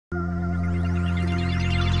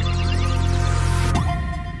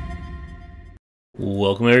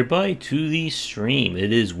Welcome everybody to the stream.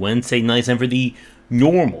 It is Wednesday night time for the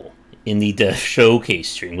normal Indie Dev Showcase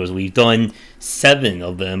stream, because we've done 7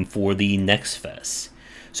 of them for the Next Fest.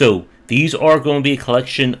 So these are going to be a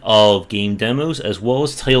collection of game demos as well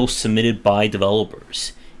as titles submitted by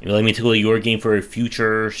developers. If you'd like me to look at your game for a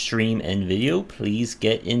future stream and video, please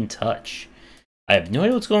get in touch. I have no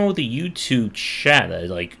idea what's going on with the YouTube chat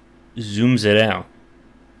that zooms it out.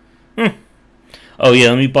 Oh yeah,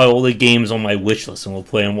 let me buy all the games on my wish list and we'll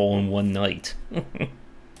play them all in one night.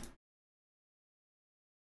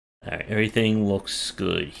 Alright, everything looks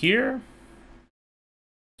good here.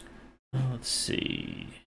 Let's see.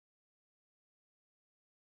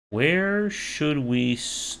 Where should we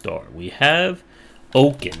start? We have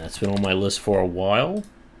Oaken, that's been on my list for a while.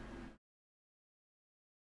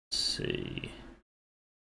 Let's see.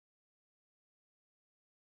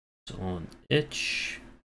 It's on itch.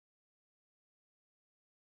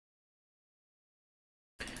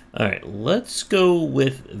 Alright, let's go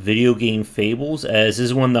with Video Game Fables, as this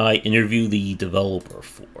is one that I interviewed the developer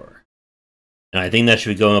for. And I think that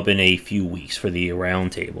should be going up in a few weeks for the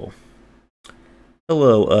roundtable.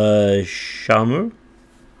 Hello, Shamu?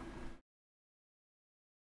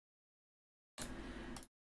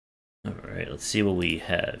 Alright, let's see what we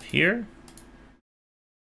have here.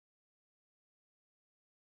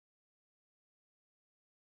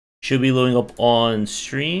 Should be loading up on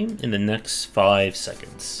stream in the next 5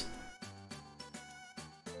 seconds.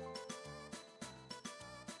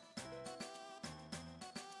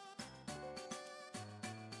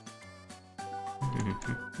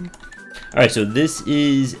 Alright, so this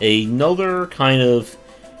is another kind of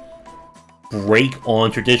break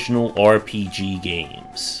on traditional RPG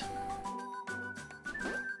games.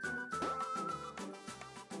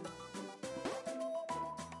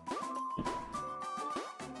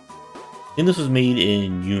 I think this was made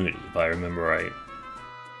in Unity, if I remember right.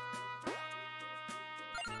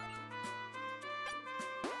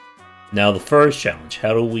 Now the first challenge,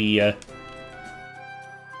 how do we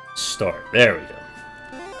start? There we go.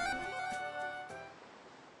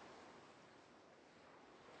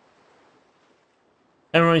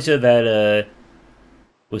 That reminds me of that,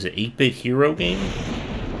 was it 8-Bit Hero game?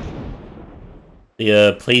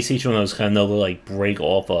 The PlayStation one that was kind of another, break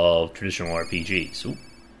off of traditional RPGs. Ooh.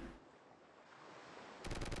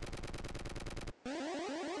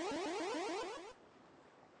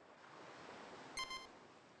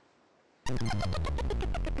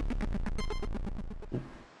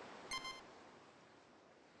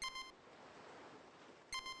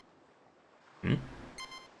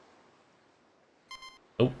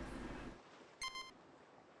 Oh.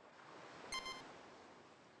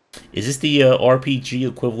 Is this the RPG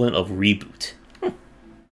equivalent of Reboot?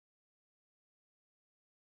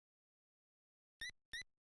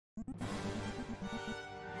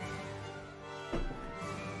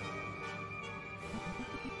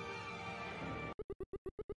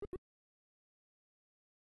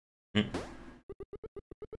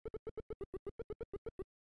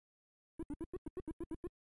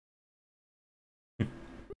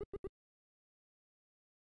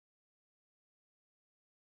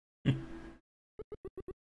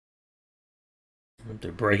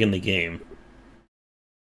 They're breaking the game.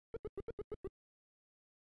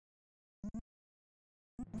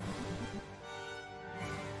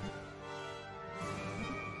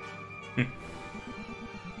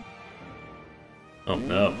 Oh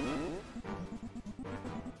no.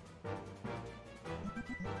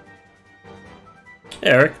 Hey,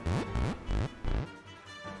 Eric.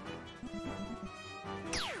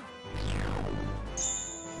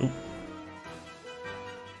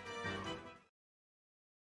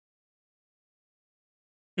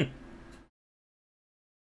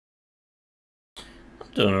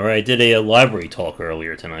 Doing alright. I did a library talk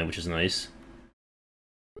earlier tonight, which is nice.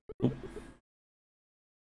 Oop.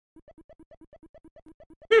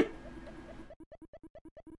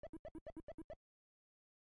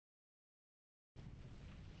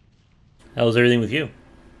 How's everything with you?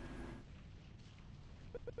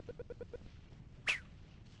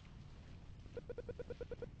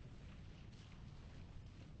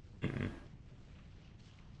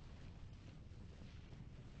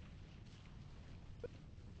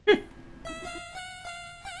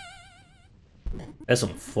 That's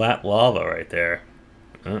some flat lava right there.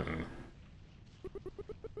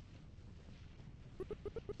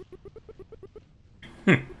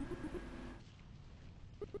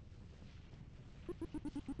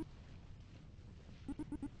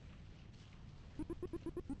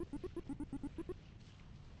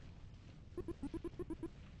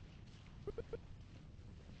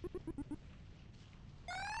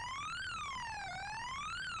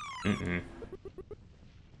 Mm-mm.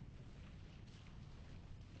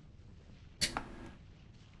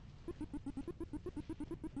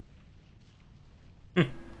 Hmm.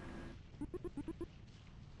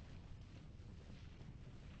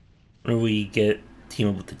 Or we get team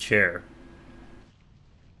up with the chair.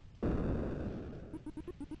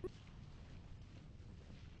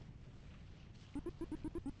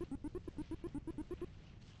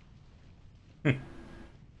 Hmm.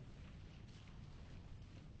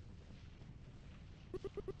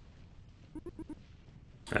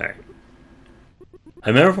 Alright. I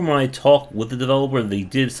remember from when I talked with the developer, they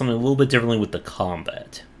did something a little bit differently with the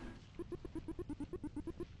combat.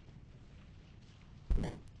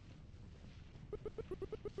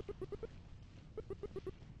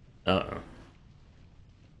 Uh-oh.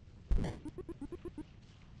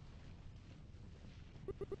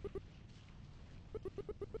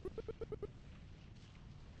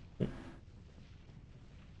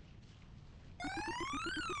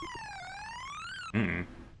 Mm-mm.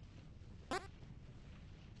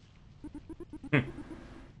 Hmm.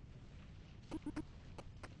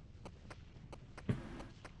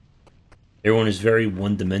 Everyone is very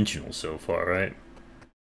one-dimensional so far, right?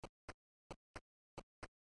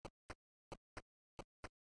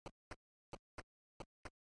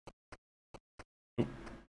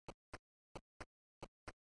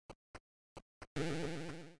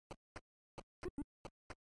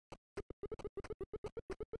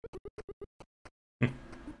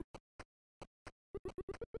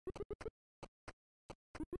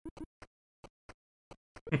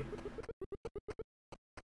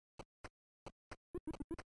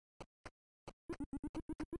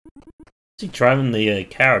 Is he driving the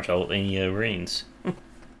carriage out in the rains?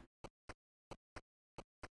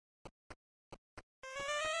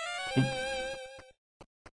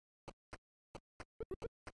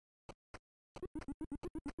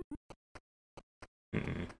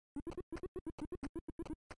 Mm-mm.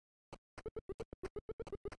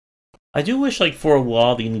 I do wish, like, for a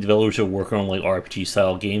lot of the indie developers who are working on, like, RPG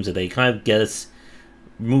style games, that they kind of get us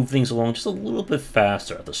move things along just a little bit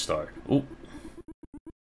faster at the start. Ooh,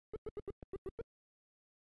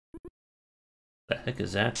 the heck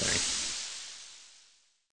is that thing?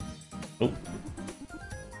 Oh,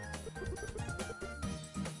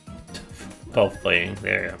 ball fighting.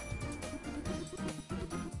 There you go.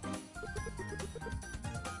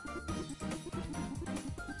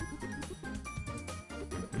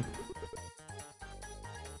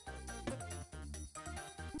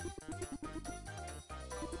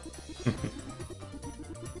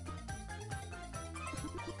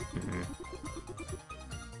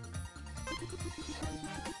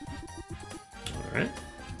 Alright.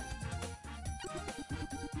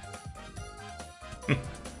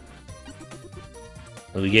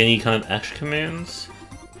 Do we get any kind of action commands?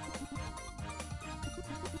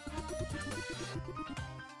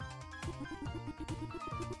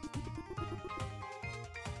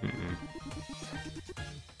 Mm-mm.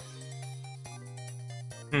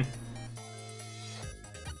 Hmm.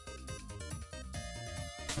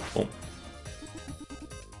 Oh.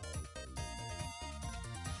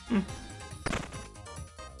 Hmm.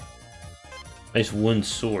 Nice wooden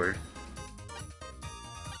sword.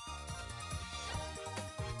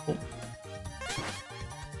 Oh.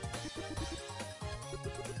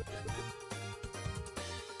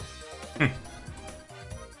 Hmm.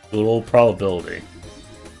 Good old probability.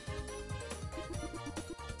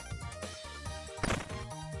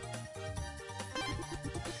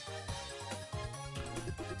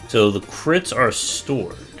 So the crits are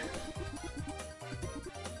stored.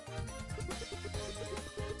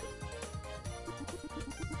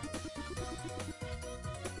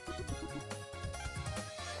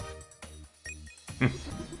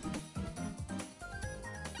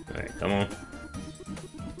 Alright, come on.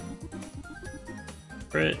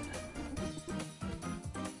 Crit.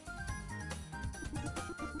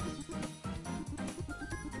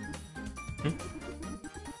 Hmm.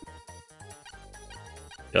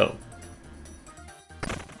 Go.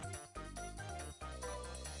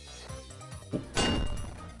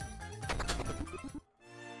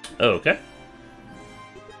 Oh, okay.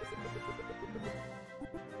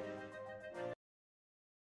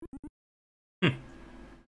 Hmm.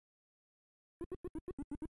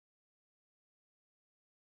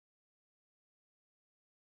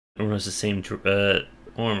 Everyone has the same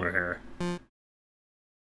armor here.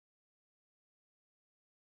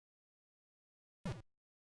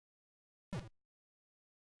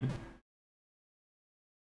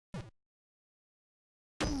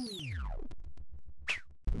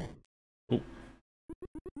 Ooh.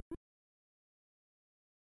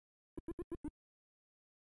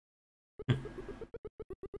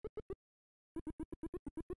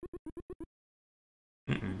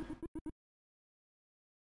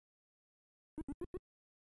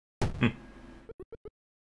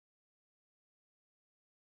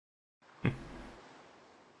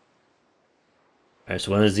 Alright,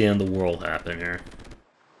 so when does the end of the world happen here?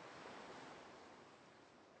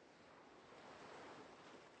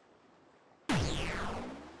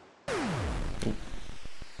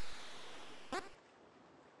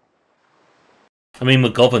 How many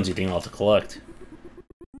MacGuffins do you think I'll have to collect?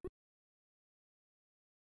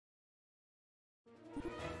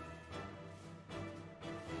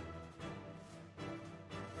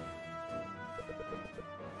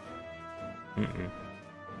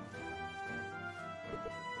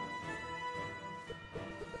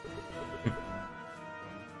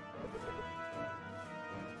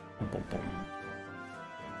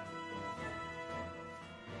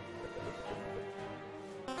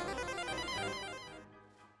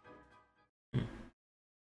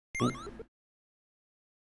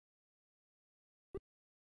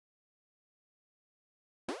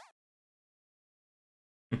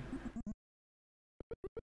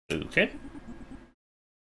 Okay.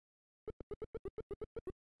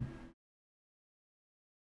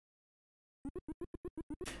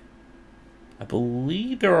 I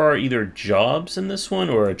believe there are either jobs in this one,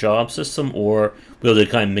 or a job system, or we'll be able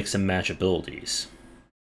to kind of mix and match abilities.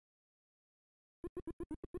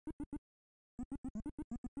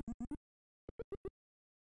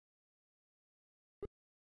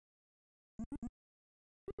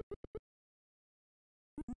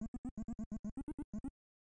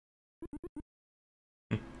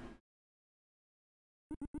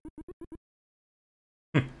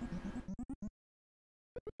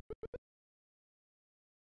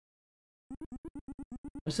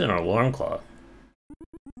 What's in our alarm clock?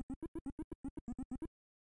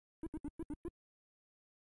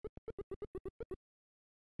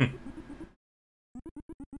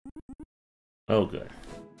 Oh, good.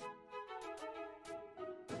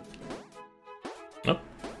 Oh.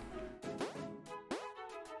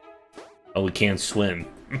 Oh, we can't swim.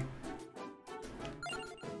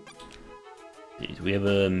 Do we have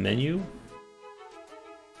a menu?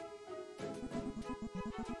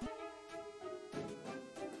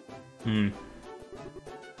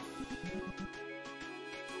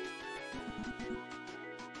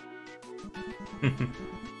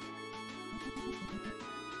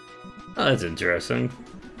 Oh, that's interesting.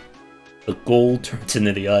 The gold turns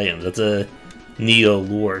into the items. That's a Neo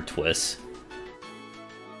lore twist.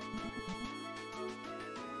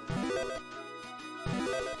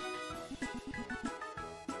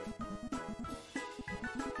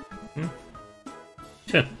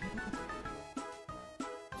 Sure.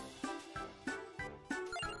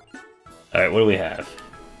 Alright, what do we have?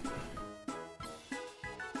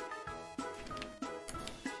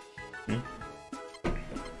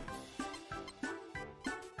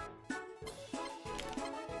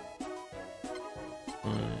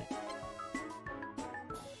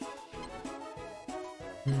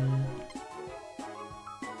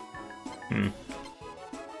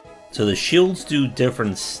 So the shields do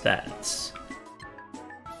different stats.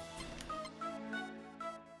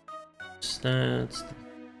 Stats.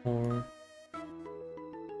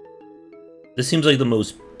 This seems like the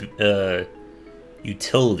most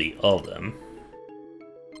utility of them.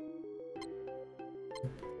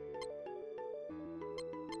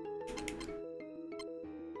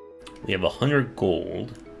 We have 100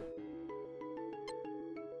 gold.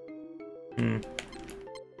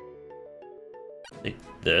 Take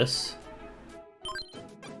this.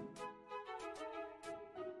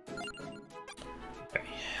 Okay,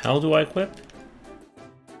 how do I equip?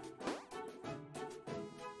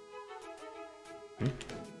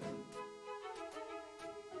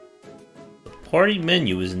 The party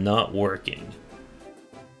menu is not working.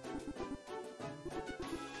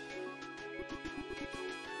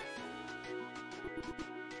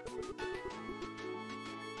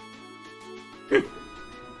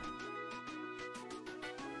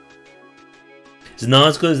 It's not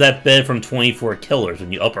as good as that bed from 24 Killers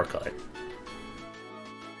when you uppercut.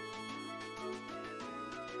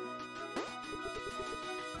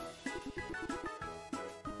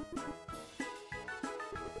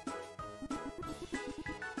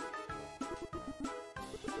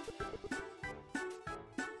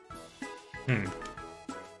 I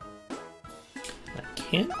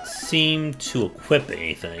can't seem to equip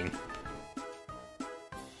anything.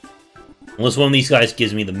 Unless one of these guys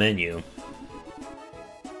gives me the menu.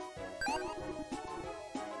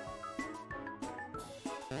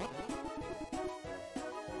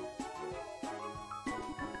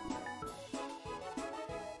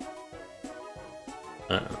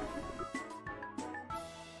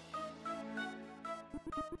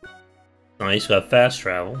 Nice, got fast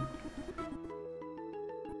travel.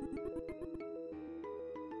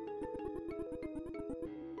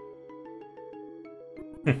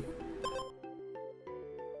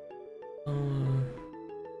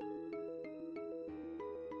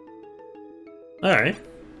 Alright.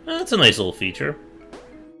 That's a nice little feature.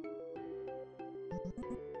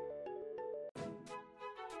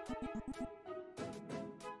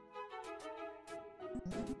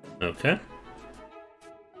 Okay.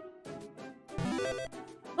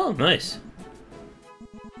 Oh, nice.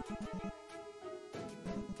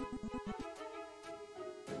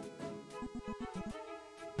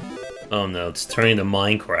 Oh no, it's turning to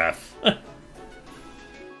Minecraft.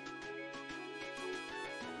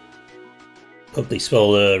 Hope they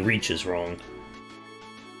spelled reaches wrong.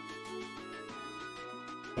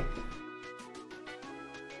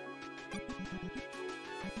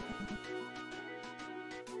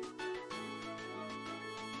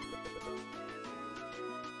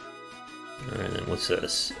 Alright, then what's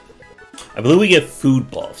this? I believe we get food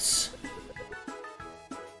buffs.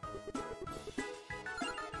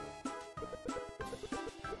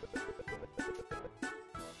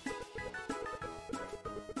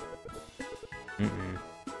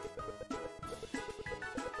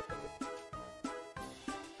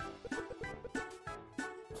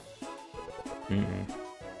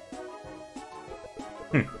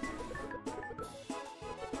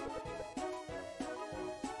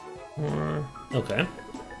 Okay.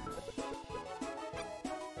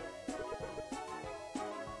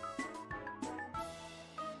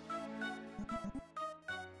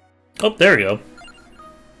 Oh, there we go.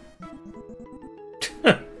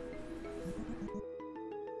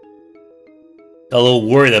 A little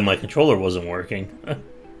worried that my controller wasn't working.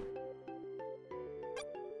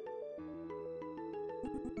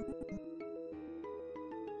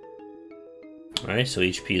 Alright, so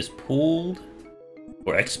HP is pooled.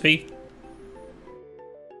 Or XP.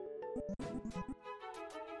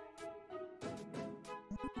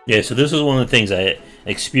 Yeah, so this is one of the things that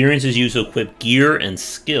experience is used to equip gear and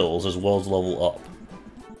skills as well as level up.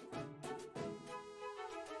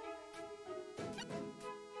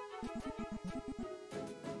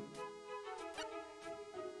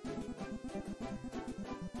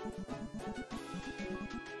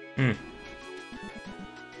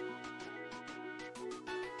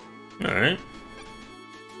 Alright.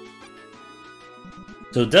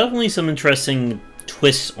 So definitely some interesting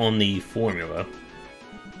twists on the formula.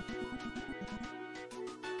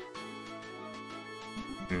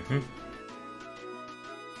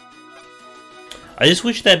 I just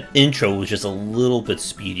wish that intro was just a little bit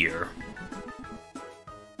speedier.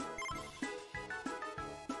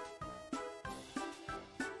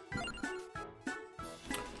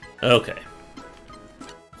 Okay.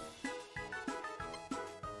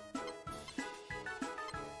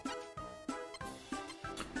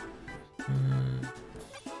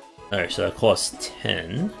 Alright, so that costs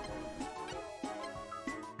 10.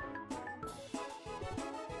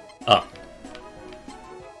 Ah.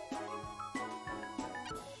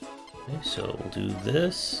 Okay, so we'll do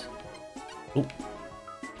this. Oh.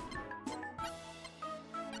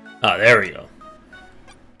 Ah, there we go.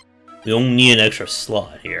 We don't need an extra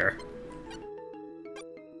slot here.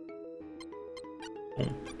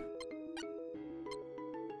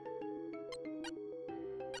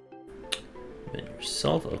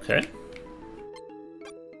 Yourself, okay.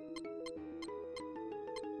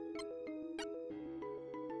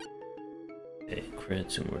 Okay, crit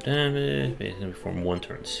 2 more damage, basically perform 1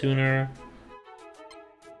 turn sooner.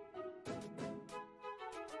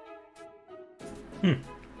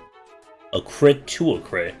 A crit to a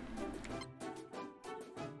crit.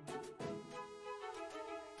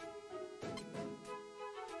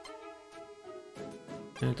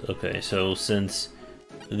 Okay, so since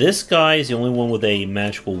this guy is the only one with a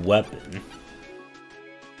magical weapon,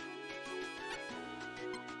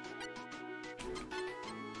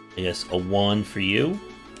 I guess a wand for you.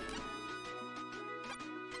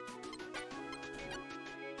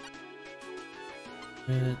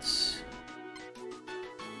 It's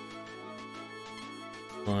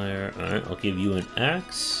fire. Alright, I'll give you an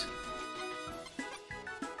axe.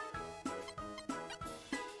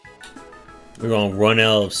 We're gonna run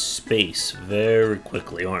out of space very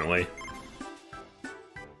quickly, aren't we?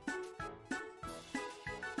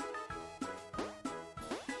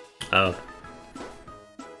 Oh.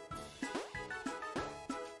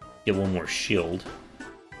 Get one more shield.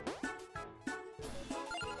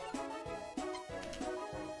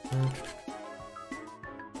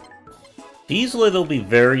 Easily they'll be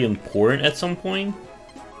very important at some point.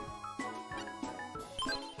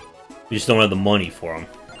 We just don't have the money for them.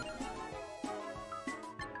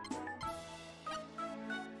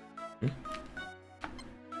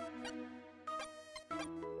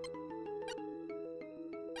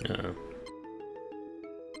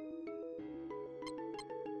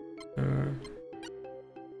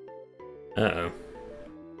 Uh-oh.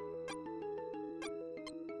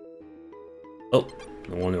 Oh,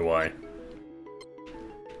 I wonder why.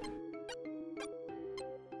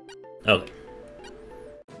 Okay.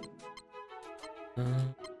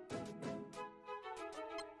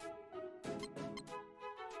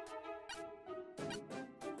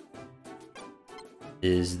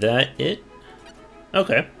 Is that it?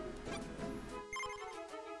 Okay.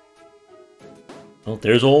 Well,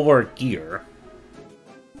 there's all of our gear.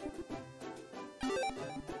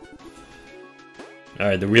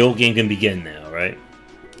 Alright, the real game can begin now, right?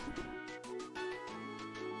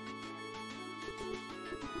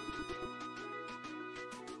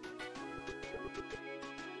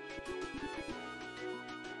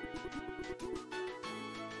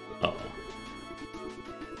 Uh-oh.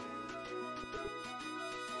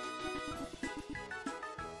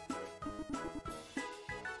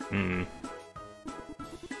 Hmm.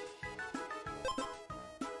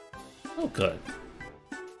 Oh, good.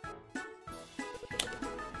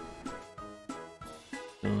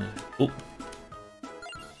 Oh.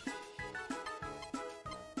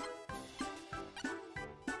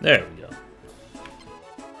 There we go.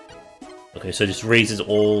 Okay, so it just raises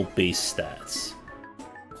all base stats.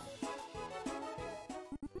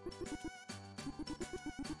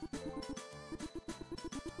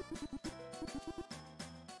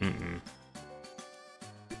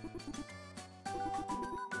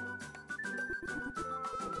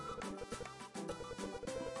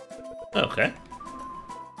 Okay.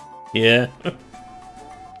 Yeah.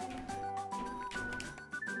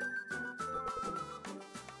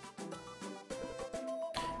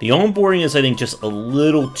 The onboarding is, I think, just a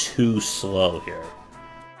little too slow here.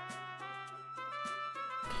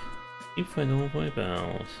 You find all my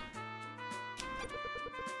battles.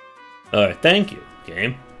 Alright, thank you,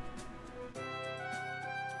 game.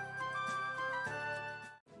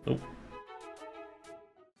 Oh.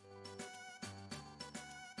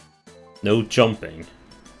 No jumping.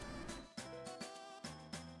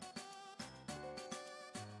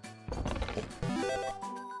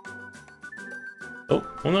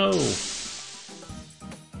 Oh no!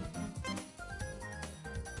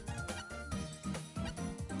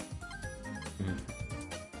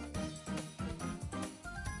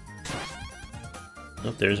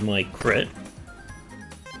 Oh, there's my crit.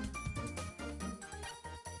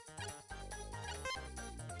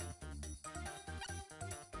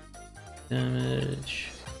 Damage.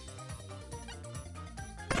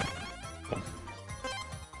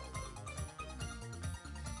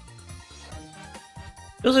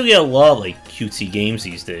 Feels like we got a lot of, like, cutesy games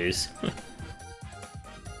these days.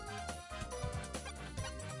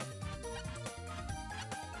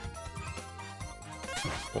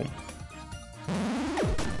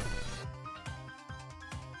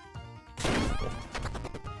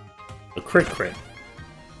 A crit.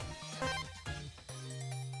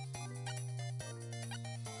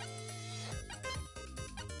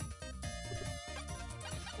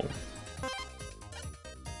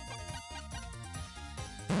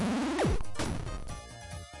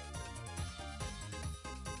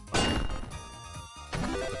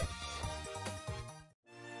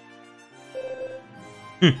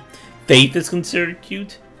 Faith is considered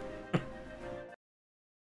cute?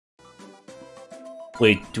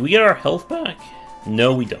 Wait, do we get our health back?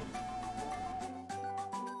 No, we don't.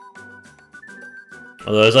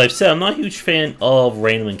 Although, as I've said, I'm not a huge fan of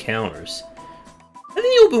random encounters. I think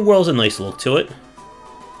the open world's a nice look to it.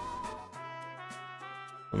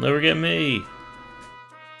 They'll never get me.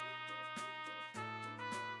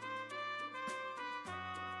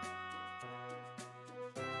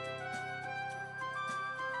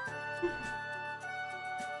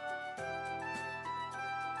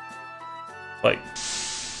 Fight.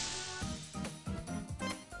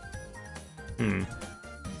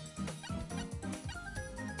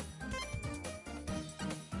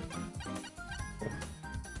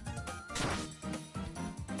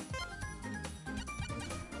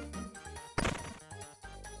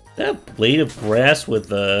 That blade of grass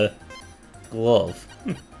with a glove.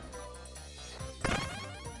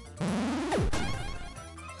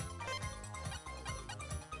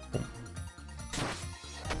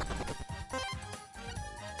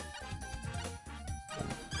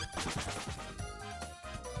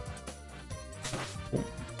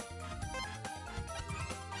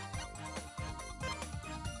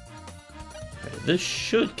 This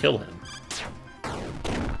should kill him.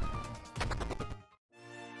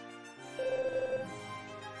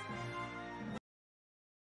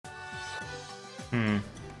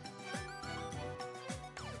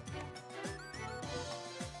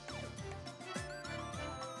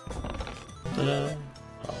 Ta-da.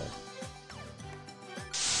 Oh.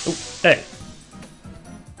 Hey.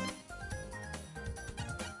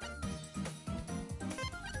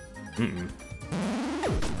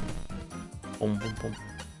 Boom, boom, boom.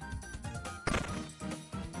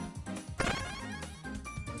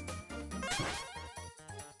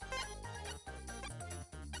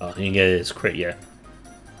 Oh, he can get his crit, yeah.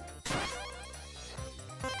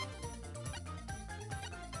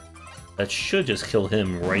 That should just kill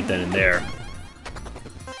him right then and there.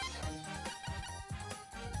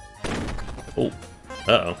 Oh,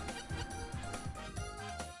 uh-oh.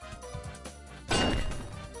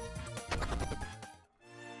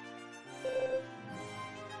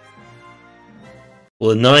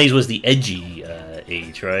 Well, the 90s was the edgy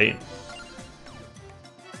age, right?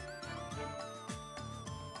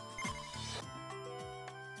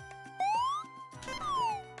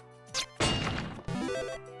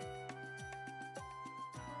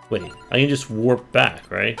 Wait, I can just warp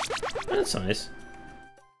back, right? That's nice.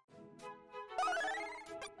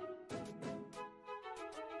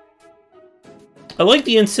 I like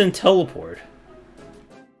the instant teleport.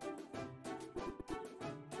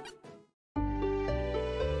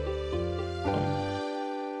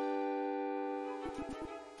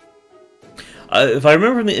 If I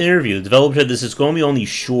remember from the interview, the developer said this is going to be on the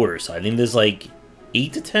shorter side. I think there's like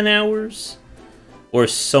 8 to 10 hours? Or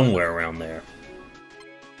somewhere around there.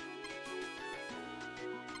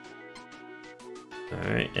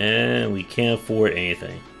 Alright, and we can't afford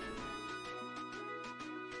anything.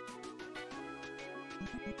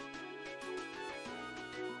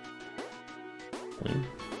 Boing,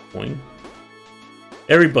 boing.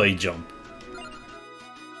 Everybody jump.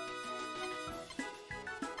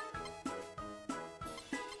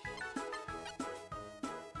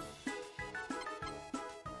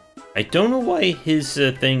 I don't know why his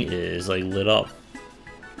thing is like lit up.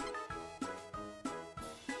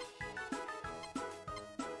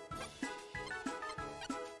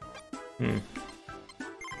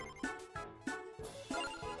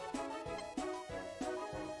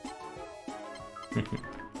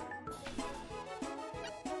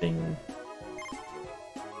 Bing.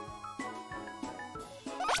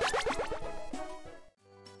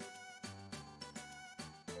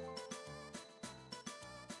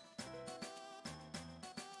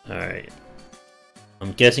 Alright.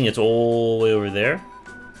 I'm guessing it's all the way over there.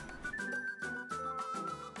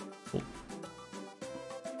 Oh.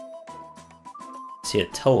 See a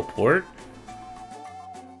teleport.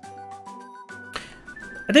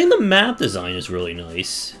 I think the map design is really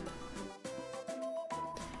nice.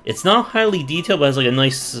 It's not highly detailed, but has like a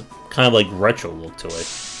nice kind of like retro look to it.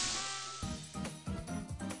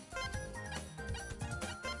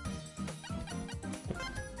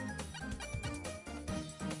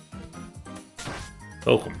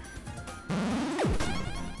 Poke him.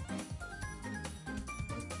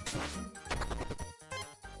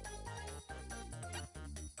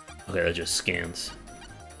 Okay, that just scans.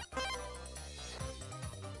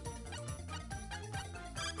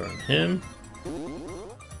 Burn him.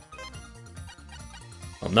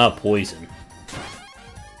 Oh, not poison.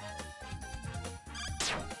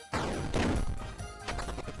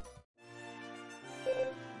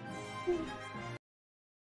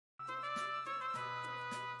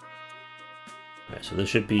 Alright, so this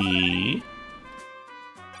should be...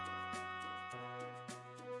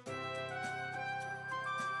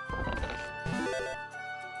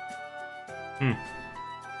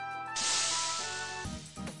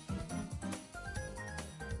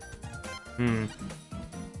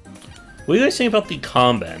 What do you guys think about the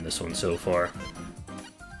combat in this one so far?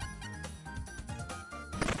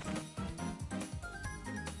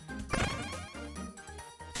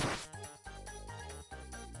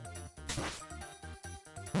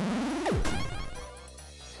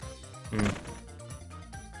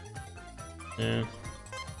 Yeah.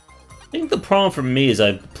 I think the problem for me is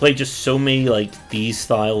I've played just so many like these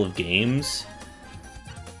style of games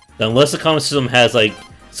that unless the combat system has like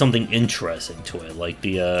something interesting to it, like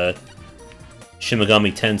the Shin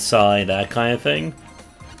Megami Tensei, that kind of thing,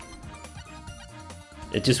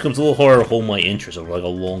 it just becomes a little harder to hold my interest over like a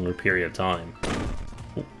longer period of time.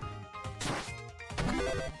 Ooh.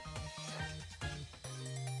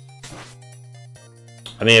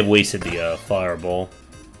 I may have wasted the fireball.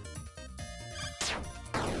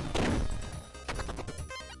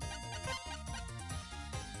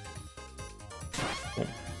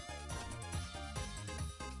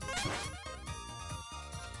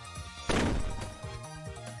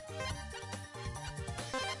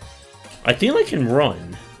 I think I can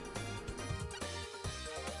run.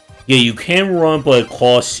 Yeah, you can run, but it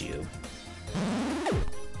costs you.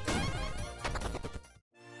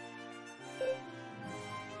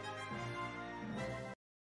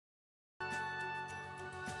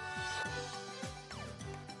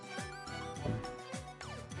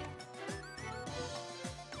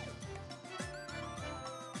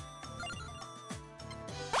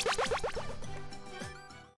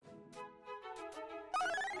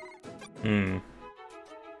 Hmm.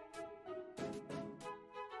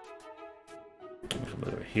 Come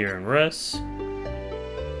over here and rest.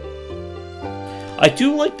 I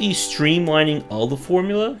do like the streamlining of the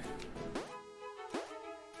formula.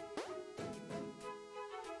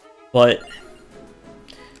 But,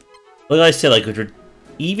 like I said, like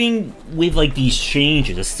even with like these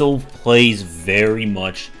changes, it still plays very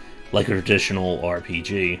much like a traditional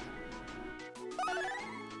RPG.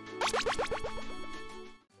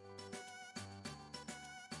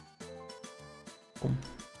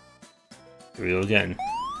 Here we go again.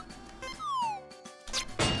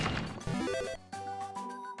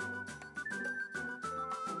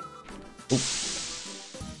 Oop.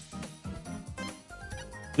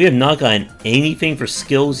 We have not gotten anything for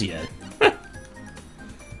skills yet.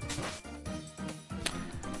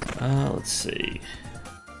 Let's see.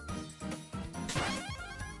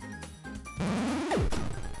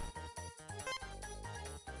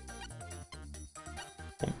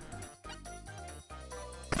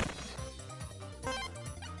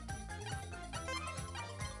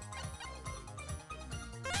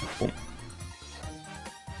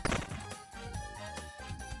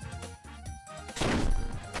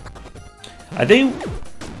 I think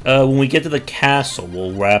when we get to the castle,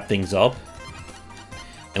 we'll wrap things up.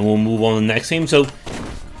 And we'll move on to the next game. So,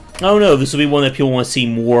 I don't know if this will be one that people want to see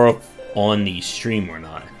more of on the stream or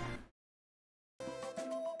not.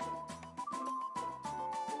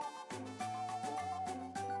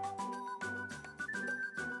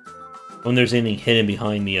 When there's anything hidden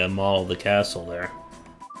behind the model of the castle there.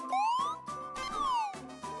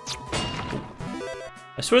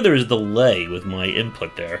 I swear there was a delay with my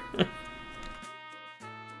input there.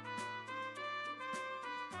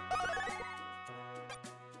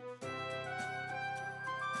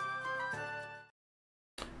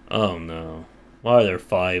 Oh no. Why are there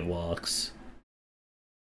 5 locks?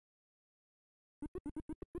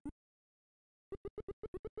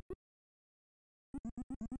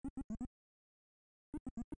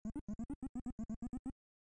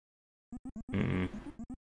 Mm-mm.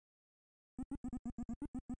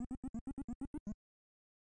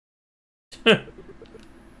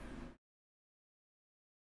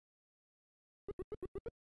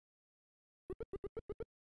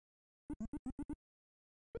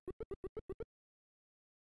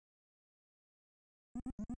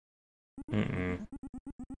 Mm-mm.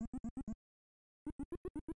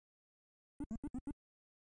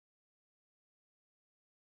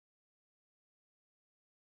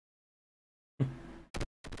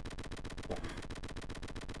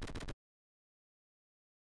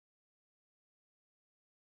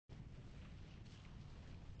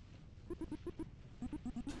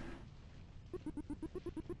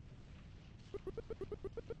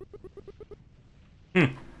 Hmm.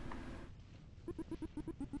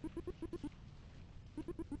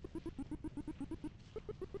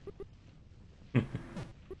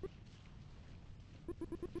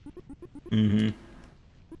 Mm-hmm.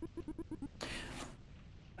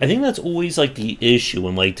 I think that's always like the issue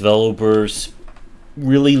when like developers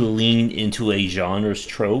really lean into a genre's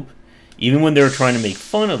trope. Even when they're trying to make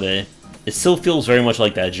fun of it, it still feels very much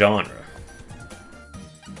like that genre.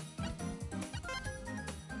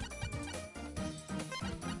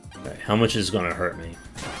 Right, how much is gonna hurt me?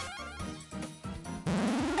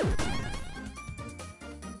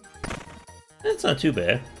 That's not too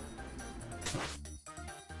bad.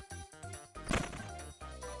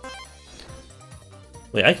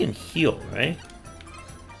 Wait, I can heal, right?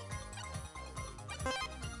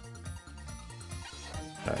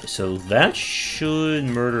 Alright, so that should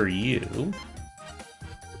murder you.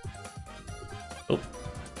 Oh.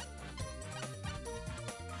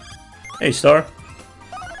 Hey, Star.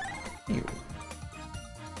 Here.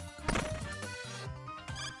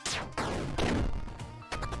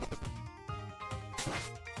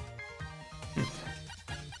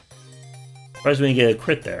 Surprised we didn't get a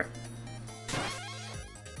crit there.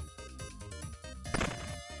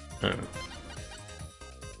 Oh.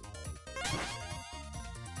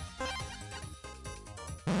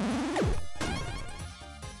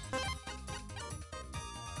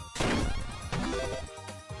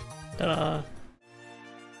 Ta-da!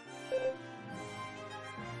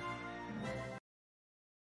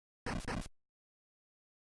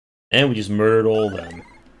 And we just murdered all of them.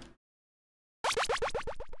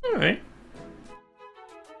 Alright.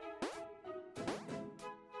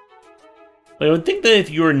 I would think that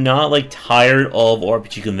if you're not, like, tired of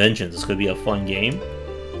RPG conventions, this could be a fun game.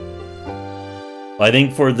 But I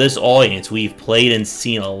think for this audience, we've played and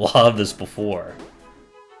seen a lot of this before.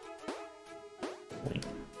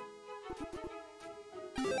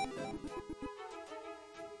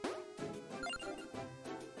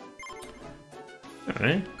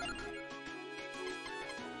 Alright.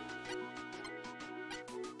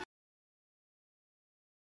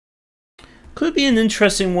 Could be an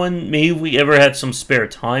interesting one. Maybe we ever had some spare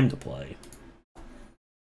time to play.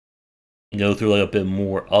 And go through like a bit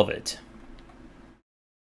more of it.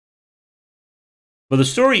 But the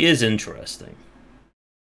story is interesting.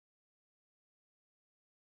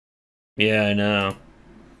 Yeah, I know.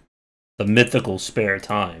 The mythical spare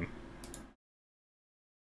time.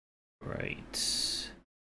 Right.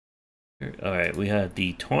 Alright, we had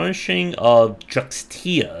the Tarnishing of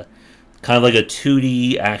Juxtia. Kind of like a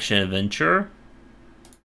 2D action adventure.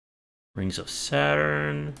 Rings of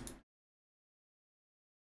Saturn.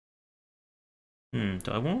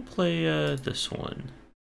 Do I want to play this one?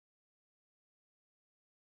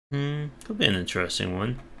 Could be an interesting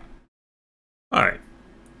one. Alright.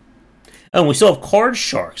 Oh, we still have Card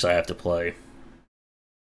Sharks I have to play.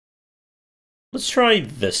 Let's try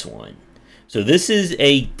this one. So this is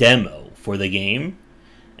a demo for the game.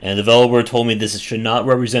 And the developer told me this should not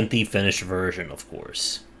represent the finished version, of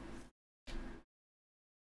course.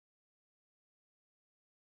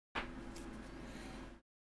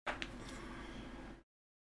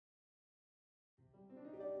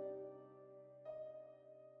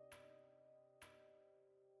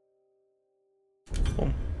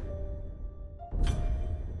 Boom.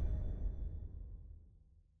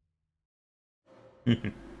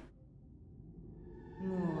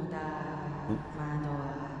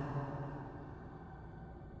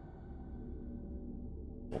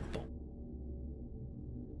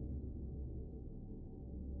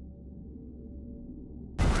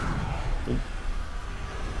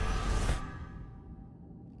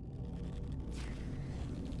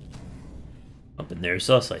 Up in there's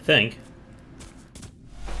us, I think.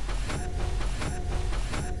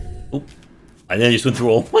 Oop. I then just went through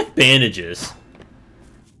all my bandages.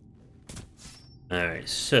 Alright,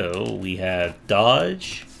 so we have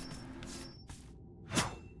dodge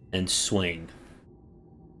and swing.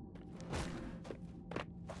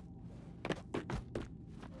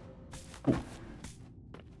 Ooh.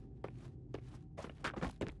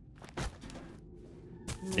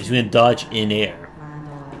 He's going to dodge in air.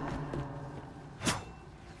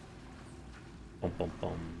 Bum, bum,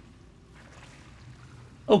 bum.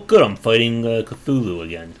 Oh good, I'm fighting Cthulhu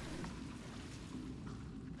again.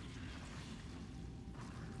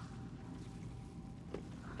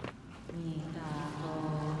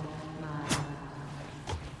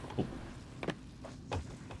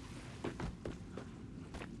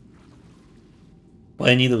 Why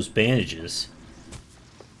I need those bandages?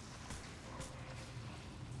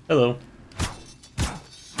 Hello.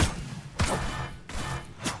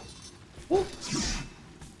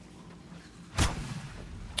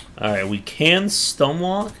 Alright, we can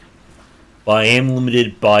stunlock, but I am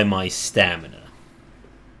limited by my stamina.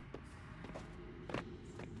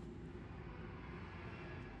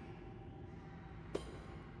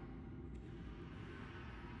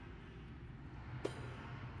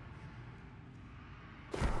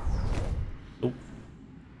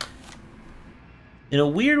 In a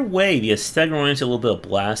weird way, the aesthetic reminds me a little bit of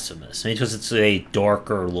Blasphemous. Maybe because it's a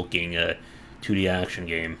darker looking 2D action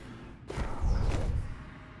game.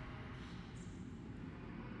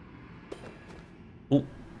 Ooh.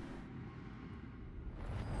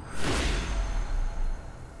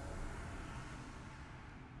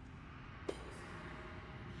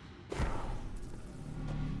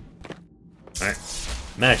 Alright.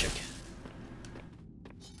 Magic.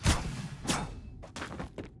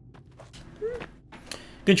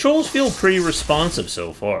 Controls feel pretty responsive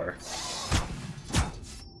so far.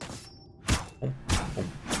 Oh, oh.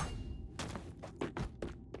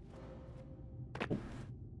 Oh.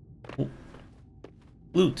 Oh.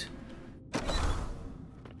 Loot.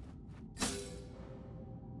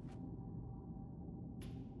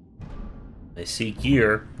 I see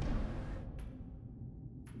gear.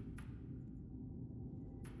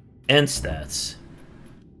 And stats.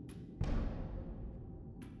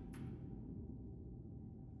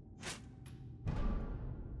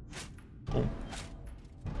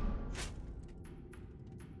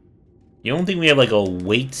 You don't think we have, like, a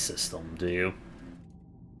weight system, do you?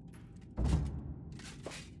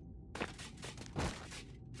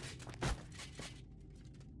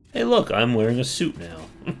 Hey, look, I'm wearing a suit now.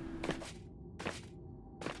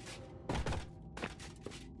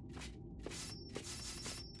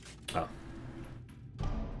 Oh.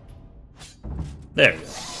 There we go.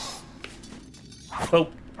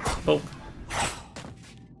 Poke, poke.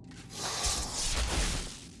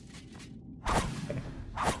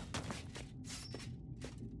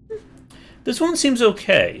 This one seems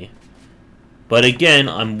okay, but again,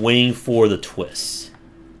 I'm waiting for the twists.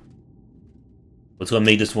 What's gonna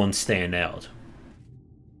make this one stand out?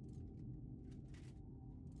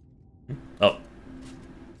 Oh.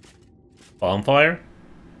 Bonfire?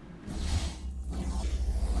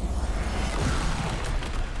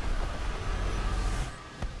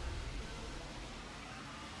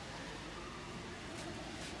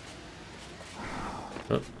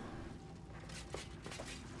 Oh.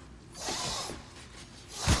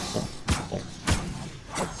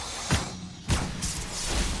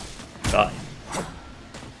 Die.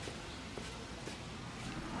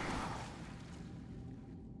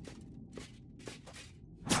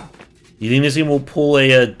 You think this game will pull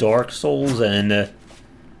a Dark Souls and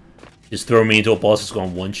just throw me into a boss that's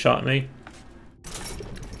going to one-shot me?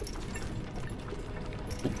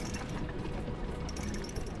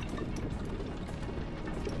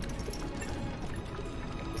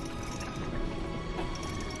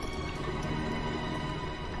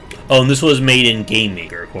 Oh, and this was made in Game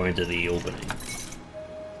Maker, according to the opening.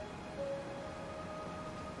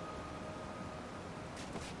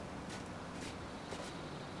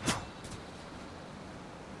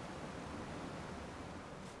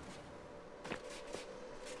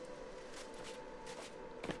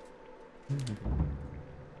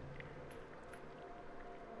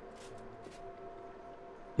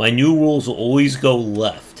 My new rules will always go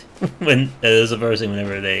left when that is the first thing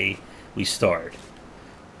whenever we start.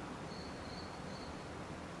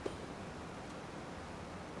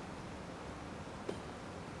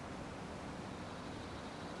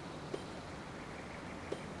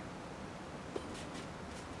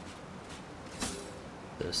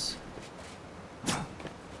 This.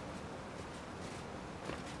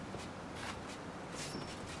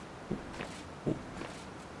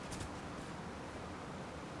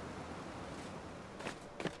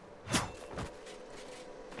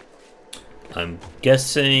 I'm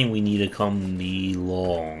guessing we need to come the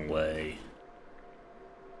long way.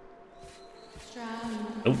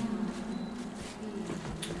 Oh.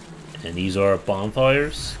 And these are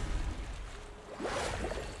bonfires.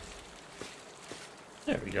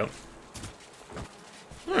 There we go.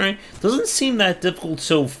 Alright. Doesn't seem that difficult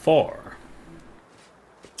so far.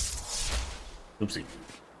 Oopsie.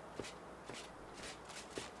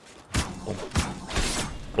 Oh.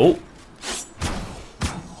 Oh!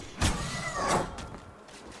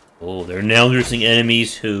 Oh, they're now introducing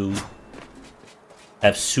enemies who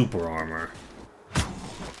have super armor.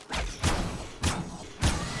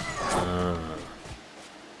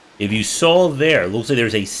 If you saw there, it looks like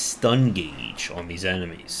there's a stun gauge on these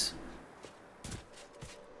enemies.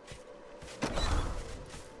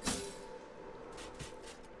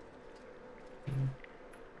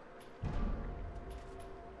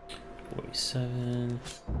 $47.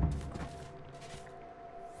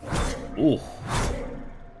 Ooh.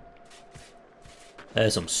 That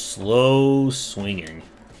is some slow swinging.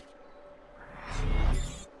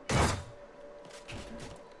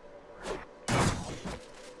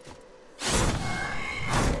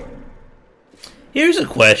 Here's a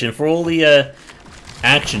question for all the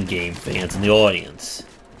action game fans in the audience.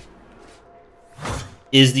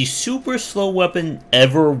 Is the super slow weapon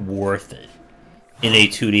ever worth it in a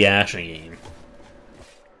 2D action game?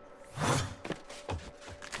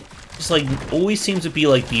 Just like, always seems to be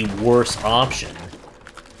like the worst option.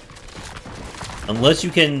 Unless you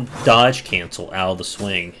can dodge cancel out of the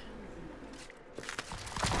swing.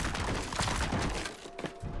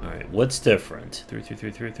 Alright, what's different?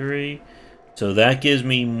 3. So that gives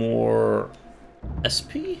me more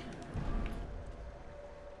SP?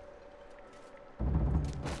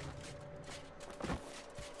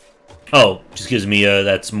 Oh, just gives me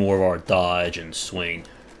that's more of our dodge and swing.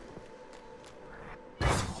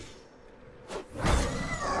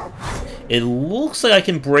 It looks like I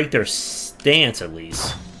can break their stance at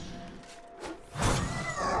least.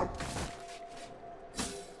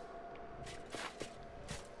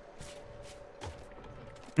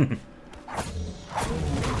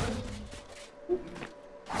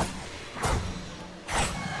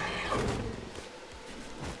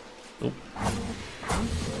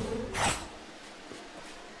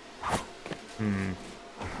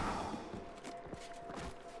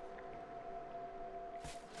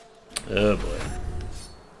 Oh boy.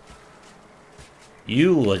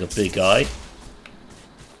 You look like a big guy.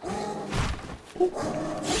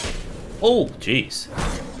 Oh, jeez.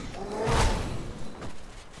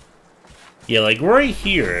 Yeah, like right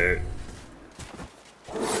here.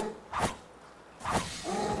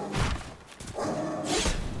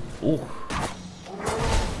 Ooh.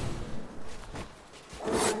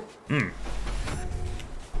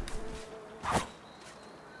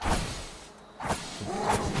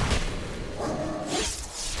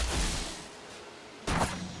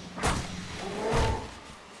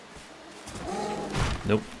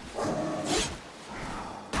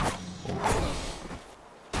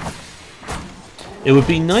 It would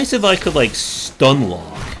be nice if I could, like, stun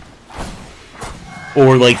lock.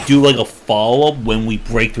 Or, like, do, like, a follow-up when we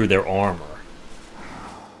break through their armor.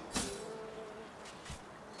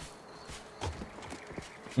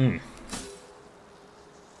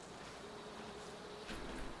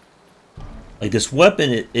 Like, this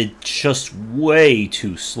weapon, it's just way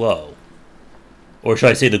too slow. Or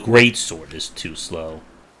should I say the greatsword is too slow.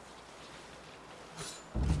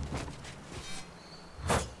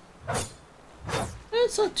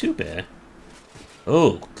 It's not too bad.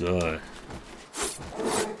 Oh, God.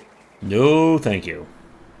 No, thank you.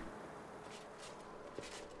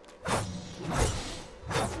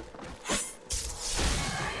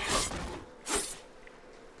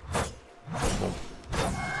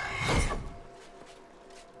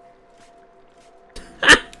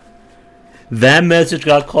 That message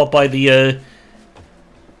got caught by the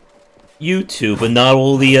YouTube, but not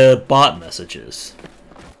all the bot messages.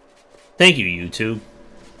 Thank you, YouTube.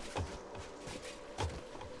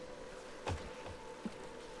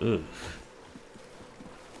 Ugh.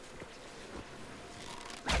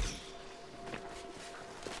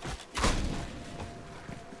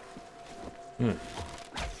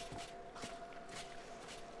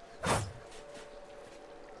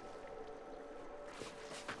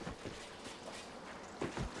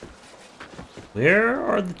 Where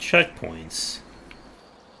are the checkpoints?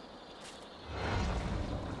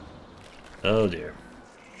 Oh dear.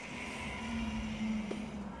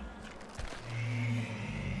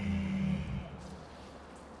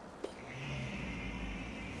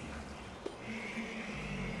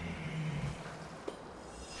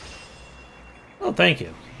 Oh, thank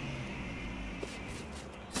you.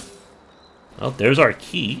 Oh, there's our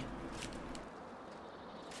key.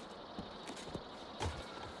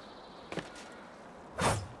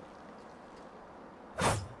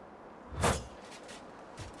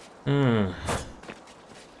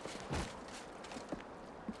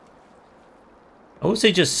 I would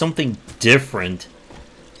say just something different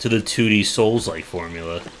to the 2D Souls-like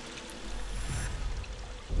formula.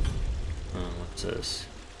 Oh, what's this?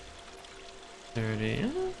 30.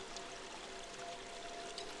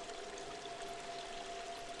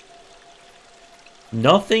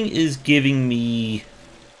 Nothing is giving me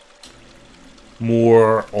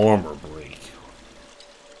more armor break.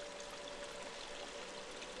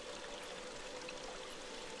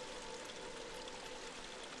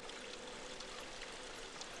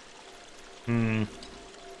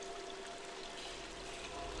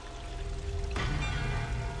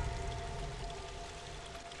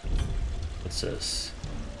 What's this?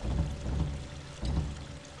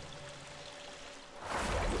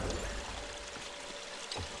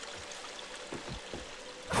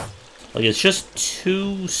 Like, it's just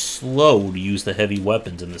too slow to use the heavy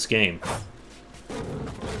weapons in this game.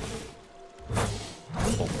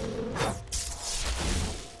 Oh.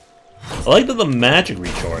 I like that the magic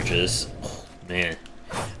recharges. Oh, man.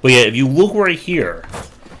 But yeah, if you look right here,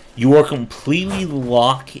 you are completely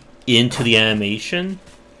locked into the animation.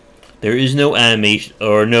 There is no animation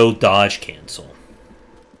or no dodge cancel.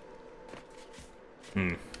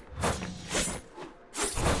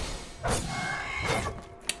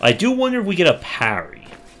 I do wonder if we get a parry.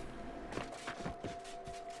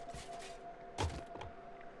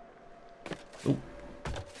 Ooh.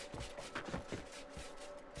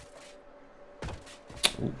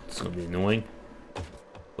 Ooh, it's gonna be annoying.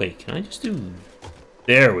 Wait, can I just do...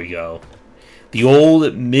 There we go. The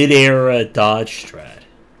old mid-era dodge strat.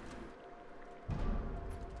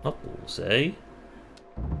 Up, we'll say.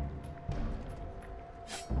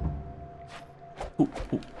 Ooh,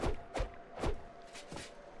 ooh.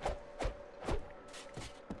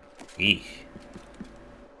 Eek.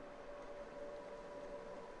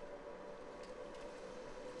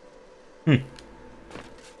 And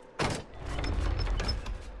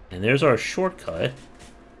there's our shortcut.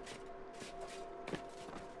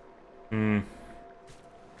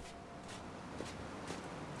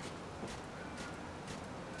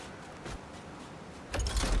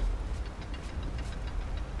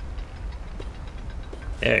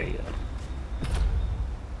 There you go.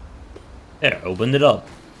 There, opened it up.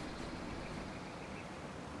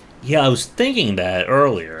 Yeah, I was thinking that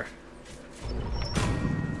earlier.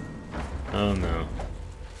 Oh no.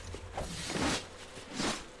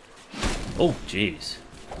 Oh, jeez.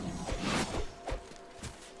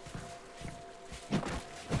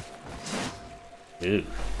 Ew.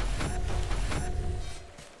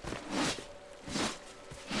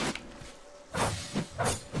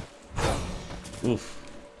 Oof.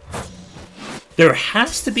 There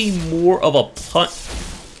has to be more of a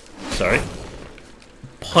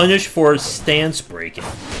punish for stance breaking.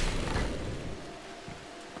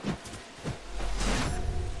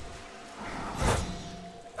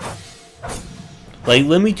 Like,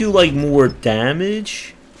 let me do, like, more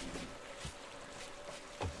damage.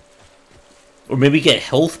 Or maybe get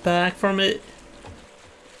health back from it.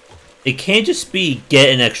 It can't just be get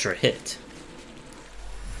an extra hit.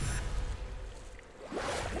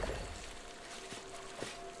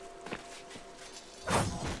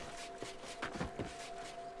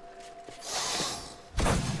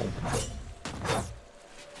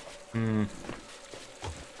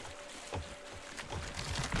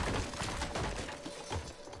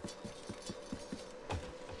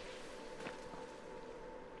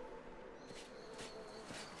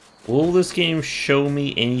 Will this game show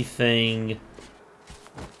me anything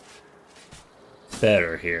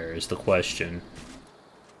better here is the question.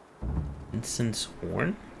 Incense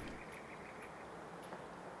horn?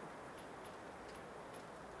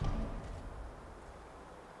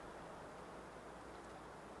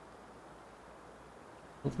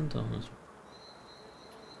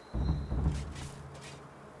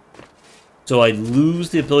 So I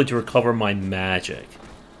lose the ability to recover my magic.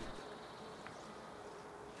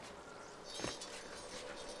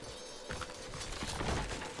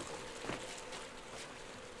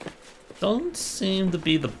 Doesn't seem to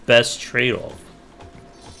be the best trade-off.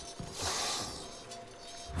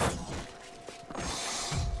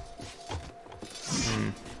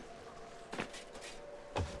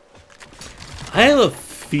 I have a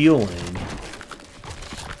feeling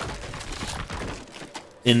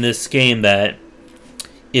in this game that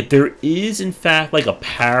if there is in fact like a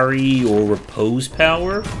parry or repose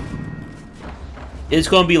power, it's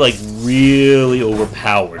going to be like really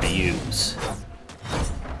overpowered to use.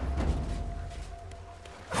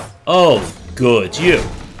 Oh, good, you.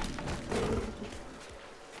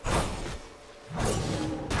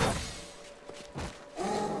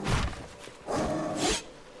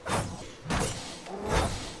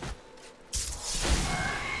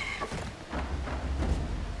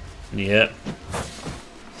 Yep.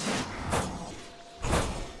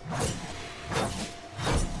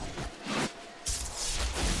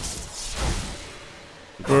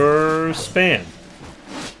 Spam.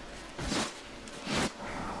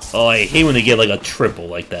 Oh, I hate when they get like a triple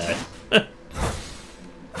like that. You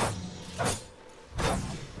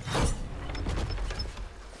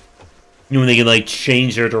know, when they can like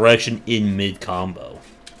change their direction in mid-combo.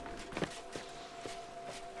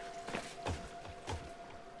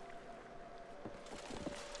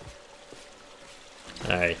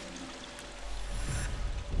 Alright.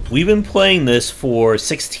 We've been playing this for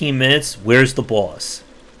 16 minutes. Where's the boss?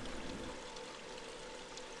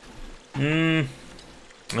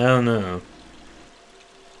 I don't know.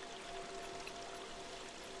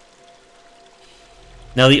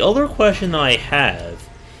 Now, the other question I have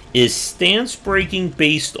is stance breaking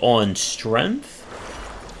based on strength?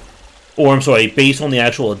 Or, I'm sorry, based on the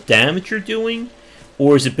actual damage you're doing?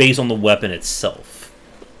 Or is it based on the weapon itself?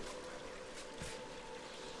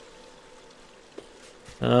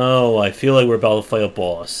 Oh, I feel like we're about to fight a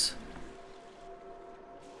boss.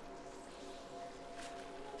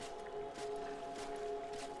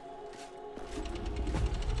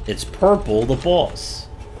 It's purple, the boss.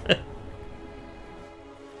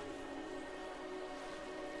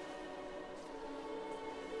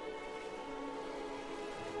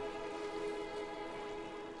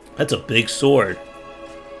 That's a big sword.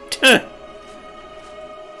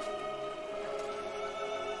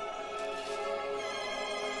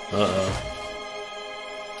 Uh-oh.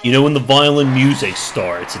 You know when the violin music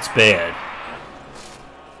starts, it's bad.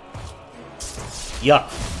 Yeah.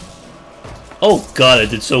 Oh god, I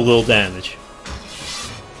did so little damage.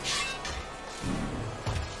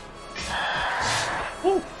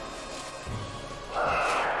 Woo.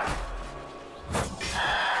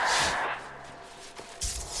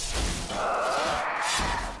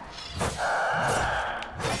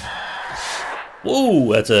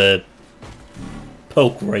 Whoa, that's a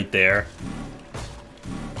poke right there.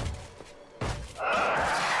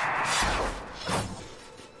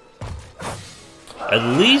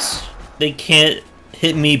 At least they can't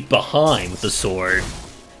hit me behind with the sword.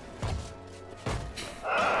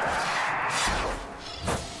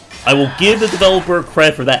 I will give the developer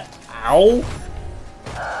credit for that. Ow!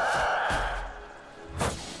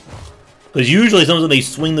 Because usually sometimes when they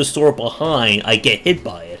swing the sword behind, I get hit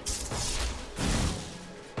by it.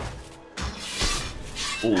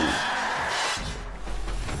 Ooh.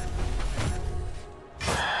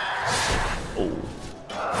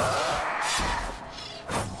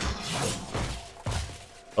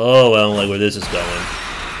 Oh, I don't like where this is going.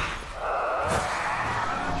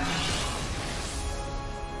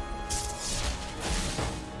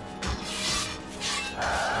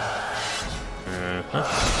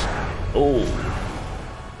 Oh.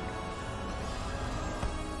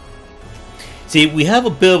 See, we have a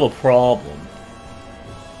bit of a problem.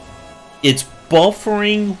 It's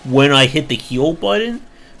buffering when I hit the heal button.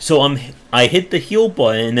 So I hit the heal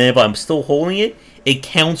button, and then if I'm still holding it, it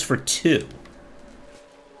counts for 2.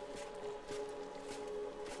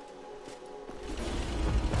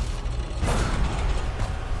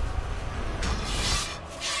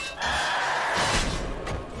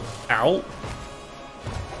 Ow.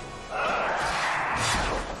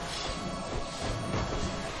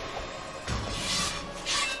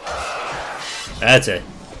 That's it.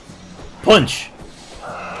 Punch!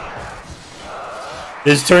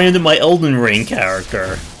 This turned into my Elden Ring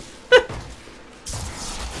character.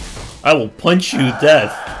 I will punch you to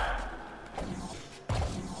death.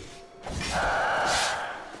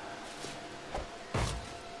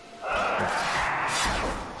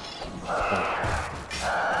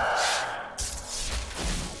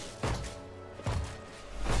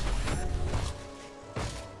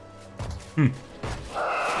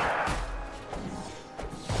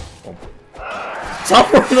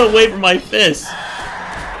 Stop running away from my fist!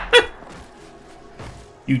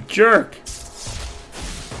 You jerk!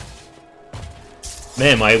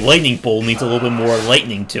 Man, my lightning bolt needs a little bit more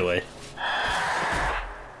lightning to it.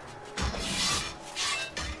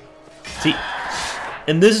 See,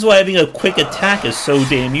 and this is why having a quick attack is so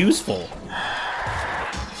damn useful.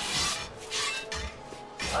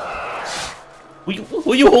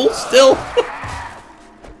 Will you hold still?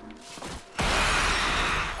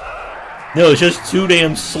 No, it's just too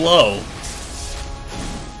damn slow.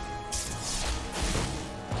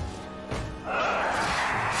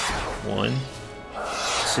 One,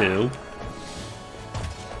 two.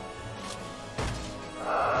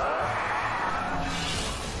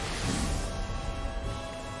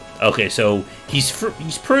 Okay, so he's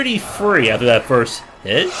pretty free after that first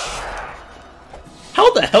hit.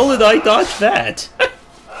 How the hell did I dodge that?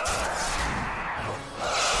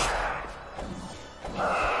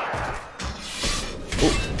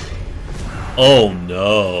 Oh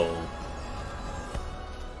no.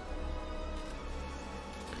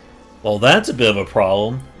 Well, that's a bit of a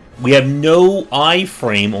problem. We have no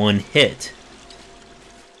iframe on hit.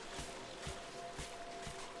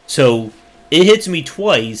 So, it hits me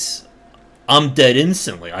twice, I'm dead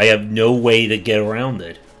instantly. I have no way to get around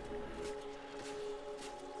it.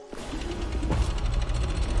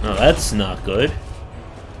 Oh, that's not good.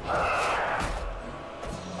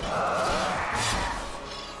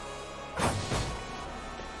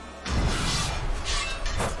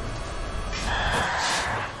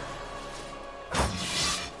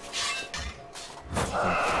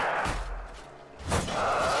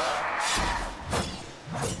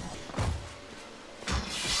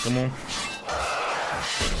 Come on.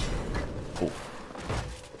 Oh.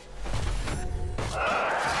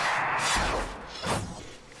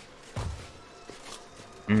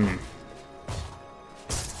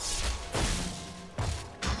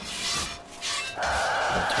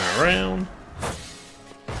 I'll turn around.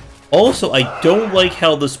 Also, I don't like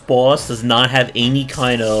how this boss does not have any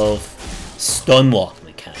kind of stun lock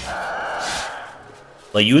mechanic.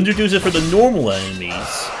 Like, you introduce it for the normal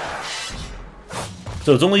enemies.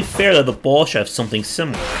 So it's only fair that the boss should have something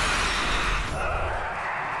similar.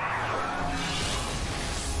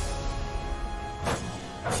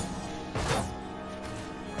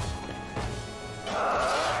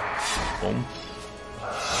 Boom.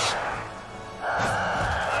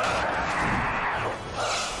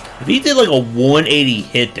 If he did like a 180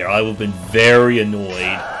 hit there, I would have been very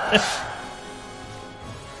annoyed.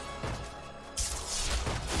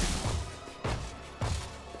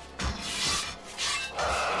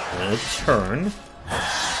 Turn.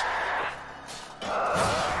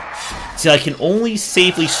 See, I can only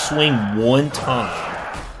safely swing one time.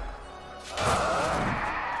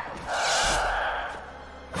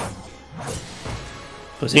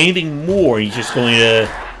 Because anything more, he's just going to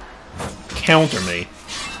counter me.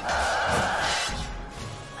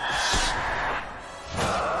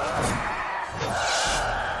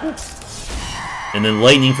 And then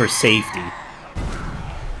lightning for safety.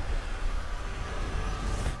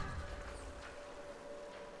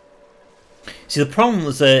 See, the problem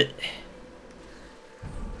is that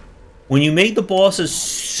when you make the bosses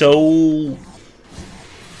so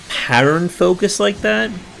pattern-focused like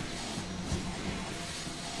that,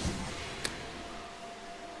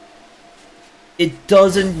 it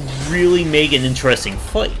doesn't really make an interesting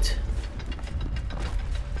fight.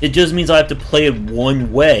 It just means I have to play it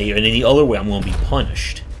one way, and any other way I'm going to be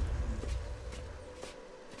punished.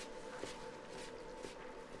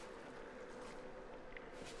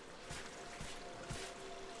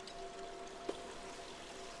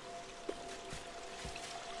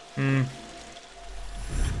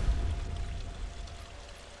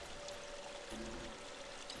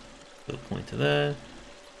 point to that.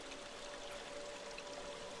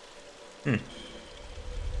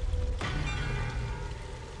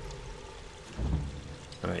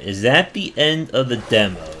 Alright, is that the end of the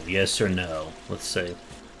demo? Yes or no? Let's see.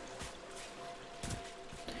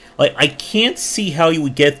 Like, I can't see how you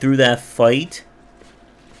would get through that fight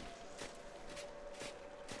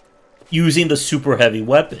using the super heavy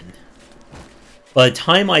weapon. By the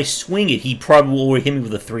time I swing it, he probably will hit me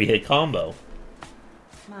with a 3-hit combo.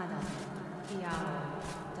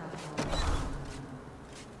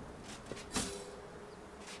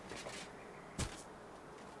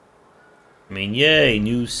 I mean, yay,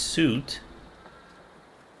 new suit.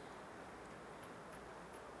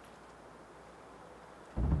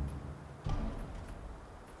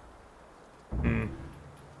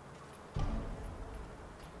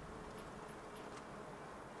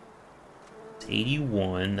 It's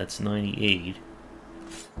 81, that's 98.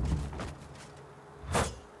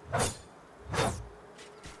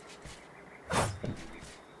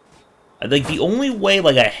 I think the only way,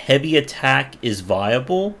 like, a heavy attack is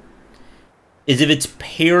viable is if it's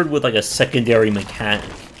paired with, like, a secondary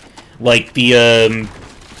mechanic. Like the,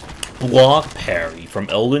 block parry from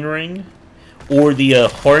Elden Ring, or the,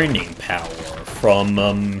 hardening power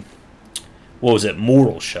from, what was it,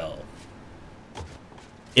 Mortal Shell.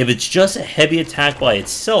 If it's just a heavy attack by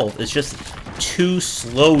itself, it's just too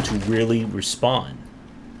slow to really respond.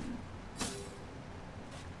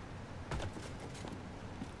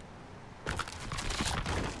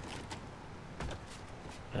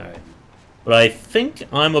 Alright. But I think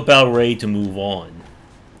I'm about ready to move on.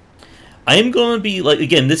 I am going to be, like,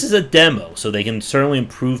 again, this is a demo, so they can certainly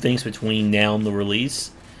improve things between now and the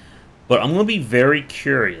release. But I'm going to be very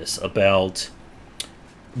curious about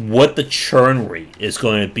what the churn rate is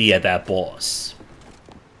going to be at that boss.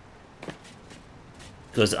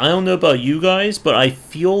 Because I don't know about you guys, but I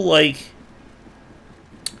feel like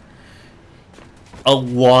a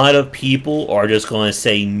lot of people are just going to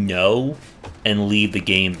say no and leave the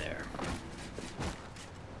game there.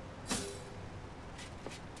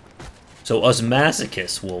 So us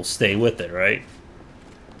masochists will stay with it, right?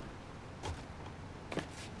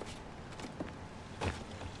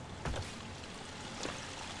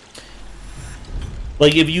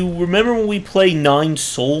 Like, if you remember when we played 9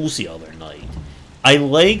 Souls the other night, I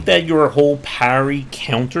like that your whole parry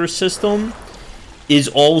counter system is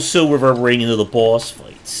also reverberating into the boss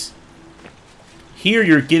fights. Here,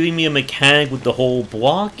 you're giving me a mechanic with the whole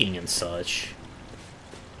blocking and such.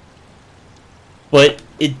 But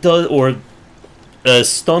it does, or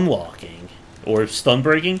stun locking, or stun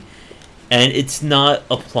breaking, and it's not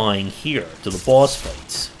applying here to the boss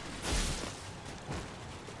fights.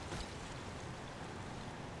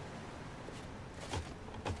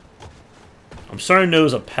 I'm starting to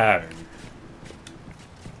notice a pattern.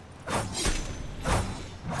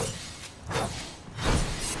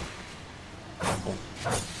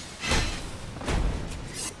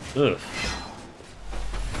 Ugh.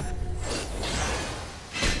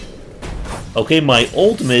 Okay, my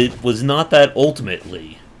ultimate was not that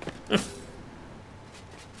ultimately.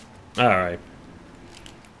 Alright.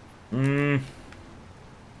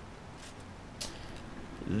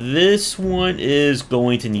 This one is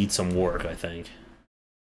going to need some work, I think.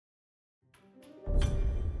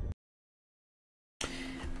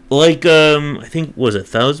 Like, I think, was it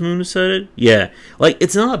Thousand Moon who said it? Yeah. Like,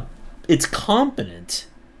 it's not... It's competent.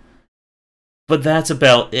 But that's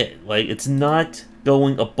about it. Like, it's not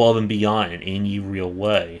going above and beyond in any real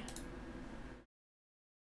way.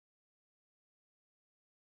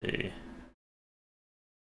 Let's see.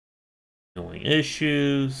 Knowing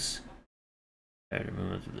issues. Try to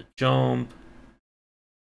move through the jump.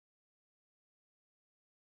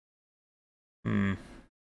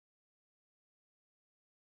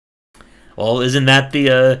 Well, isn't that the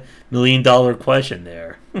 $1 million question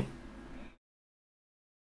there?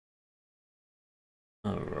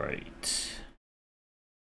 Alright.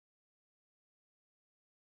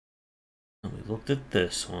 We looked at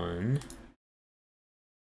this one.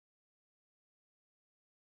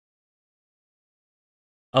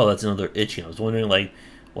 Oh, that's another itching. I was wondering, like,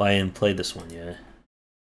 why I didn't play this one yet.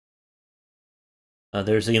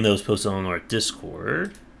 There's a game that was posted on our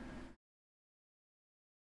Discord.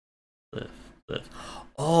 Glyph.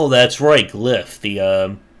 Oh, that's right, Glyph,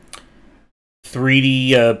 the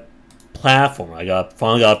 3D platform.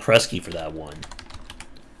 Finally got a press key for that one.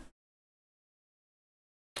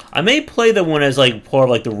 I may play that one as like part of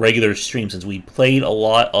like the regular stream since we played a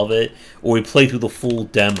lot of it, or we played through the full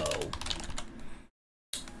demo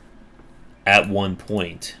at one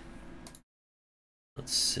point.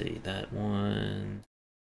 Let's see, that one.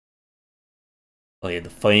 Oh yeah,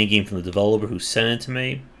 the fighting game from the developer who sent it to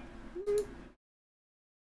me.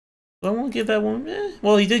 I won't give that one.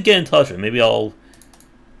 Well, he did get in touch with me. Maybe I'll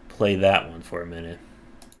play that one for a minute.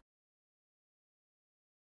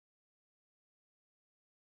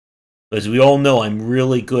 As we all know, I'm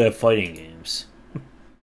really good at fighting games.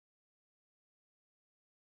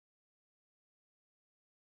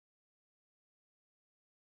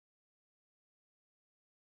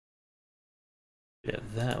 Yeah,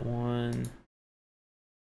 that one.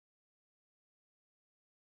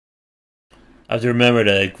 I have to remember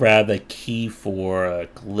to grab the key for a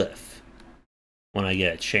glyph when I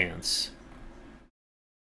get a chance.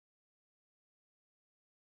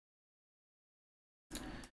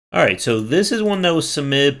 Alright, so this is one that was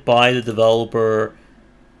submitted by the developer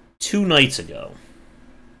 2 nights ago.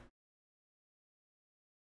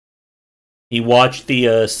 He watched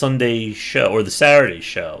the Sunday show, or the Saturday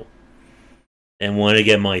show, and wanted to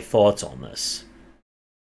get my thoughts on this.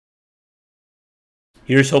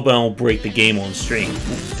 Here's hoping I won't break the game on stream.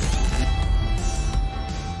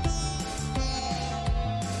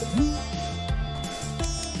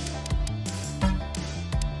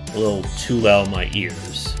 A little too loud in my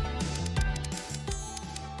ears.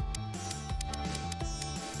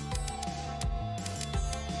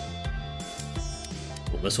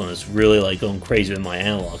 Well, this one is really like going crazy with my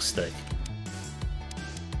analog stick.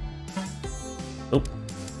 Oh.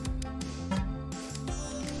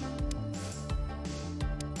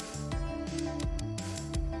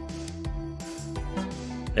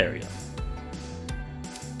 There we go.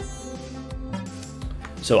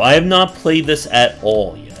 So I have not played this at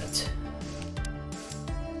all yet.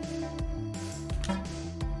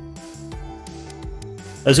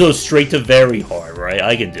 Let's go straight to very hard, right?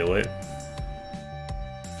 I can do it.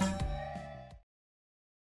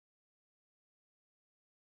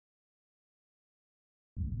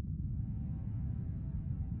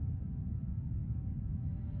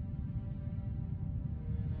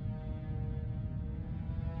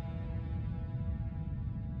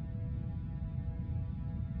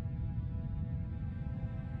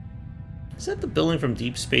 Is that the building from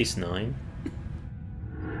Deep Space Nine?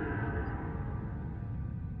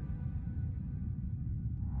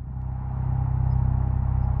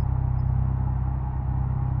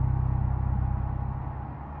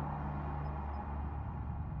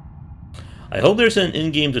 I hope there's an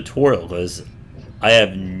in-game tutorial, because I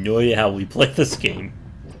have no idea how we play this game.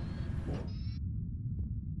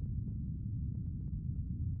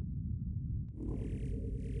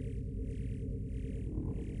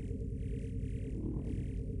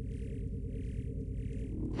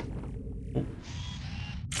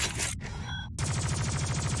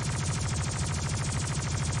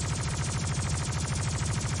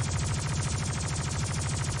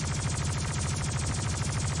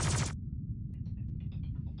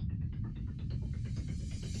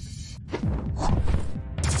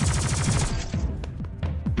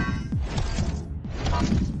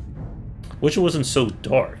 Wish it wasn't so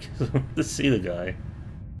dark to see the guy.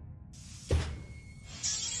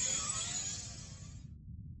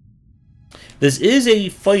 This is a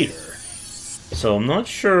fighter, so I'm not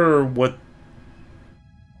sure what.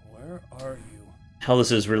 Where are you? How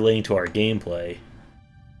this is relating to our gameplay.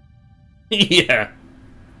 Yeah.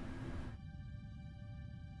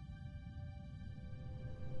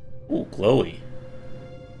 Ooh, glowy.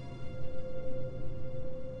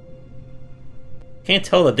 Can't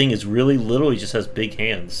tell that thing is really little, he just has big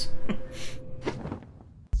hands.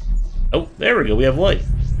 Oh, there we go, we have light.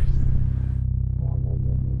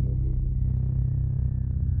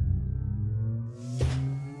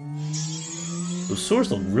 Those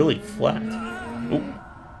swords look really flat. Oh.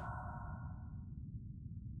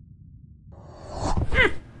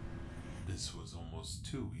 This was almost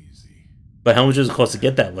too easy. But how much does it cost to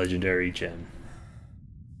get that legendary gem?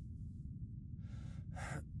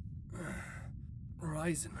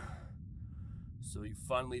 Ryzen. So you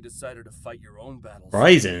finally decided to fight your own battles.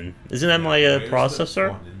 Ryzen? Isn't that my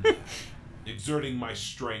processor? Exerting my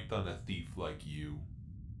strength on a thief like you.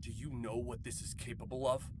 Do you know what this is capable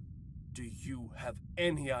of? Do you have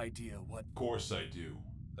any idea what... Of course I do.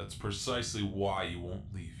 That's precisely why you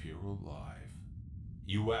won't leave here alive.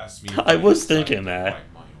 You asked me if I was decided thinking to that.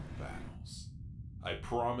 fight my own battles. I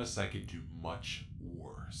promise I could do much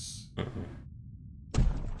worse.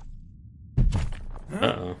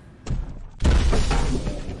 Uh-oh.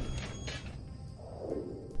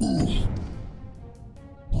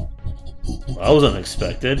 That was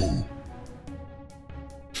unexpected.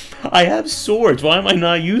 I have swords, why am I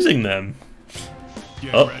not using them?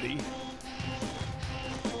 Get ready.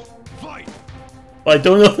 Fight! I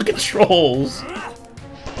don't know the controls.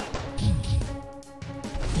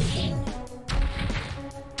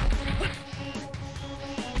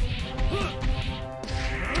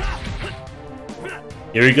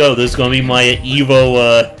 Here we go. This is gonna be my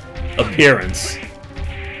Evo appearance.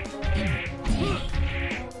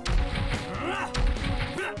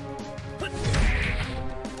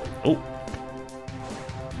 Oh.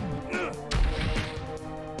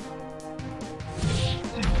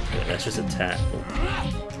 Yeah, that's just a tap.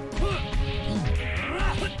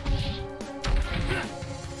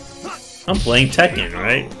 I'm playing Tekken,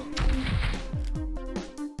 right?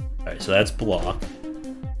 Alright, so that's block.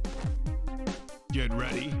 Get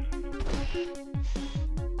ready.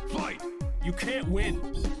 Fight! You can't win!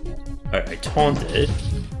 Alright, I taunted.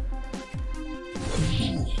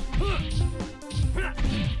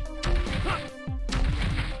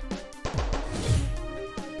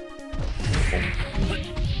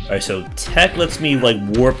 Alright, so tech lets me, like,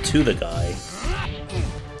 warp to the guy.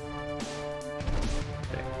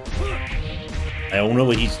 I don't know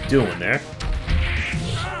what he's doing there.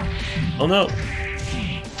 Oh no!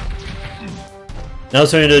 Now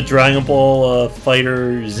it's turning to Dragon Ball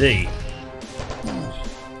Fighter Z.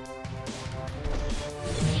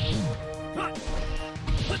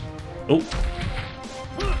 Oh.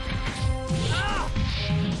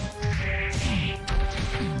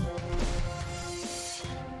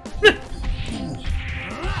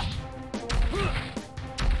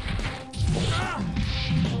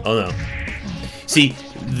 Oh no. See,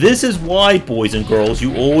 this is why, boys and girls,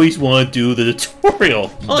 you always want to do the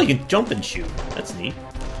tutorial. Oh, I can jump and shoot. That's neat.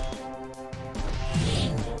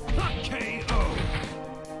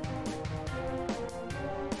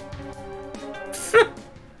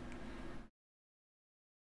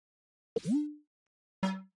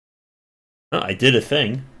 Oh, I did a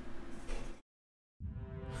thing.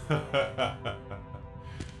 Well,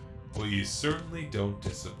 you certainly don't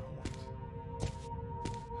disappoint.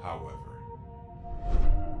 However...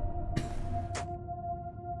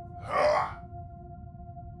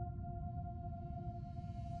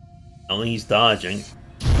 Only he's dodging.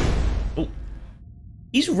 Oh.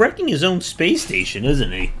 He's wrecking his own space station,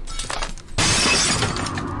 isn't he?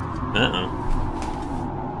 Uh-oh.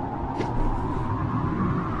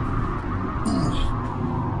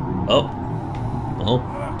 Oh. Well.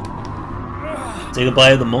 Say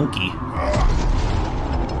goodbye to the monkey.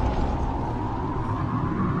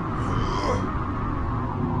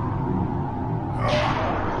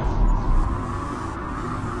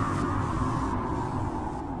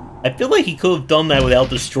 I feel like he could have done that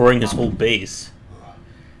without destroying his whole base.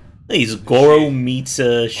 He's Goro meets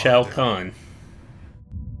Shao Kahn.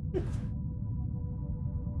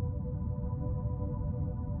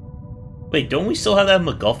 Wait, don't we still have that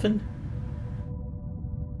MacGuffin?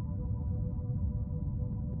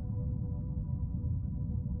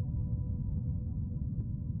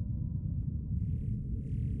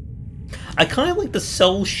 I kind of like the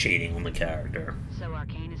cell shading on the character. So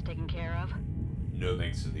Arcane is taken care of? No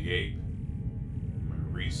thanks to the ape. My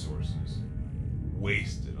resources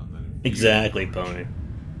wasted on that. Exactly, Pony.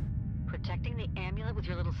 Protecting the amulet with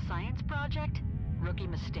your little science project? Rookie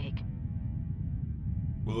mistake.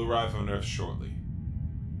 We'll arrive on Earth shortly.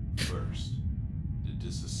 First, to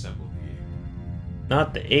disassemble the ape.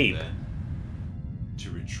 Not the ape. Then,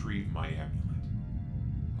 to retrieve my amulet.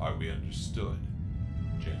 Are we understood,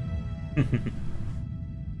 General?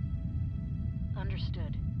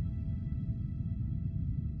 Understood.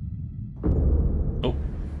 Oh.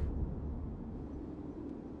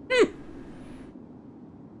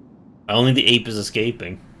 Only the ape is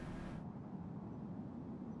escaping.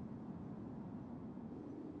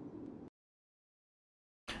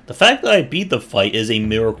 The fact that I beat the fight is a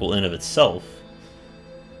miracle in of itself.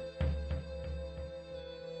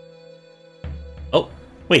 Oh,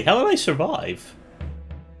 wait, how did I survive?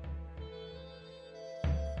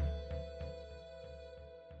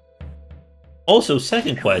 Also,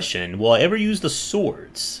 second question, will I ever use the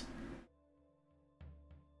swords?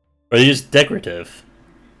 Or are they just decorative?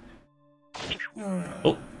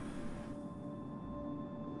 Oh.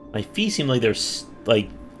 My feet seem like they're, like,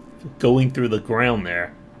 going through the ground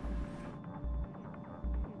there.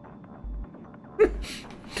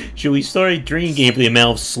 Should we start a drinking game for the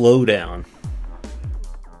amount of slowdown?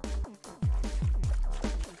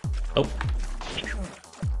 Oh.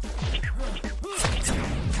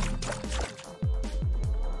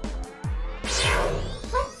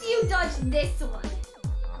 Let's you dodge this one.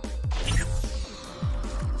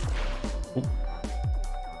 Oh.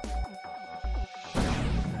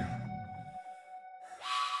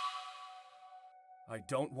 I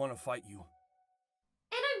don't want to fight you.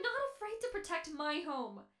 And I'm not afraid to protect my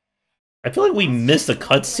home. I feel like we missed a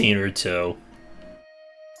cutscene or two.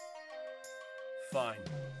 Fine.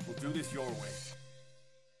 We'll do this your way.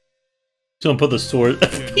 Someone put the sword.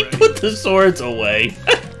 He put the swords away.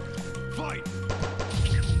 Fight.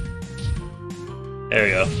 There we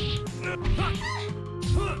go.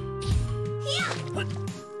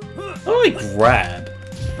 How do I grab?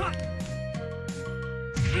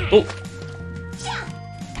 Oh.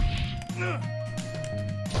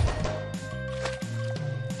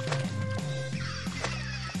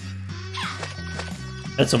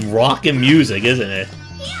 That's some rockin' music, isn't it?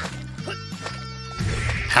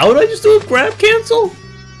 How did I just do a grab cancel?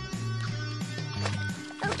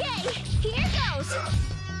 Okay, here goes.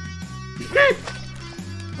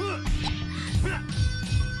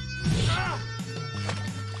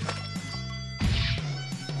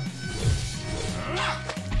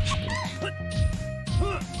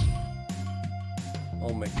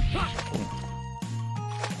 I'll make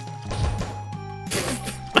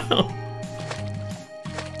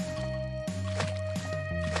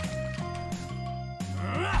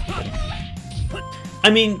I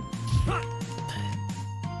mean,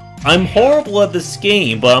 I'm horrible at this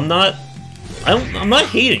game, but I'm not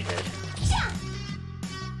hating it.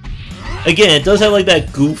 Again, it does have like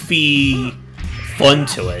that goofy fun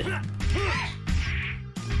to it.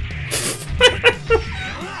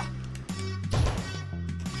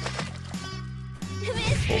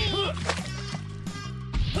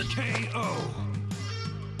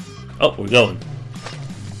 Oh, we're going.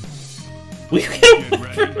 We get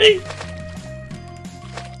away from me.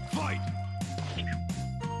 fight.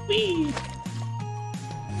 Whee.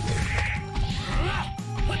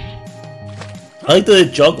 I like the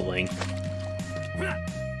juggling.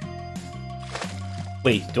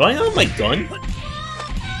 Wait, do I not have my gun?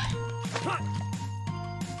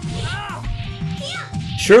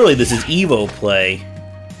 Surely this is Evo play.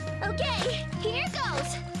 Okay, here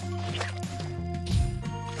goes.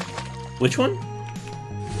 Which one?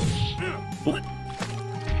 Ooh.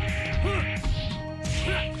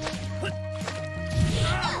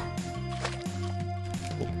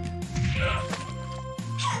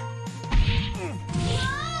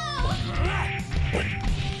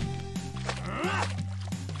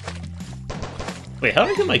 Wait, how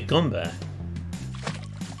did I get my gun back?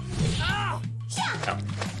 Ow.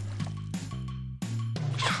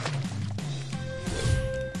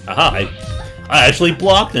 Aha, I actually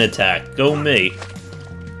blocked an attack. Go me.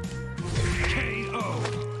 KO.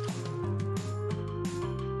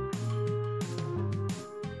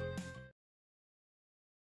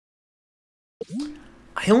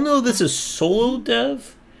 I don't know if this is solo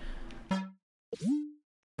dev,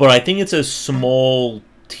 but I think it's a small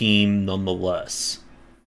team nonetheless.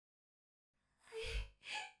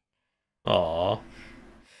 Aww.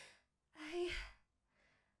 I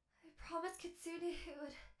promised Kitsune I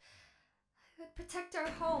would protect our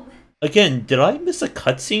home. Again, did I miss a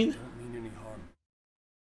cutscene? Don't mean any harm.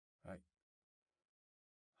 I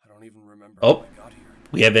don't even remember Oh. how I got here.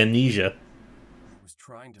 We have amnesia. I was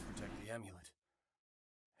trying to protect the amulet.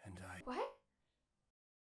 And What?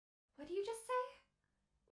 What did you just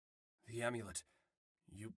say? the amulet.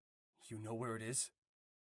 You know where it is?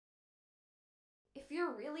 If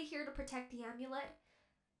you're really here to protect the amulet,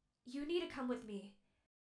 you need to come with me.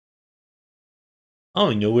 I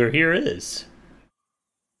don't know where here is.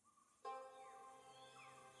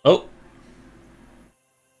 Oh.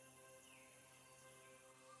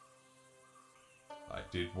 I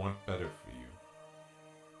did want better for you.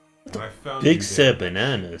 When I found Big you set there, of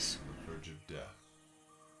bananas. on the verge of death.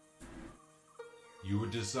 You were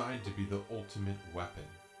designed to be the ultimate weapon.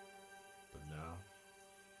 But now,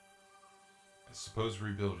 I suppose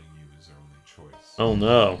rebuilding you is our only choice. Oh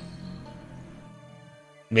no.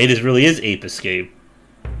 Maybe this really is Ape Escape.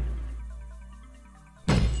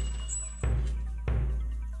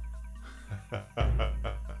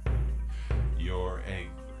 You're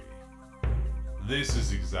angry. This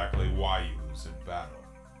is exactly why you lose in battle.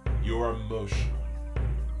 You're emotional.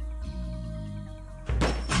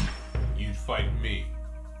 You'd fight me.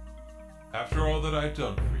 After all that I've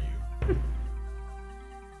done for you.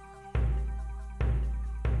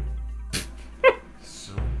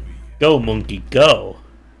 So be it. Go, monkey, go.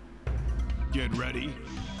 Get ready.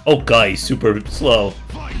 Oh, guy, he's super slow.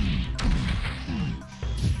 Fight.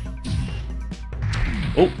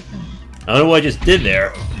 Oh. I don't know what I just did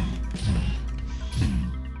there.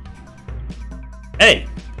 Hey.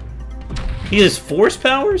 He has force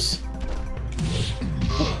powers?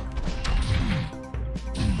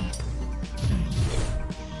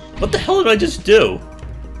 What the hell did I just do?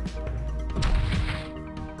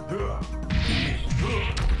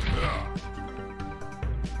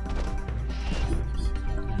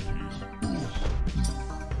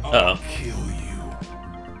 Uh-oh. Kill you.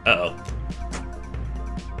 Uh-oh.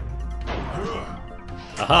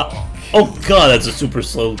 god, that's a super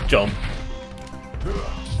slow jump.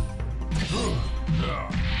 Oh,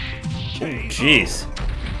 jeez.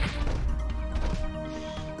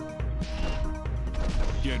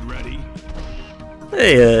 Get ready.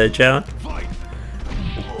 Hey, John.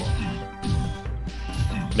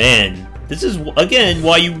 Man, this is, again,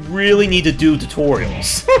 why you really need to do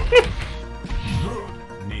tutorials.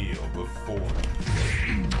 Kneel before.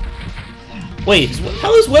 Wait,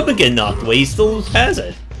 how does weapon get knocked away? He still has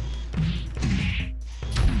it.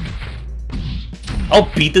 I'll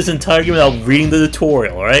beat this entire game without reading the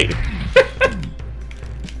tutorial, alright?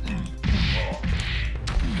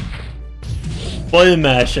 Button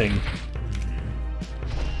mashing.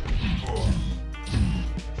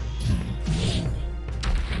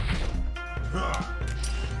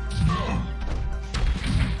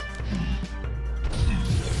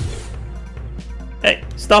 Hey,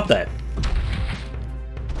 stop that.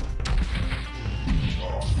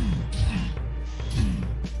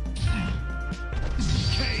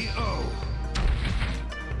 KO.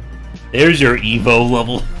 There's your Evo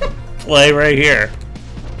level play right here.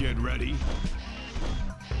 Get ready.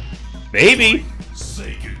 Maybe.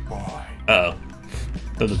 Say goodbye. Uh-oh.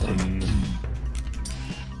 Dun-dun-dun.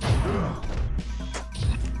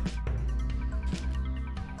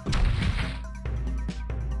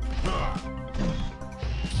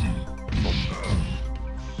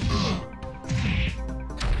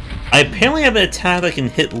 I apparently have an attack that can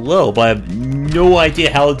hit low, but I have no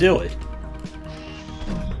idea how to do it.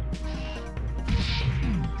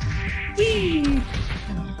 Whee!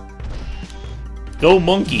 Go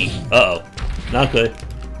monkey! Uh-oh. Not good.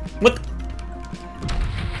 What the?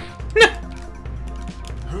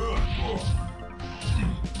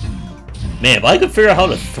 Man, if I could figure out how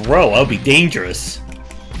to throw, that would be dangerous.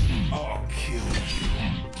 I'll kill you.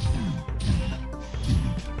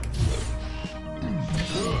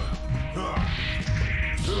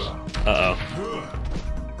 Uh-oh.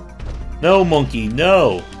 No, monkey,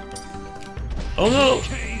 no! Oh no!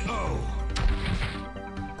 KO.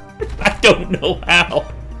 I don't know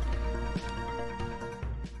how!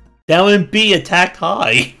 Down and B attacked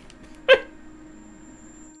high!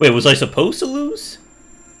 Wait, was I supposed to lose?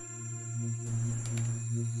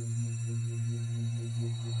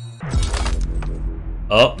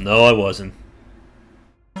 Oh, no I wasn't.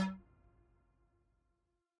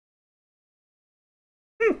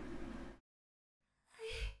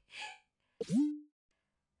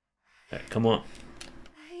 Alright, come on.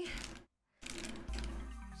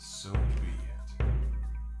 So be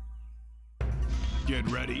it. Get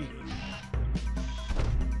ready.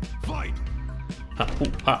 Fight. Ha,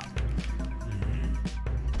 ooh, ha.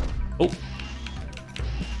 Oh.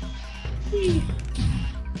 Whee.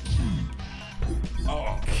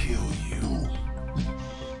 I'll kill you.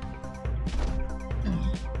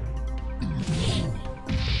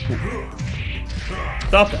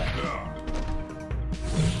 Stop that.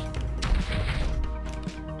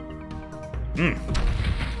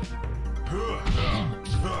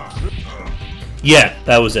 Yeah,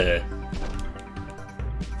 that was it.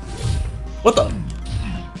 What the?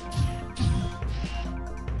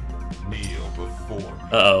 Kneel before me.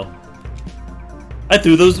 Uh-oh. I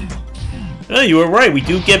threw those... Oh, you were right, we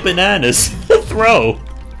do get bananas to throw.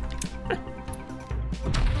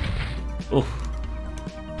 Oof.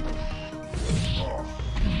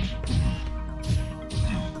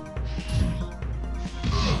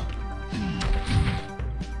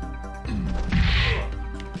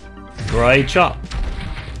 Dry chop.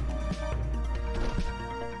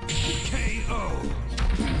 KO.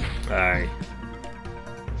 Alright.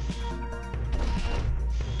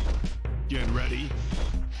 Get ready.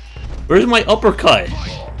 Where's my uppercut?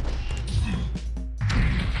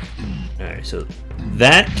 Alright, so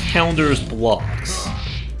that counters blocks.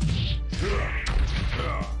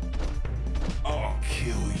 I'll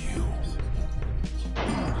kill you.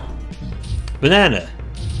 Banana.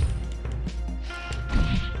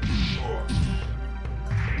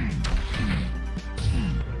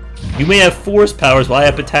 You may have force powers, but I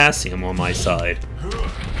have potassium on my side.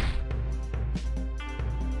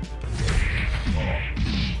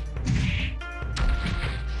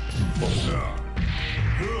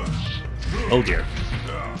 Oh dear.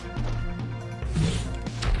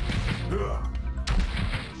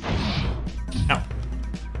 Ow.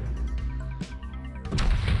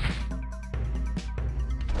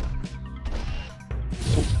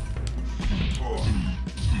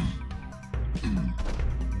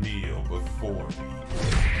 Kneel before me.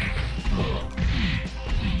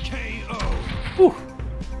 KO. Whew.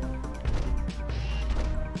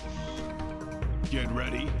 Get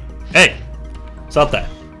ready. Hey! Stop that.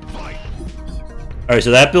 Fight. Alright,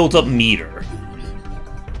 so that builds up meter.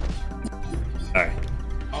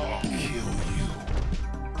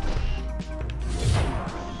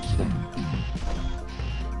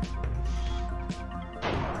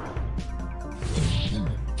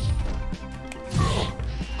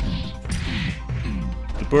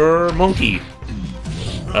 Super Monkey.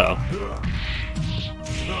 Uh oh.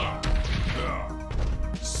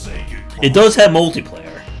 It does have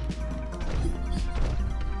multiplayer.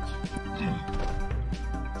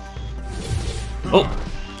 Oh.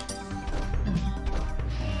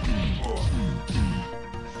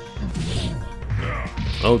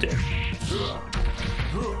 Oh dear.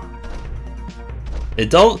 It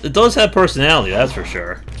does have personality, that's for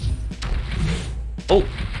sure. Oh.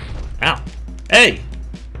 Ow. Hey!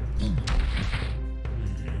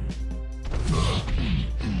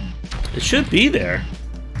 It should be there.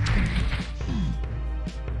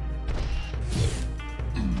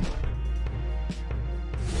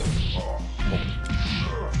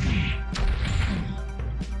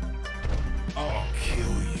 I'll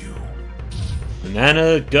kill you.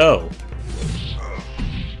 Banana, go.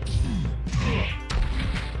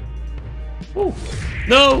 Ooh.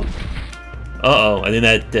 No! Uh-oh, I think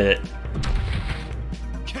that did it.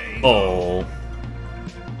 Oh.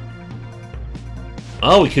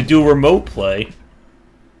 Oh, we could do remote play.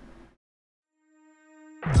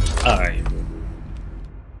 Alright.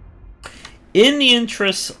 In the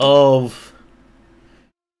interest of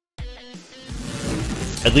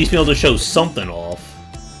at least being able to show something off,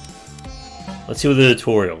 let's see what the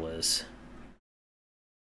tutorial is.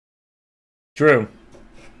 Drew.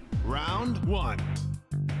 Round 1.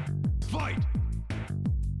 Fight!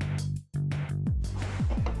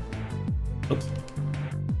 Oh.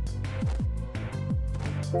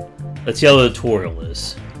 Let's see how the tutorial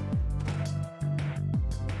is.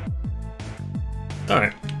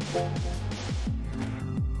 Alright.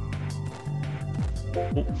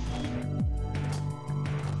 Oh.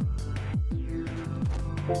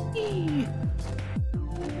 Eee.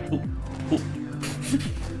 Ooh. Ooh.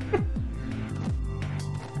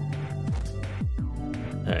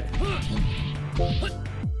 Alright.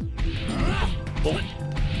 Oh.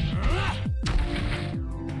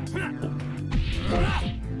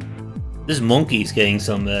 This monkey's getting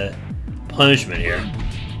some punishment here.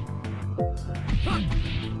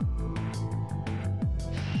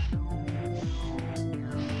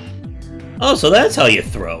 Oh, so that's how you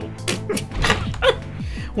throw.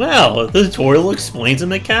 Wow, the tutorial explains the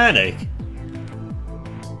mechanic.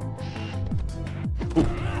 Ooh.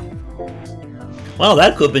 Wow,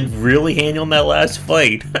 that could have been really handy on that last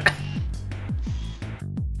fight.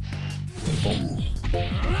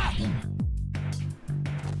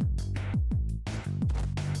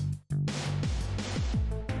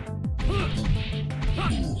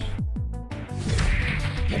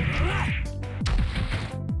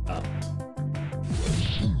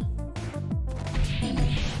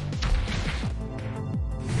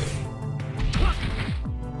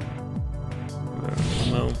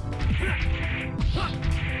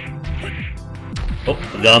 Oh,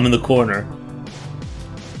 I got him in the corner.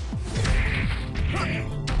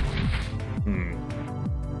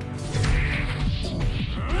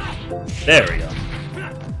 There we go.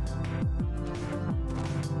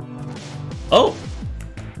 Oh!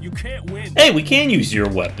 You can't win. Hey, we can use your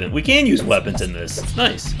weapon. We can use weapons in this.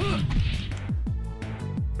 Nice.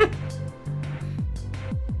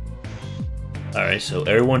 Alright, so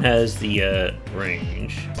everyone has the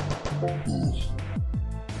range.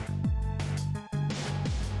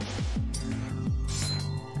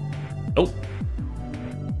 Oh.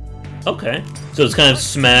 Okay. So it's kind of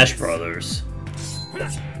Smash Brothers.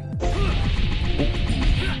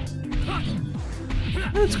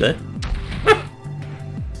 That's good.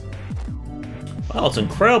 Wow, it's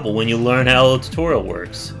incredible when you learn how the tutorial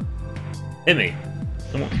works. Hit me.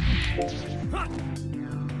 Come on.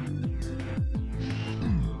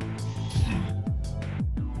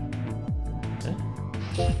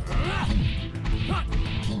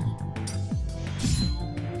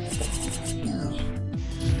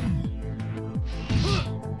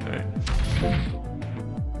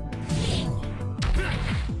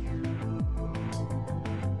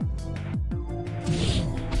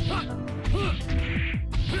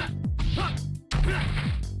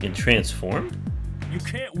 Can transform? You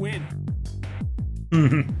can't win.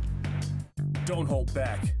 Don't hold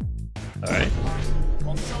back. Alright.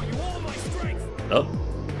 I'll show you all my strength. Oh.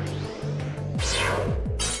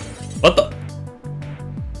 What the?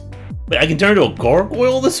 Wait, I can turn into a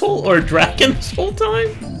gargoyle this whole, or a dragon this whole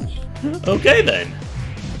time? Okay then.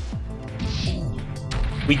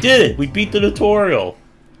 We did it! We beat the tutorial!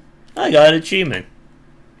 I got an achievement.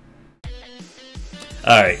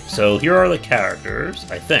 Alright, so here are the characters,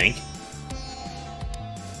 I think.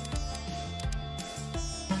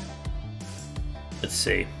 Let's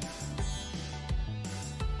see.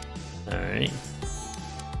 Alright.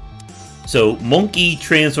 So, Monkey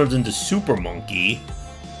transforms into Super Monkey.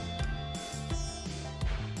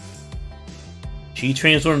 She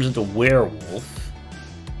transforms into werewolf.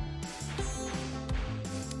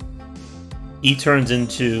 He turns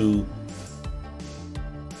into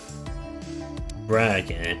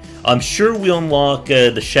dragon. I'm sure we unlock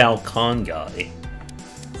the Shao Kahn guy.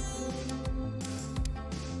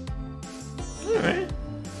 Alright.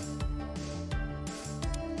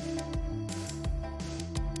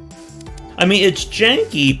 I mean, it's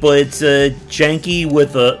janky, but it's janky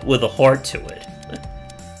with a heart to it.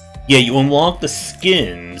 Yeah, you unlock the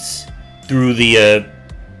skins through the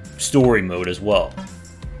story mode as well.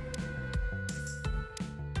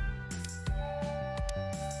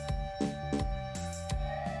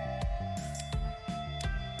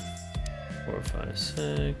 Four, 5,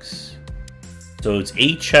 6. So it's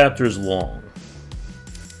 8 chapters long.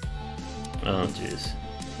 Oh, jeez.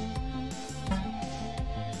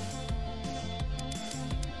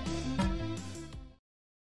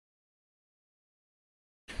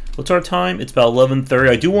 What's our time? It's about 11:30.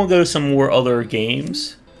 I do want to go to some more other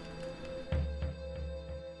games.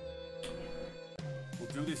 We'll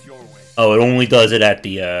do this your way. Oh, it only does it at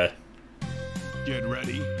the, Get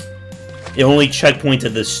ready. It only checkpoints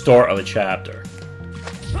at the start of a chapter.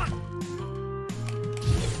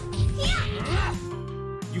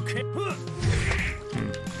 You can't.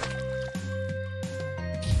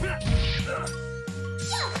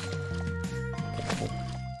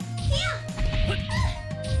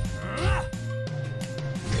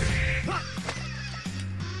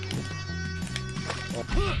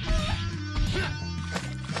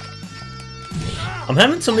 I'm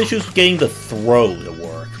having some issues with getting the throw to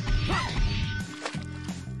work.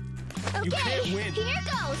 You Okay, can't win. here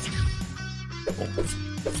goes.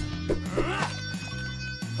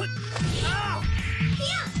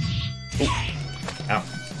 Ow.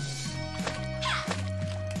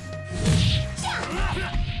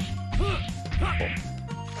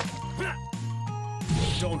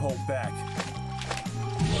 Don't hold back.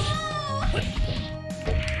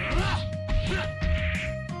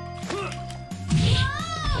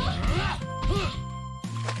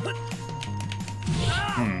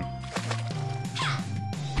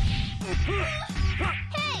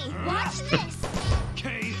 Hey, watch this.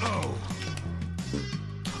 KO.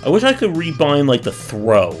 I wish I could rebind like the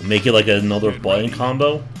throw, make it like another button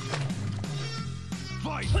combo.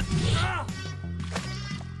 Fight.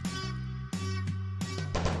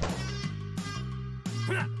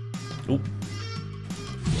 Oop.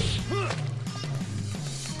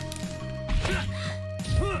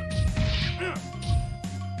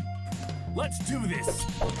 Let's do this.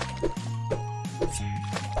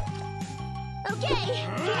 Okay,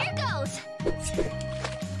 here goes.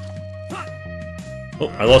 Oh,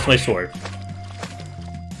 I lost my sword.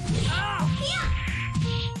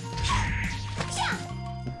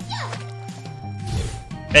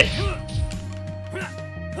 Hey.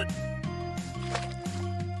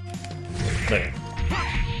 There.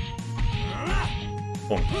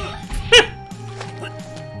 Boom.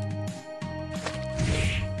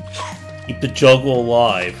 Keep the juggle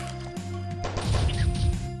alive.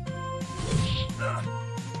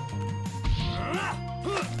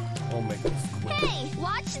 I'll make this quick. Hey,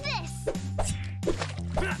 watch this.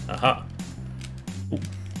 Aha. Ooh.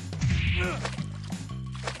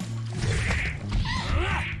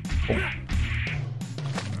 Oh.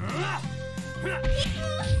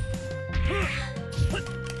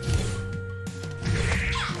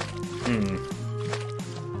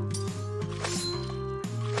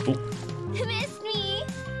 Ooh. Missed me.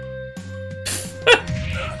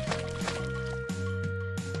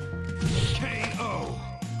 KO.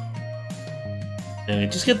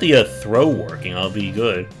 And just get the throw working, I'll be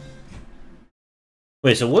good.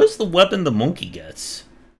 Wait, so what is the weapon the monkey gets?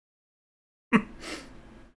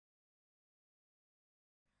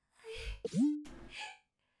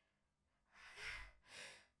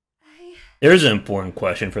 There's an important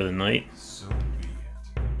question for the night. So be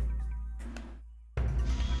it.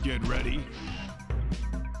 Get ready.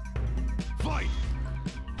 Fight.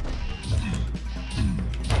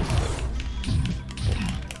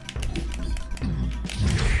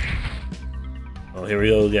 Oh, here we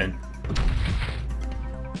go again.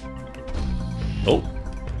 Oh.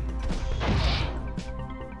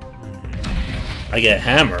 I get a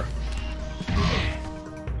hammer.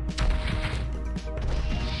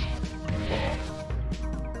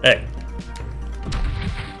 Hey.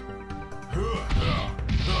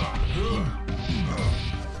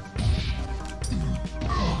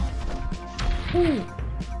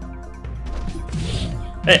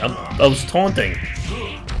 Hey, I was taunting.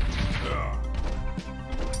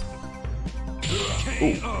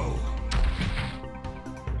 KO.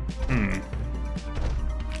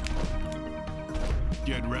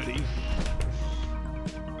 Get ready.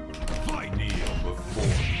 Fight! Kneel before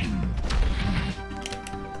me.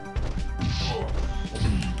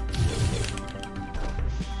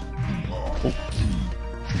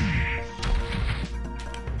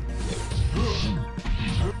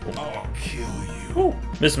 I'll kill you. Ooh,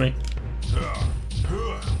 missed me.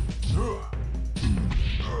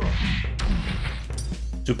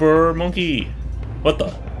 Super monkey. What the?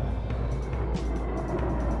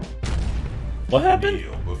 What happened?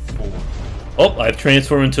 Kneel before me. Oh, I've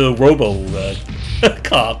transformed into a robo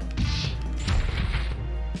cop.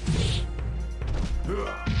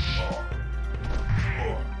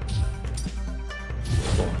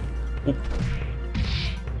 Ooh.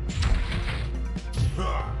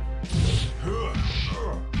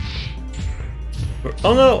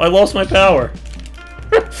 Oh no, I lost my power.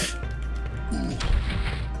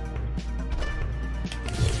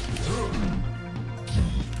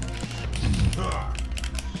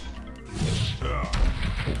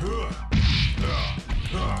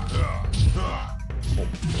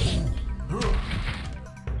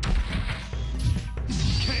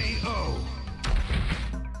 KO.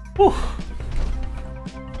 Whew.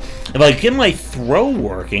 If I get my throw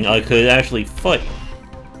working, I could actually fight.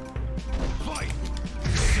 Fight.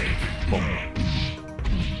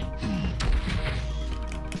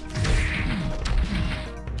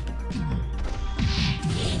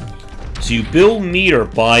 So you build meter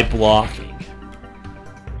by blocking.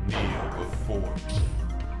 Kneel before me.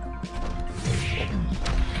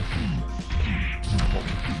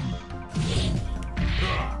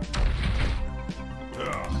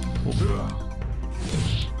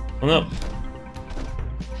 Oh no.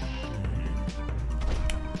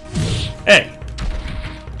 Hey!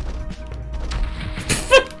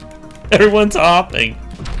 Everyone's hopping.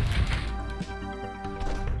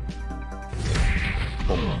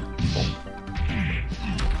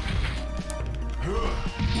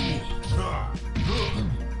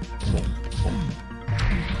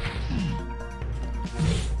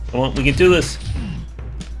 Come on, we can do this.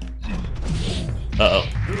 Uh-oh.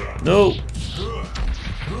 No!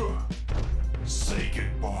 Say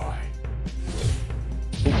goodbye.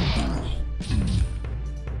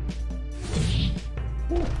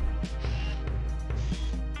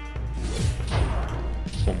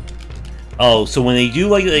 Oh, so when they do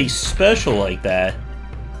like a special like that,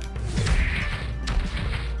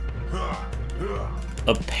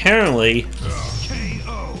 apparently,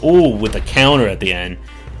 KO. ooh, with a counter at the end,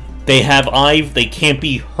 they can't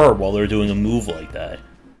be hurt while they're doing a move like that.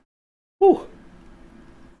 Whew.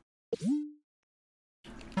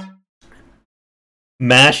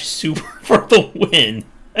 Mash super for the win.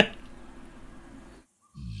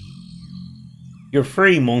 You're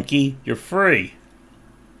free, monkey. You're free.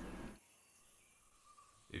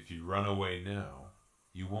 If you run away now,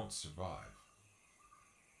 you won't survive.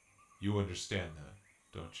 You understand that,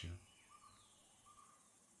 don't you?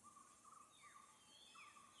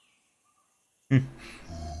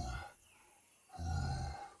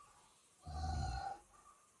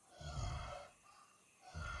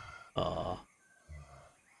 Aw.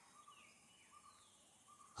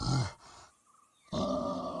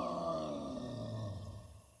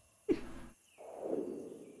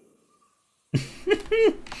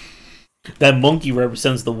 That monkey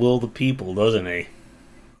represents the will of the people, doesn't he?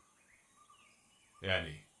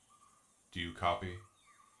 Annie, do you copy?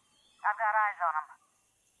 I've got eyes on him.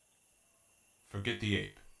 Forget the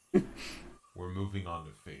ape. We're moving on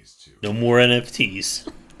to phase 2. No more NFTs.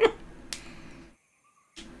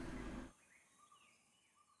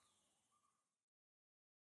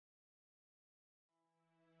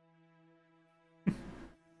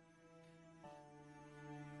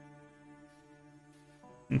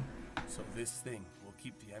 So this thing will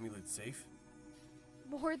keep the amulet safe?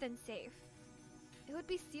 More than safe. It would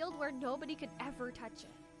be sealed where nobody could ever touch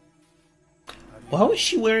it. Why was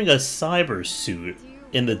she wearing a cyber suit Do you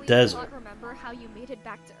in the really desert? not remember how you made it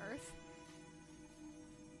back to Earth?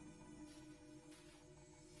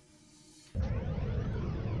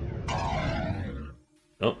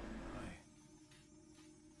 Oh,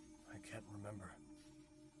 I can't remember.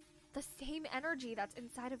 The same energy that's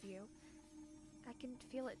inside of you. I can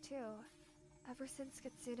feel it too. Ever since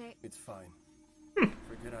Kitsune... It's fine.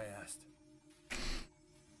 Forget I asked.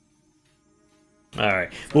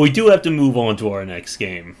 alright. Well, we do have to move on to our next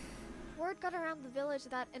game. Word got around the village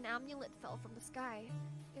that an amulet fell from the sky.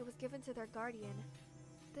 It was given to their guardian.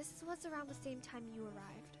 This was around the same time you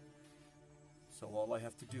arrived. So all I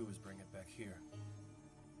have to do is bring it back here.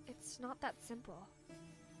 It's not that simple.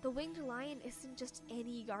 The winged lion isn't just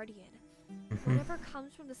any guardian. Whatever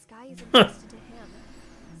comes from the sky is entrusted to him.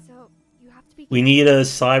 So You have to be. We need a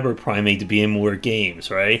cyber primate to be in more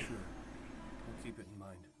games, right? Sure. I'll keep it in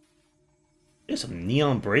mind. There's some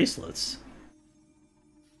neon bracelets.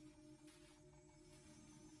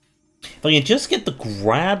 If I can just get the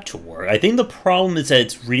grab to work. I think the problem is that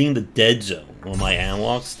it's reading the dead zone on my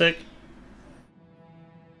analog stick.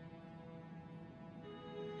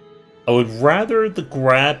 I would rather the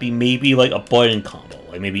grab be maybe like a button combo,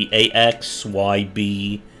 like maybe AX, Y,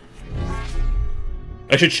 B.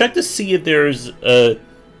 I should check to see if there's a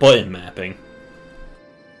button mapping.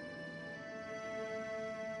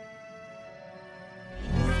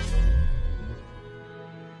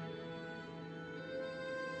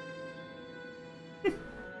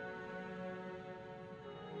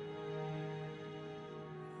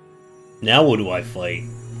 Now what do I fight?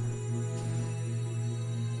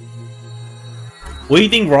 What do you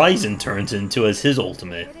think Ryzen turns into as his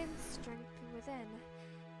ultimate? Hidden strength within.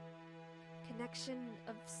 Connection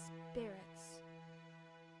of spirits.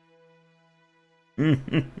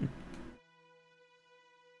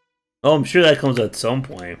 Oh, I'm sure that comes at some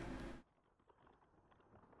point.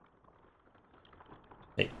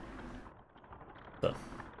 Hey. So.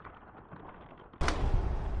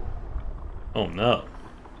 Oh no.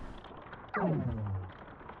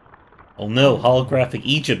 Oh no, holographic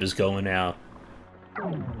Egypt is going out.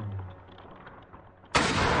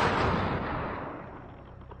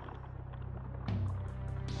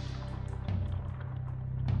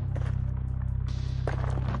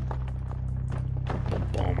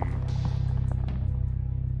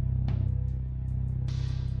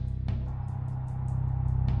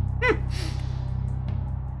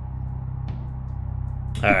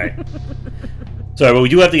 Alright. Sorry, but we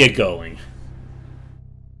do have to get going.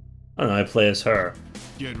 I don't know, I play as her.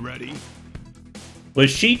 Get ready. What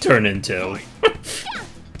does she turn into?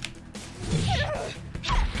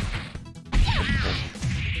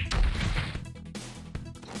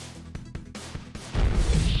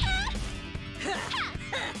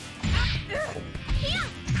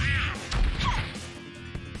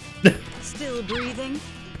 Still breathing?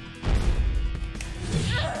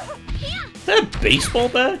 Is that a baseball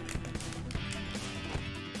bat?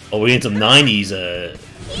 Oh, we need some 90s,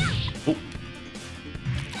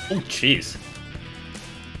 Oh, jeez.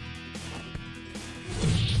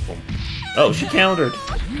 Oh, she countered.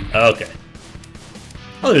 Okay.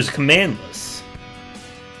 Oh, there's commandless.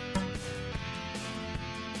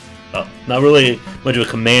 Oh, not really much of a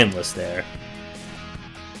command list there.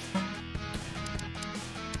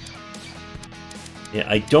 Yeah,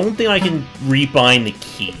 I don't think I can rebind the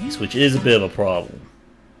keys, which is a bit of a problem.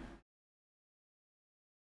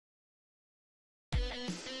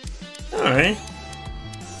 Alright.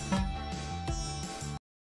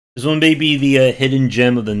 This one may be the hidden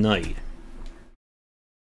gem of the night.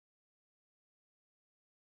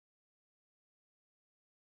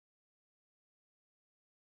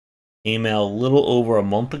 Came out a little over a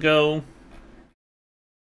month ago.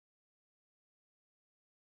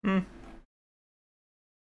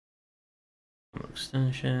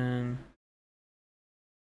 Extension.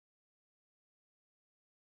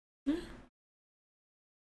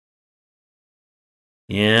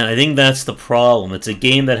 Yeah, I think that's the problem. It's a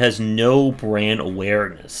game that has no brand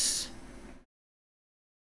awareness.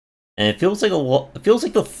 And it feels like it feels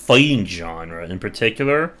like the fighting genre in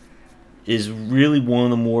particular is really one of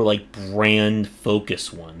the more like brand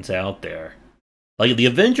focused ones out there. Like the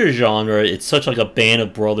adventure genre, it's such like a band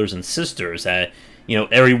of brothers and sisters that, you know,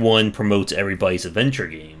 everyone promotes everybody's adventure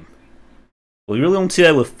game. But we really don't see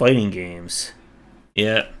that with fighting games.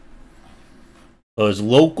 Yeah. Because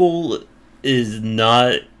local is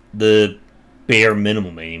not the bare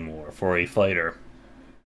minimum anymore for a fighter.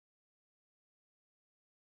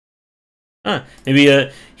 Huh. Maybe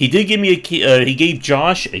he did give me a key. He gave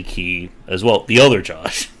Josh a key as well. The other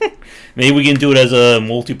Josh. Maybe we can do it as a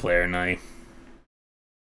multiplayer night.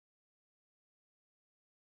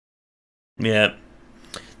 Yeah,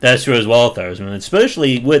 that's true as well, Tharsman.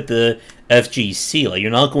 Especially with the FGC, like you're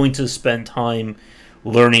not going to spend time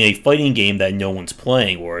learning a fighting game that no one's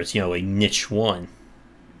playing, or it's, you know, a niche one.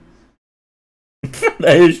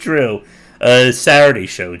 That is true. Saturday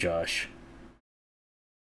show, Josh.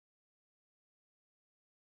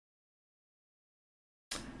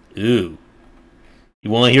 Ooh. You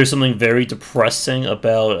want to hear something very depressing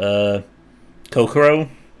about Kokoro?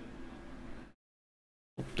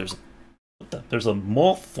 There's a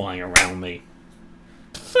moth flying around me.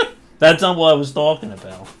 That's not what I was talking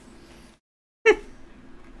about.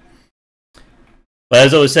 But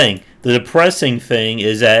as I was saying, the depressing thing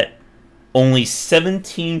is that only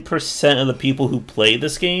 17% of the people who play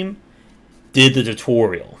this game did the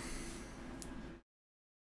tutorial.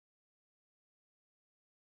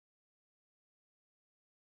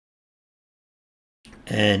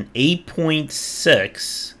 And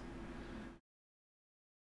 8.6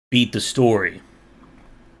 beat the story.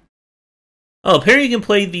 Oh, apparently you can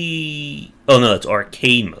play the... Oh no, it's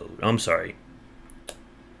arcade mode. I'm sorry.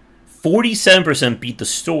 47% beat the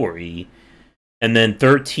story, and then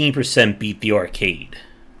 13% beat the arcade.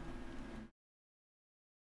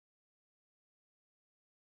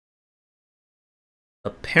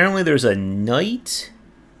 Apparently there's a knight.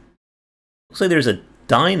 Looks like there's a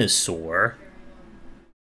dinosaur.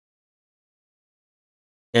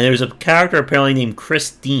 And there's a character apparently named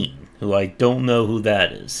Christine, who I don't know who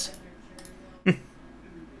that is.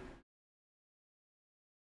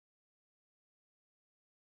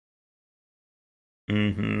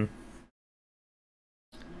 Mm-hmm.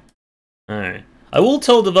 Alright. I will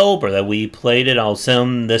tell the developer that we played it. I'll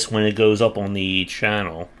send this when it goes up on the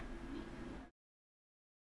channel.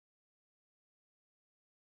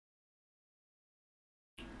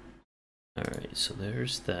 Alright, so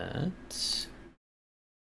there's that.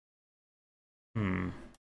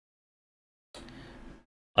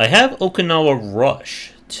 I have Okinawa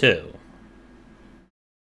Rush, too.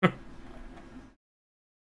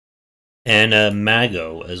 And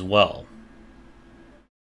Mago as well.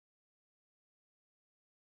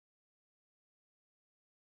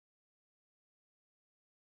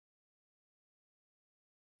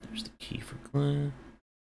 There's the key for Glenn.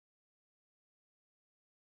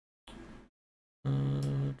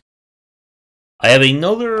 I have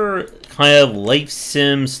another kind of life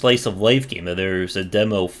sim slice of life game that there's a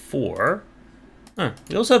demo for.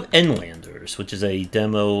 We also have Endlanders, which is a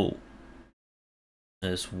demo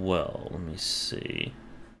as well. Let me see.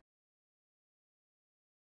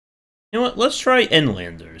 You know what? Let's try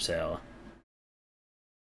Endlanders out.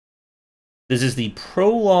 This is the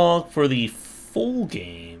prologue for the full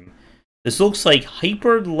game. This looks like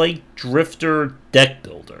Hyper Light Drifter Deck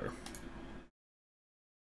Builder.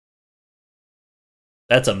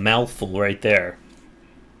 That's a mouthful right there.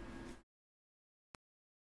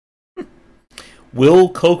 Will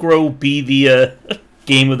Kokoro be the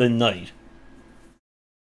game of the night?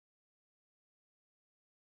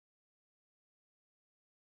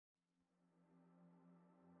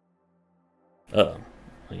 Uh-oh.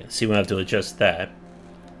 I gotta see when I have to adjust that.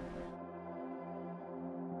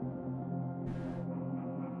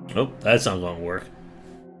 Oh, that's not gonna work.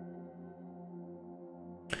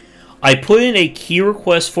 I put in a key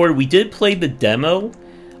request for it. We did play the demo.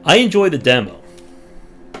 I enjoyed the demo.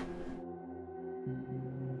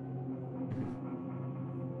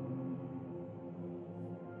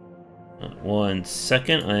 One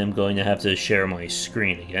second, I am going to have to share my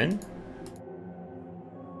screen again.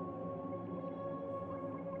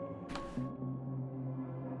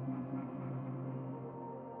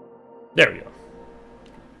 There we go.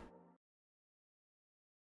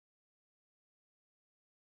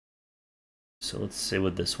 So let's see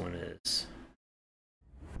what this one is.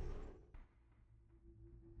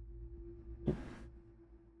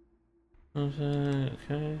 Okay.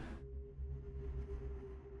 Okay.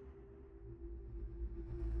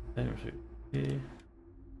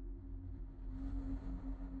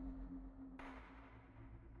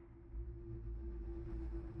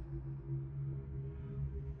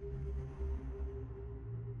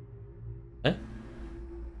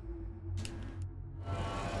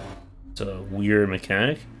 It's a weird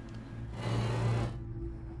mechanic.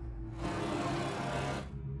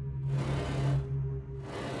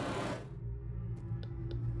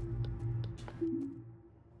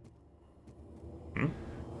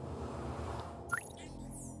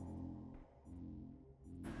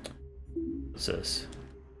 What's this?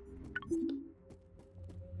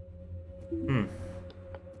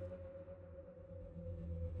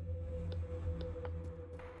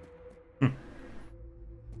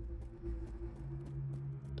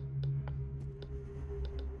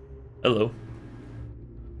 Hello.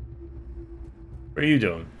 What are you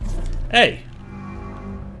doing? Hey!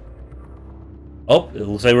 Oh, it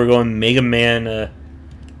looks like we're going Mega Man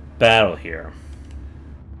battle here.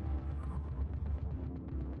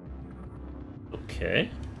 Okay.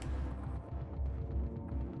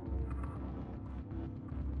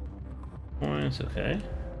 Points, okay.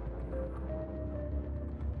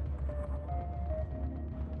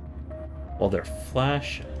 Well, they're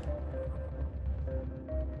flashing.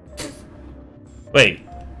 Wait.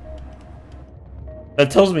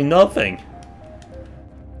 That tells me nothing.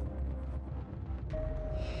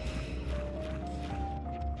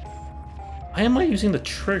 Why am I using the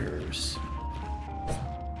triggers?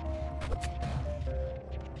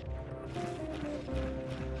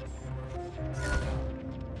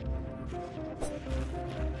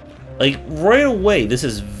 Like, right away, this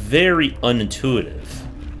is very unintuitive.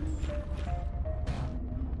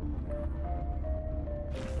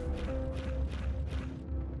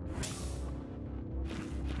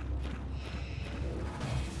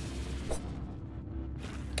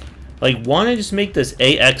 Like, why not just make this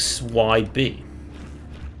AXYB?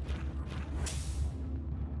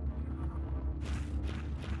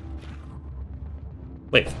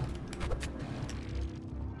 Wait.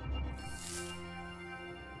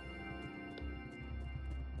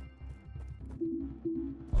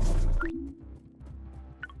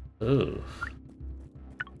 Ooh.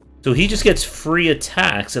 So he just gets free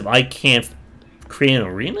attacks if I can't create an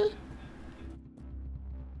arena?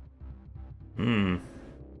 Hmm.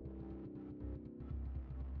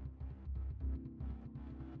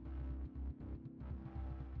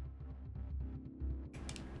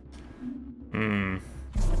 Hmm.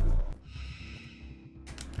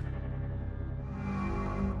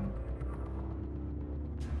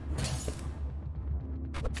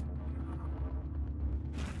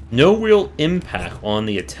 No real impact on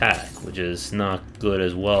the attack, which is not good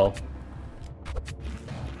as well.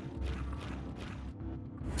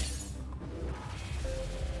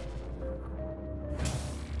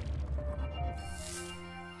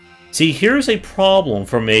 See, here's a problem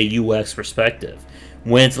from a UX perspective.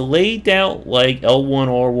 When it's laid out like L1,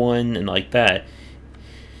 R1, and like that,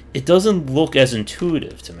 it doesn't look as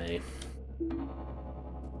intuitive to me.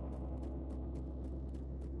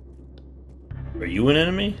 Are you an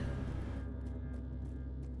enemy?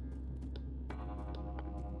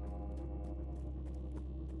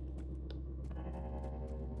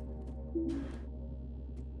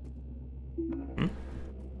 Hmm?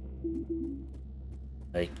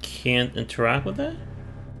 I can't interact with that?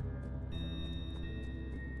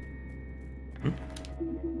 Hmm?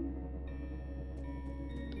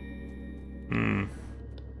 Hmm.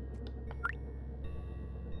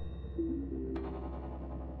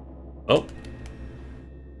 Oh.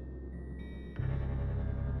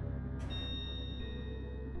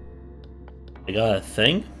 I got a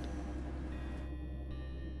thing?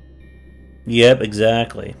 Yep,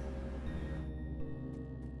 exactly.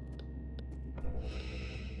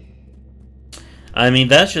 I mean,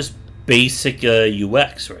 that's just basic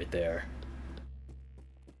UX right there.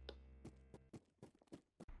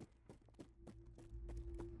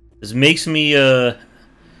 This makes me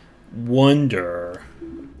wonder.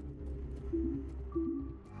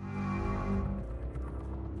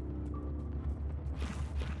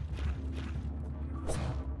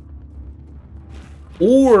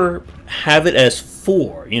 Or have it as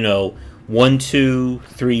 4, you know, 1, 2,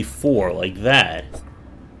 3, 4, like that.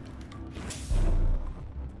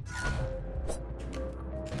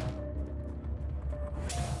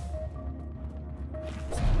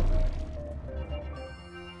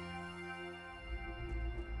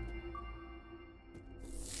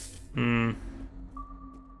 Hmm.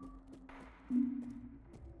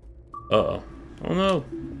 Uh-oh. Oh no.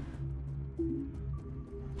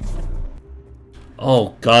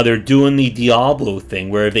 Oh god, they're doing the Diablo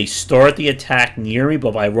thing where they start the attack near me, but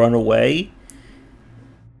if I run away,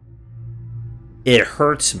 it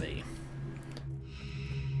hurts me.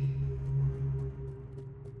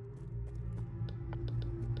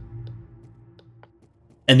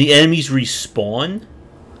 And the enemies respawn?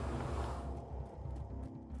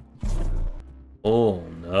 Oh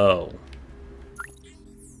no.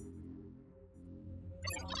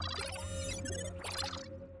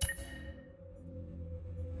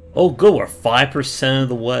 Oh good, we're 5% of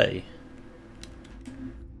the way.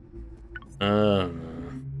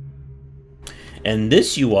 And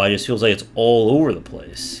this UI just feels like it's all over the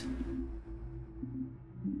place.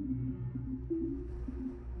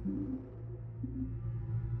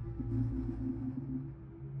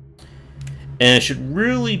 And it should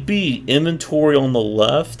really be inventory on the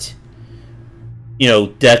left, you know,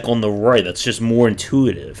 deck on the right. That's just more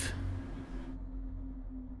intuitive.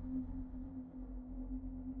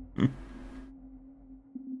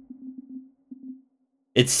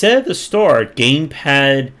 It said at the start,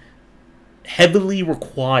 gamepad heavily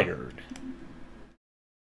required.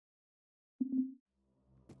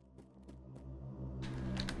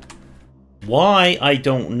 Why, I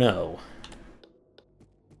don't know.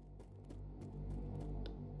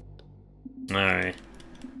 Alright.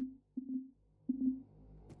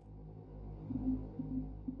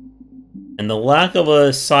 And the lack of a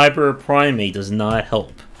cyber primate does not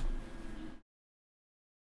help.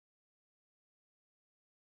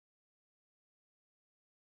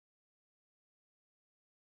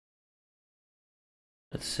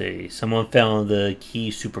 Let's see. Someone found the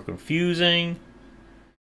key super confusing.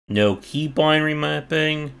 No key binary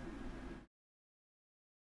mapping.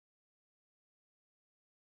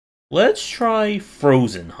 Let's try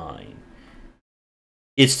Frozenheim.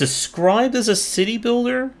 It's described as a city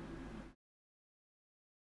builder?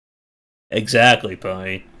 Exactly,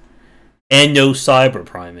 Pi. And no cyber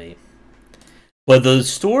primate. But the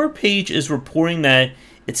store page is reporting that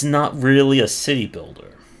it's not really a city builder.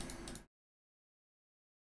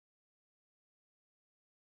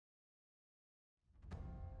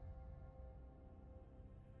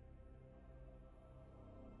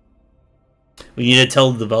 We need to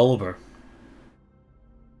tell the developer.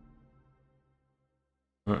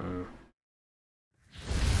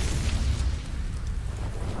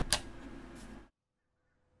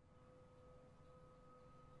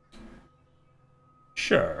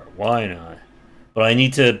 Sure, why not? But I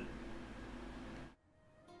need to...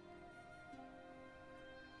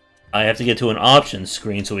 I have to get to an options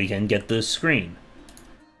screen so we can get this screen.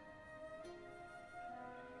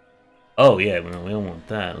 Oh yeah, no, we don't want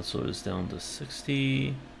that. Let's slow this down to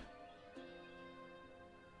 60.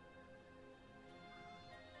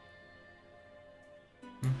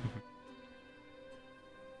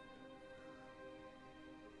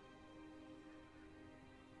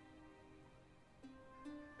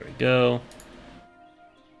 There we go.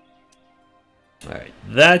 Alright,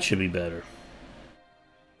 that should be better.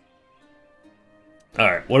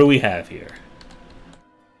 Alright, what do we have here?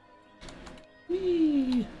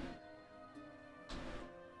 Whee.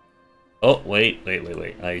 Oh, wait.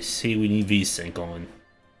 I see we need VSync on.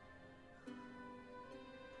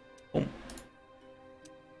 Oh.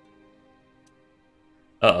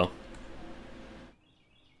 Uh-oh.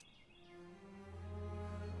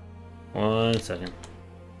 1 second.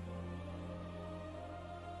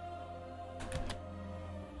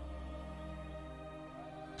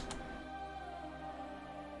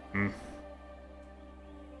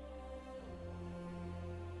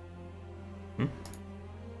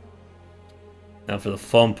 Now for the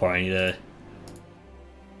fun part, I need to...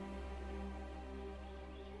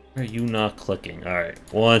 Why are you not clicking? Alright,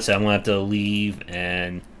 1 second, I'm gonna have to leave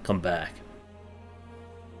and come back.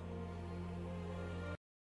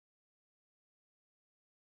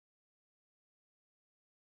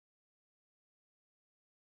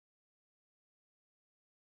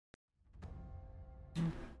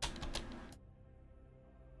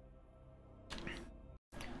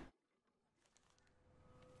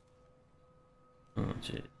 Oh,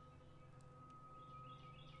 shit.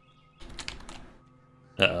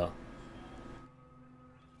 Uh-oh.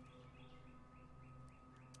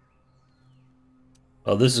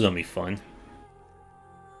 Oh, this is gonna be fun.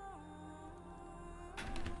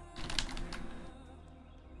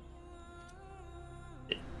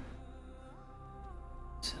 I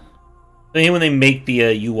mean, when they make the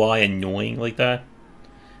UI annoying like that?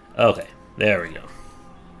 Okay, there we go.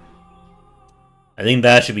 I think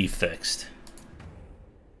that should be fixed.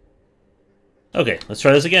 Okay, let's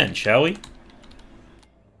try this again, shall we?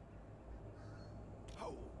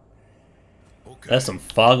 That's some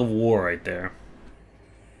fog of war right there.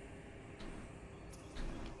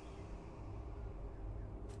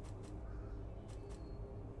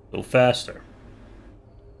 Go faster.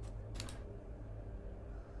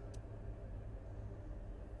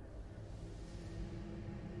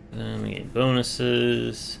 Then we get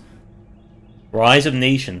bonuses. Rise of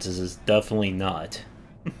Nations is definitely not.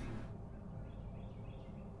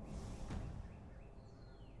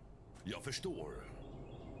 Jag förstår.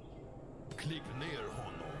 Klipp ner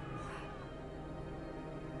honom.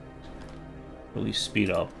 At least speed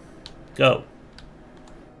up. Go.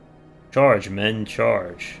 Charge, men,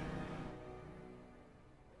 charge.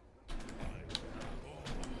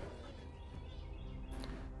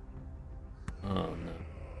 Oh no.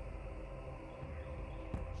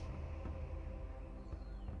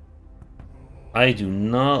 I do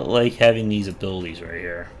not like having these abilities right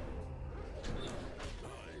here.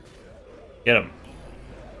 Get him.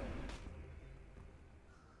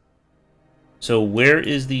 So where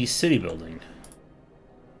is the city building?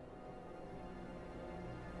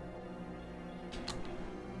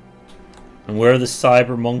 And where are the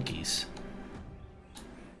cyber monkeys?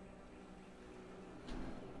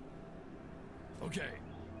 Okay.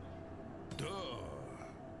 Duh.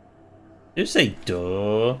 Did you say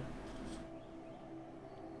duh?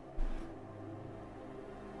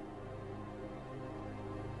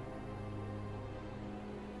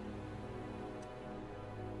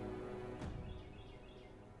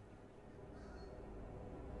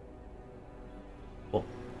 Oh.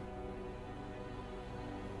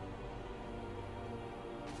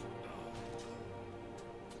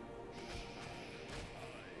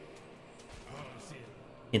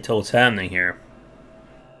 Can't tell what's happening here.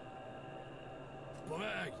 På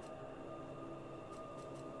väg.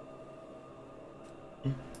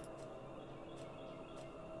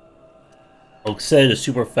 set it a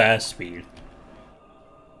super fast speed.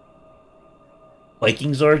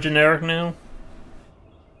 Vikings are generic now?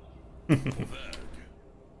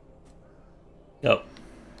 Yep.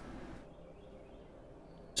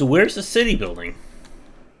 So where's the city building?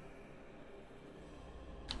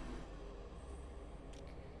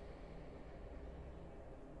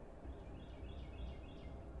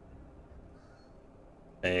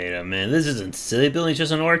 Wait a minute, this isn't city building, it's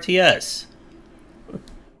just an RTS.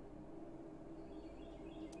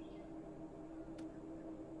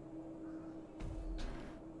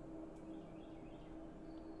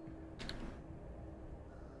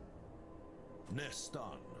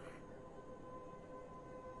 Nästan.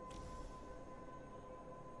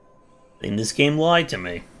 And this game lied to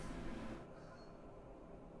me.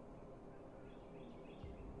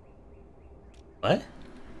 What?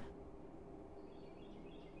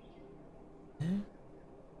 Hmm?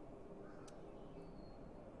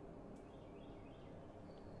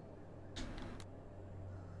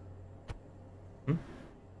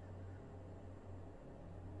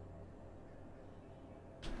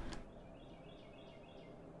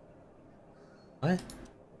 What?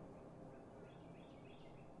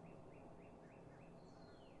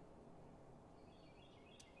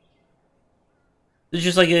 It's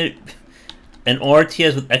just like an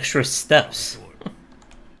RTS with extra steps.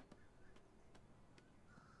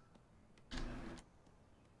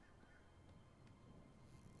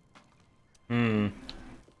 Hmm.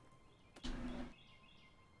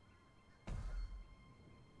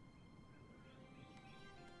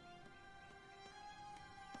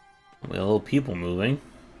 Well, people moving.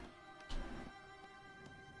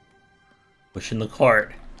 Pushing the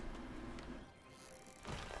cart.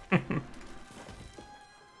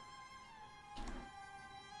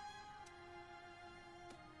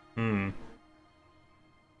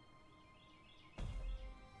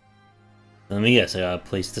 Let me guess, I gotta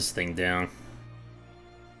place this thing down.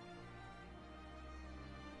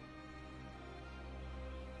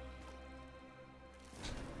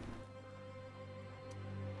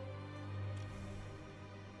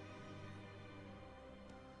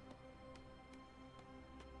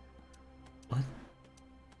 What?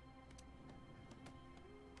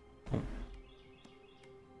 Oh.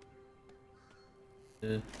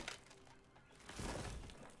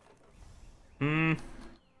 Hmm.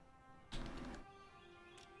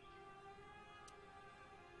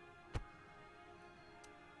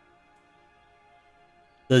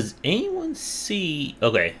 Does anyone see...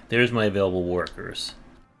 Okay, there's my available workers.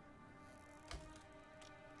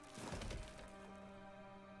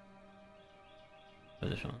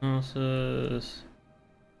 Additional houses.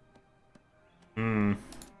 Hmm.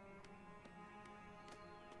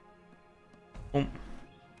 Oh.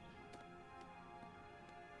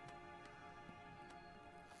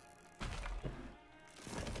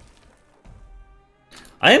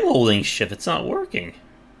 I am holding shift, it's not working.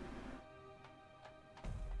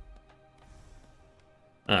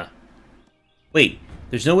 Ah. Wait,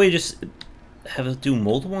 there's no way to just have it do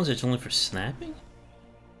multiple ones? It's only for snapping?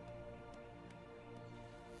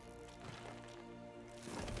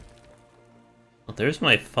 Well, there's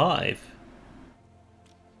my 5.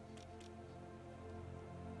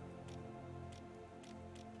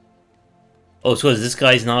 Oh, so is this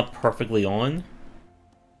guy's not perfectly on?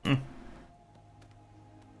 Hmm.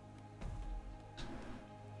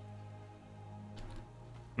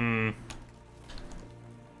 Hmm.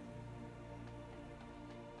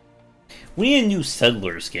 We need a new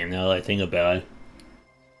Settlers game now that I think about it.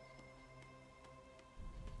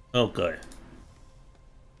 Oh, good.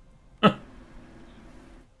 Huh.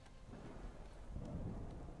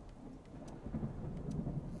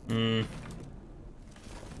 Hmm.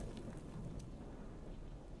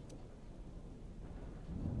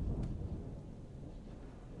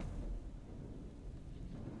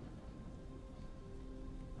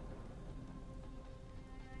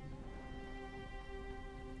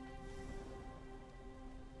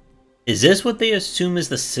 Is this what they assume is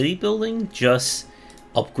the city building? Just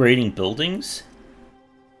upgrading buildings?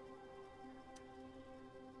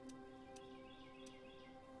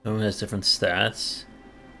 Everyone has different stats.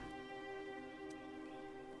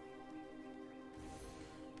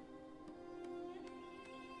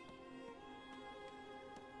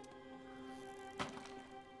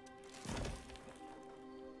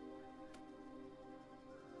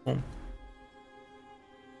 Oh.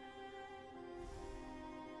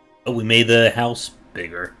 Oh, we made the house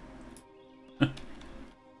bigger.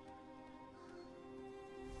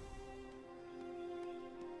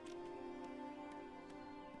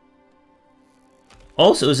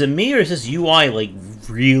 Also, is it me or is this UI like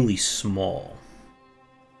really small?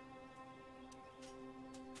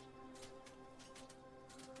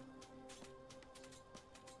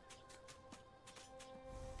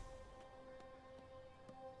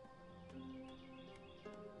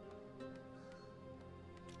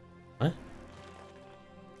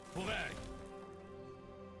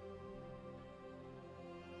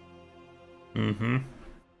 Mm-hmm.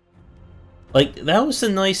 Like, that was the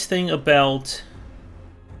nice thing about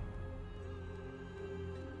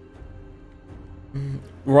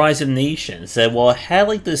Rise of Nations, that while it had,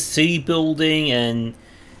 like, the city building and,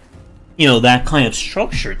 you know, that kind of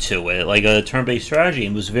structure to it, like a turn-based strategy,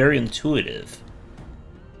 it was very intuitive.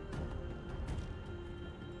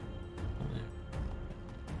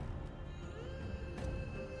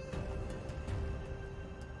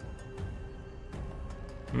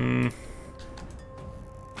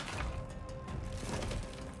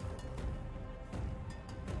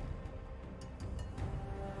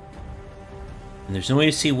 And there's no way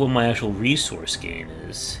to see what my actual resource gain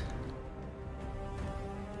is.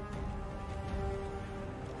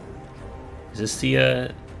 Is this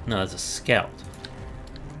the, no, it's a scout.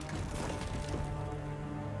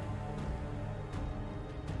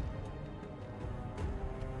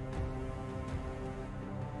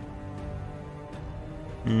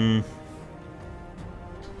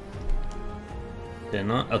 Did I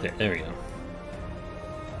not? Okay, there we go.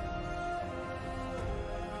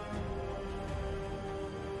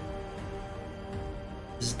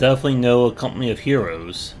 This is definitely no company of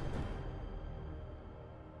heroes.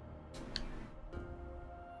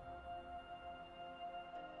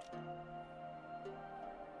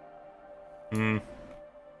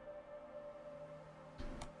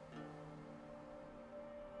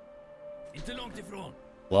 Inte långt ifrån.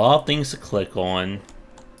 A lot of things to click on.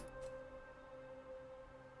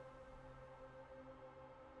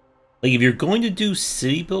 Like, if you're going to do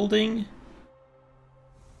city building,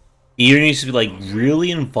 either needs to be, like, really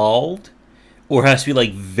involved, or it has to be,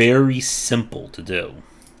 like, very simple to do.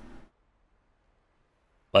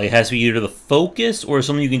 Like, it has to be either the focus, or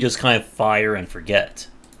something you can just kind of fire and forget.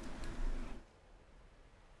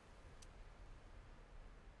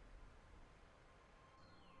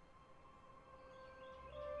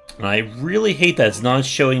 And I really hate that it's not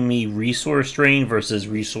showing me resource drain versus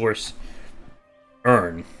resource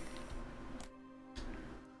earn.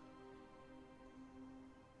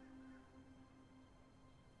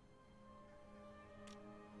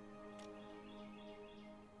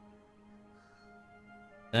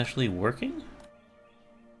 Actually working?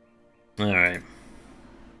 Alright.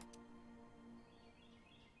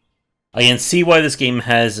 I can see why this game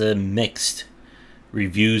has mixed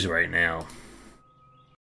reviews right now.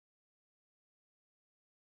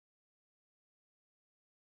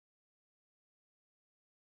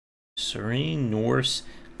 Serene Norse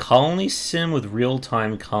colony sim with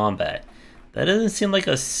real-time combat. That doesn't seem like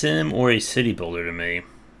a sim or a city builder to me.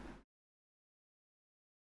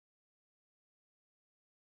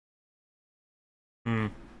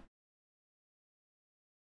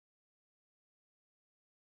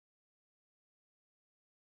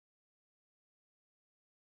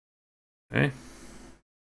 Okay.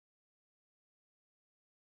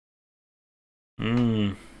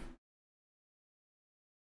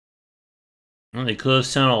 Well, they could have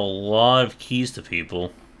sent a lot of keys to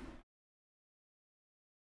people.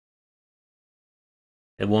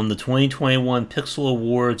 It won the 2021 Pixel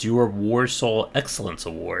Awards Europe Warsaw Excellence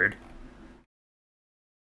Award.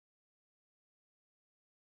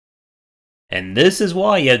 And this is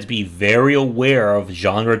why you have to be very aware of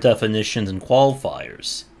genre definitions and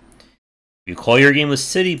qualifiers. If you call your game a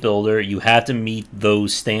city builder, you have to meet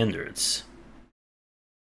those standards.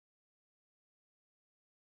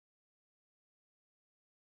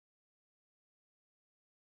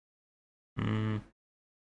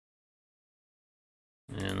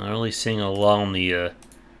 And not really seeing a lot on the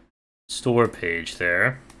store page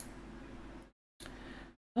there.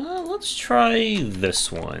 Let's try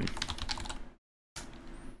this one.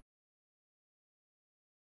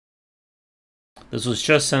 This was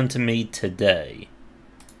just sent to me today.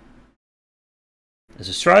 It's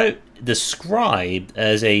described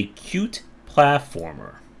as a cute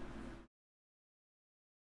platformer.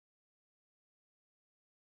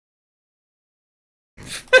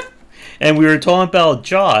 And we were talking about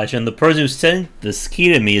Josh, and the person who sent this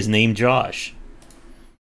key to me is named Josh.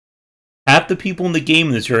 Half the people in the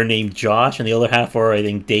game this are named Josh, and the other half are, I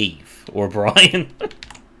think, Dave or Brian.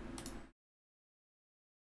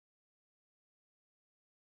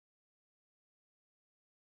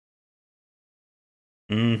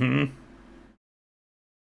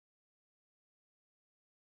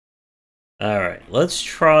 Alright, let's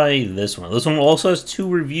try this one. This one also has 2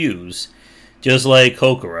 reviews, just like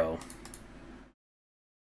Kokoro.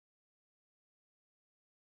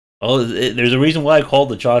 Oh, there's a reason why I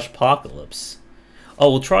called it Josh Apocalypse.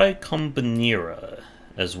 Oh, we'll try Kombinera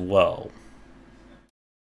as well.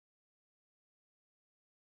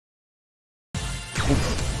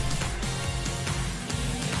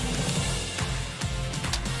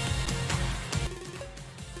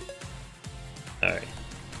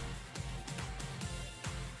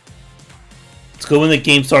 Let's go when the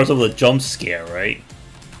game starts with a jump scare, right?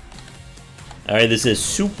 Alright, this is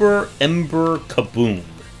Super Ember Kaboom.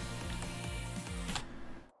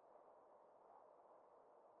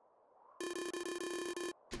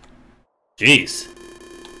 Jeez.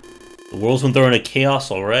 The world's been thrown into chaos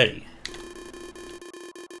already.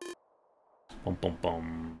 Bum bum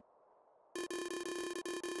bum.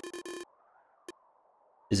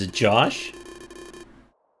 Is it Josh?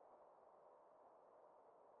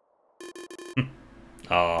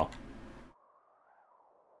 Oh.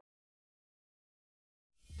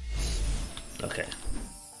 Okay.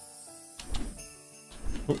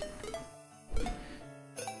 Oh.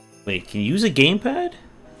 Wait, can you use a gamepad?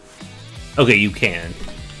 Okay, you can.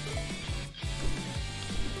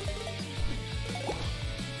 I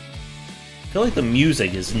feel like the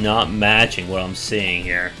music is not matching what I'm seeing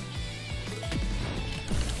here.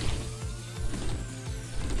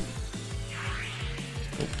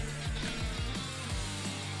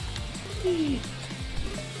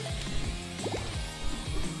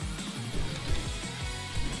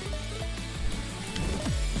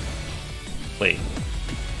 Wait.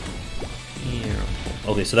 Here.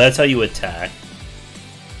 Okay, so that's how you attack.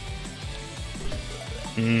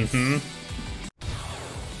 Mm-hmm.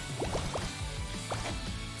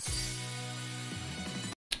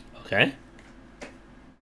 Okay.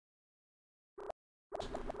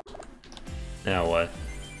 Now what?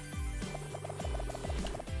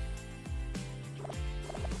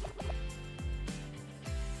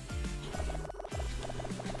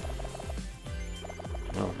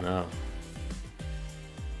 Oh no.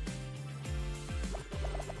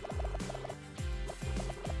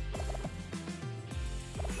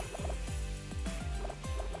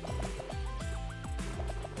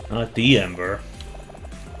 Not the Ember.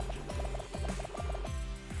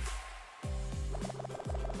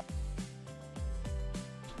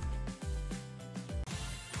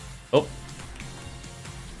 Oh.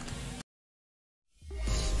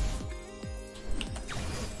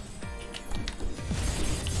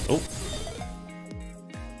 Oh.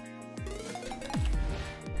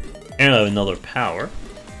 And I have another power.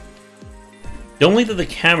 The only that the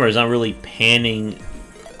camera is not really panning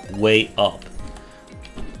way up.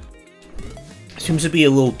 It seems to be a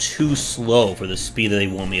little too slow for the speed that they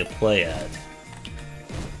want me to play at.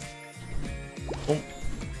 Oh.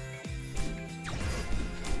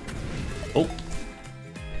 Oh.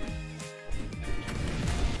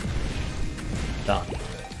 Die.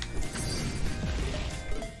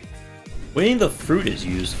 What do you think the fruit is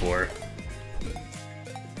used for?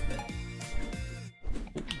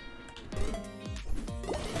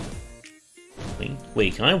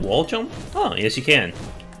 Wait, can I wall jump? Oh, yes you can.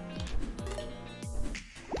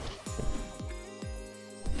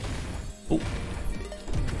 Oh.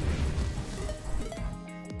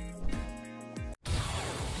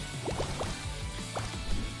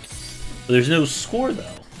 There's no score though.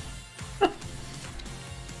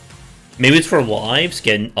 Maybe it's for lives,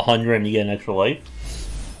 get 100 and you get an extra life.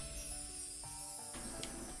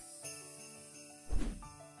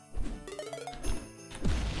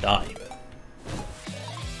 Die.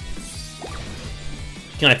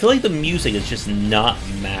 I feel like the music is just not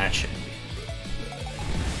matching.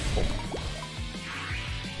 Oh.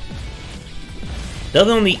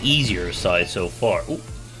 Definitely on the easier side so far. Ooh.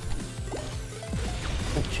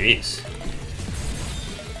 Oh, jeez.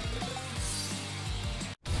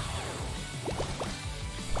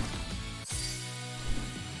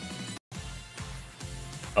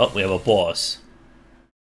 Oh, we have a boss.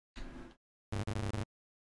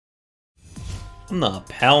 I'm not a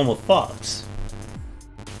pal, I'm a fox.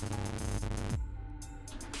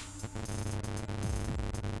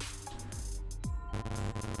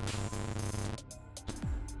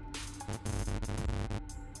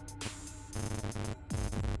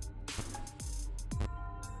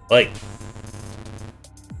 Like.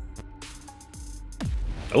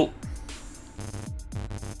 Oh.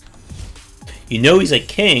 You know he's a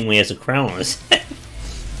king when he has a crown on his head.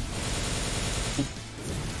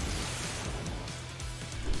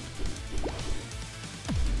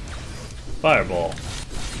 Fireball.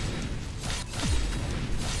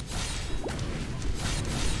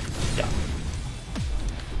 Yeah.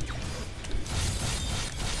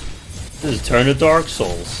 This is Turn to Dark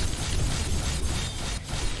Souls.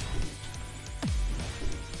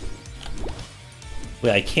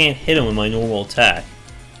 Wait, I can't hit him with my normal attack.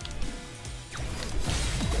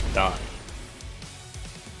 Die.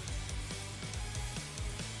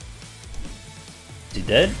 Is he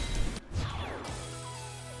dead?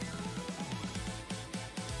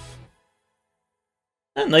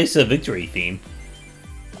 A nice victory theme.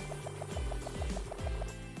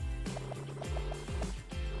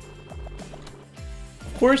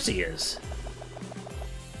 course he is.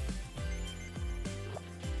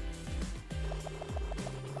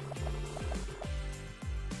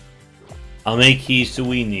 How many keys do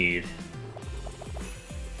we need?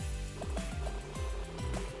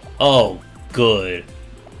 Oh, good.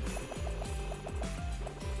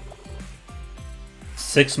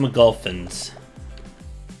 6 MacGuffins.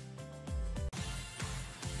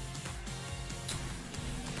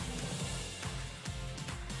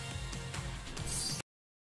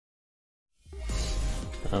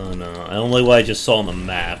 Oh no, I don't like what I just saw on the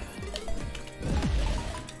map.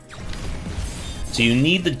 So you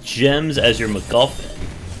need the gems as your MacGuffin.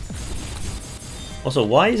 Also,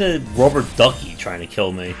 why is a rubber ducky trying to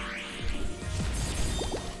kill me?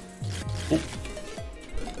 Oop.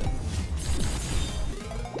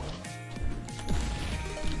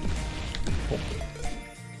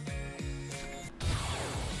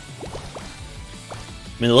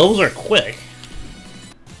 I mean, the levels are quick.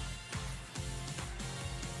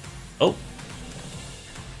 Oh.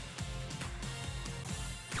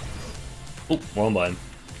 Oh, wrong button.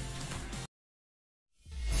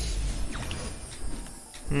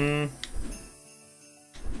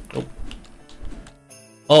 Oh.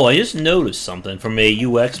 Oh, I just noticed something from a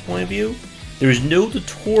UX point of view. There's no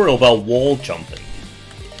tutorial about wall jumping.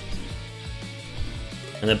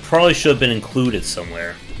 And it probably should have been included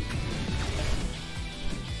somewhere.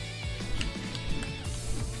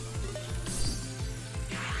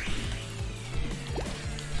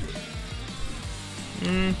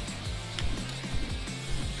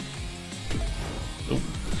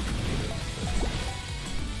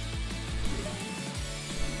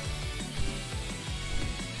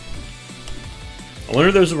 I wonder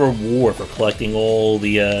if there's a reward for collecting all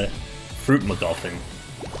the fruit MacGuffin.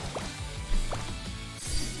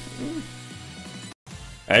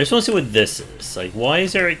 I just want to see what this is. Like, why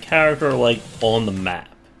is there a character, like, on the map?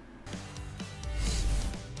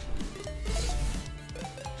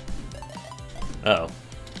 Uh oh.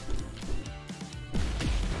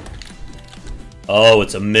 Oh,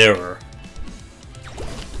 it's a mirror.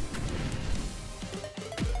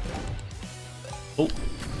 Oh.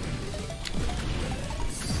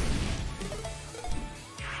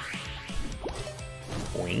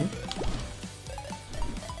 Boing.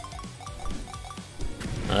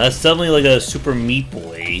 That's definitely like a Super Meat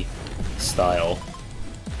Boy style.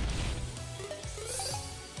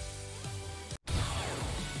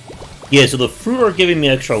 Yeah, so the fruit are giving me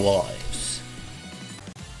extra lives.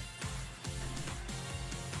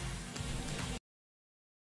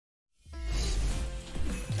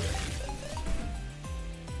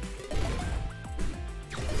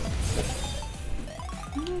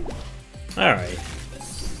 Alright.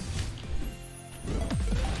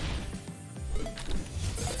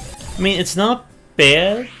 I mean, it's not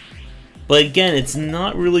bad, but again, it's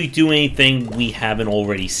not really doing anything we haven't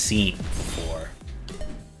already seen before.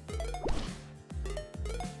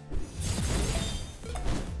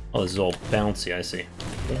 Oh, this is all bouncy, I see.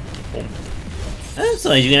 That's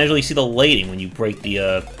nice, you can actually see the lighting when you break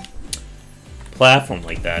the platform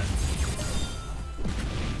like that.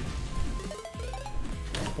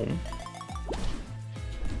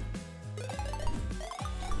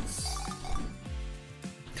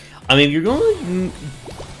 I mean, if you're going to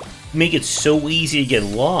make it so easy to get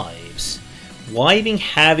lives, why even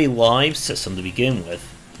have a live system to begin with?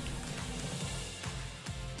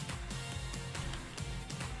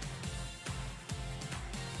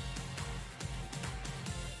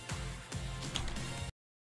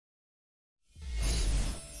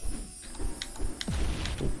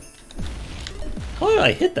 How did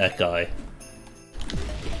I hit that guy?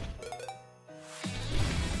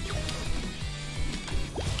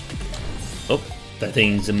 Oh, that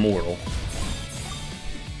thing's immortal.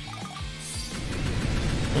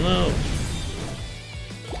 Oh no.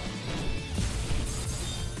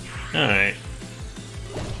 Alright.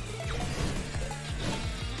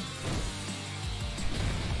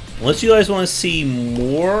 Unless you guys want to see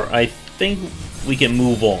more, I think we can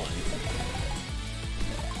move on.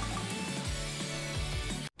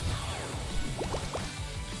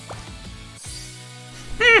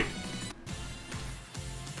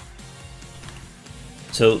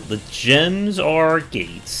 So the gems are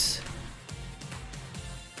gates.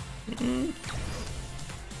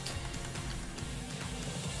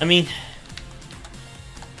 I mean,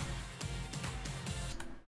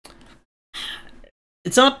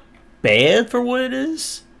 it's not bad for what it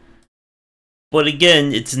is. But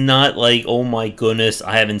again, it's not like, oh my goodness,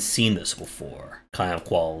 I haven't seen this before kind of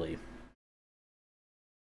quality.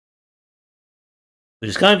 Which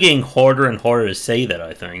is kind of getting harder and harder to say that,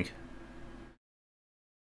 I think.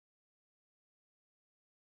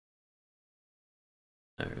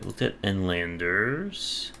 Alright, looked at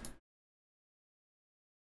Endlanders.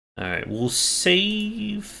 Alright, we'll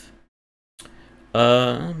save.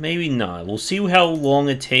 Maybe not. We'll see how long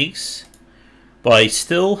it takes. But I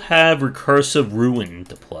still have Recursive Ruin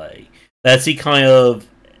to play. That's the kind of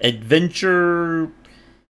adventure.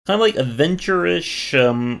 Kind of like adventure-ish.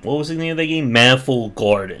 What was the name of that game? Manifold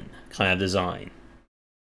Garden kind of design.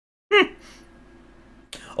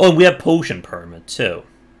 Oh, and we have Potion Permit too.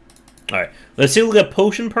 Alright, let's take a look at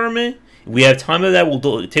Potion Permit. If we have time of that,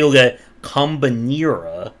 we'll take a look at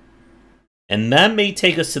Kombinera. And that may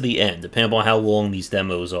take us to the end, depending on how long these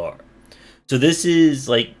demos are. So this is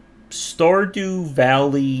like Stardew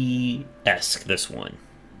Valley-esque, this one.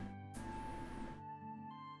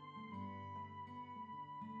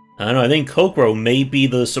 I don't know, I think Kokoro may be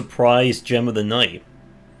the surprise gem of the night.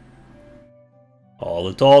 Oh,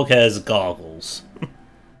 the dog has goggles.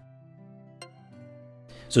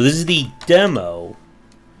 So this is the demo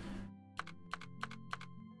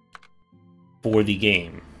for the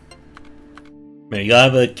game. Man, you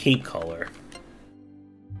gotta have a cape color.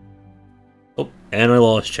 Oh, and I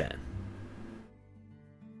lost chat.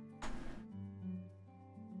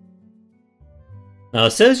 Now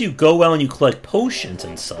it says you go out and you collect potions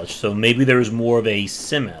and such, so maybe there's more of a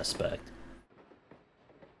sim aspect.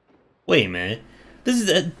 Wait a minute. This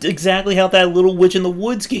is exactly how that Little Witch in the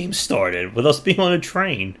Woods game started, with us being on a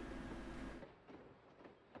train.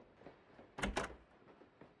 I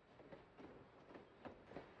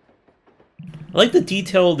like the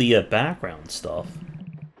detail of the background stuff.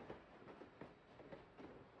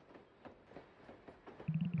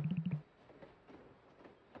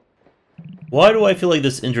 Why do I feel like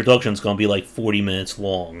this introduction is going to be like 40 minutes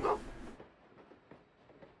long?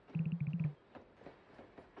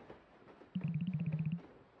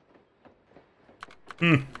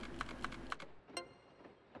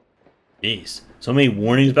 Jeez, so many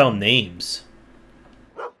warnings about names.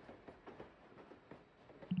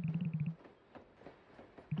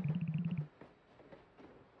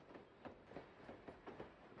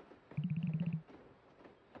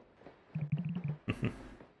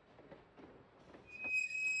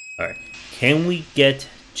 Alright, can we get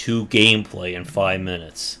to gameplay in 5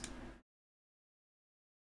 minutes?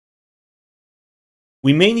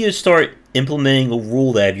 We may need to start implementing a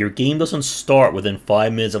rule that if your game doesn't start within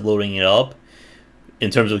 5 minutes of loading it up, in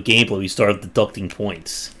terms of gameplay, we start deducting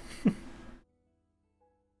points.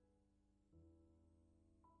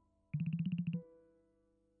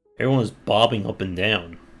 Everyone is bobbing up and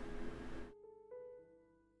down.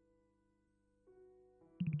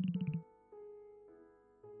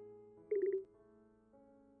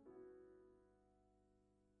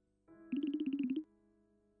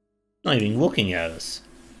 Not even looking at us.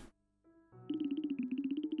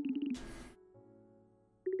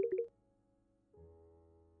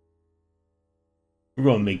 We're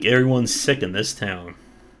gonna make everyone sick in this town.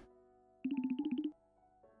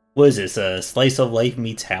 What is this, a slice of life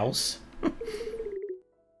meets house?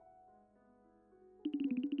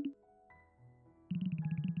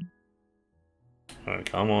 Alright,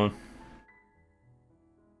 come on.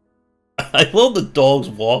 I love the dog's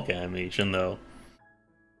walk animation, though.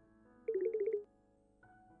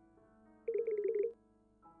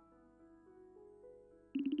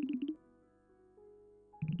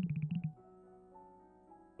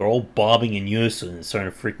 They're all bobbing in unison and it's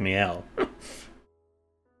starting to freak me out.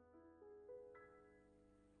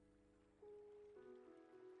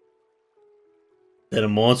 Then a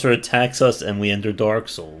monster attacks us and we enter Dark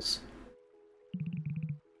Souls.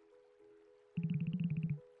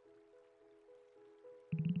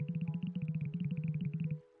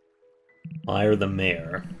 Fire the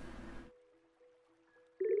mayor.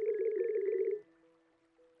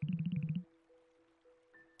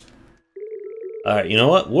 Alright, you know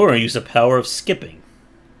what? We're gonna use the power of skipping.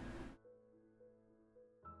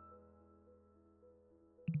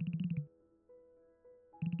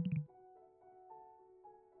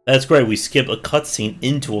 That's great, we skip a cutscene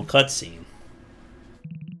into a cutscene.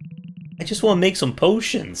 I just want to make some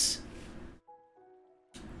potions.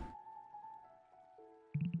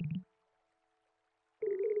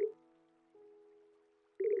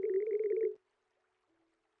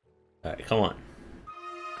 Alright, come on.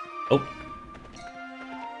 Oh.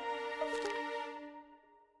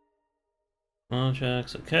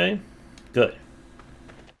 Contracts, okay. Good.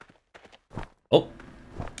 Oh.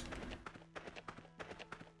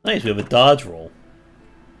 Nice, we have a dodge roll.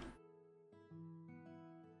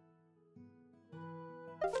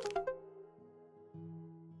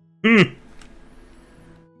 Hmm.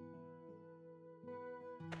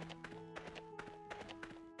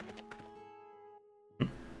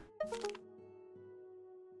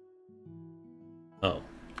 Oh.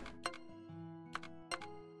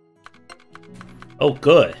 Oh,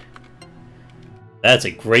 good. That's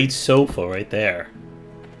a great sofa right there.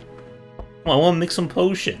 Oh, I want to mix some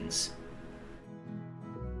potions.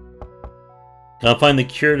 Gotta find the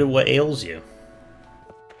cure to what ails you.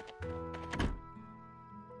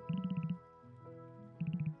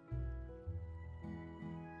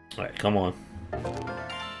 Alright, come on.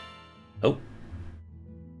 Oh.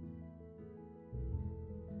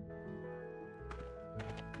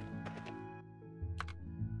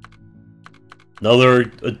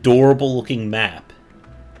 Another adorable looking map.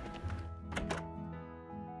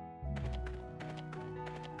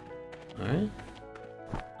 Alright.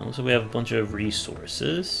 Also, we have a bunch of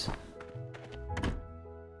resources.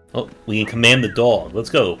 Oh, we can command the dog. Let's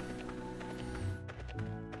go.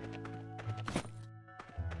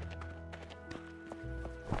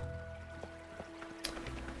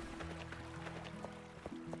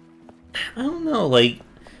 I don't know, like...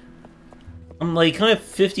 I'm like kind of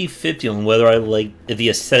 50-50 on whether I like if the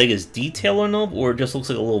aesthetic is detail or not, or it just looks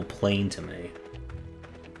like a little plain to me.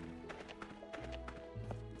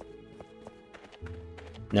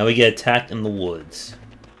 Now we get attacked in the woods.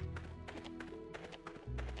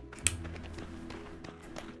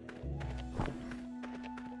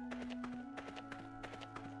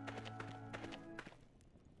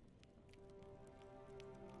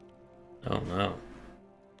 Oh no.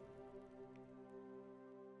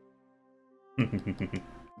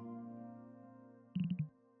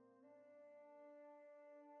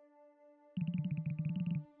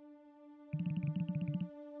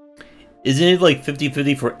 Isn't it like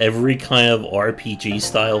 50-50 for every kind of RPG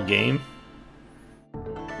style game?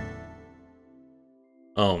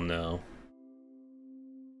 Oh no.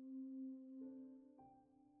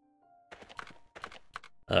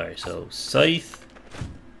 Alright, so scythe,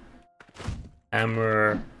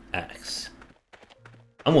 hammer, axe.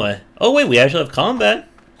 I'm what? Oh wait, we actually have combat.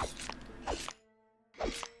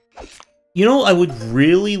 You know, I would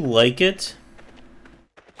really like it.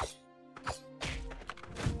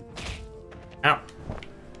 Ow.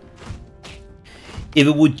 If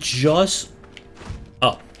it would just...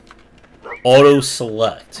 Oh.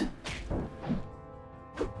 Auto-select.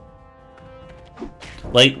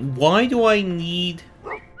 Like, why do I need...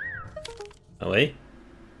 Oh wait.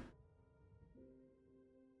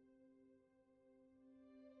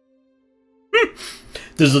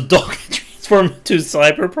 Does the dog transform into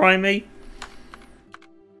Cyber Primate?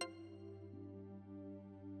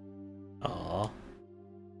 Aww.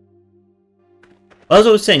 As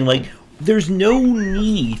I was saying, like, there's no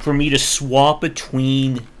need for me to swap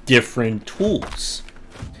between different tools.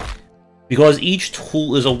 Because each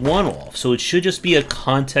tool is a one-off, so it should just be a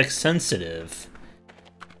context-sensitive.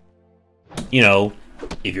 You know,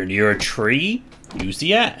 if you're near a tree, use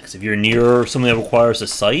the axe. If you're near something that requires a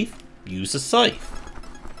scythe, use the scythe.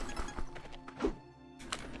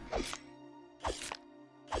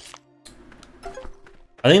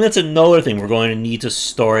 I think that's another thing we're going to need to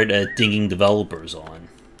start dinging developers on.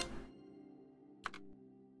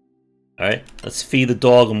 Alright, let's feed the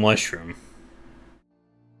dog a mushroom.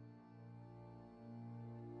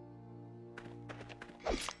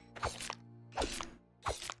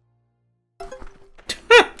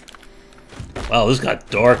 Wow, this got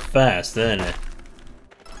dark fast, didn't it?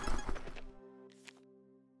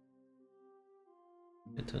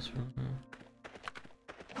 Get this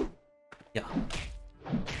one. Yeah.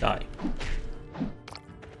 Die.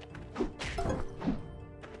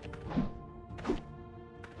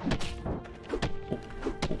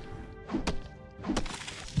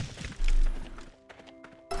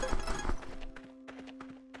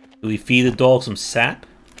 Do we feed the dog some sap?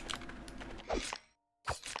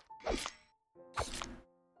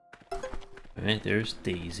 Alright, there's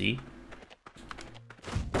Daisy.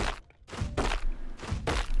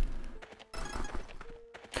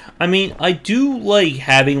 I mean, I do like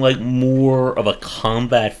having like more of a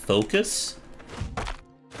combat focus.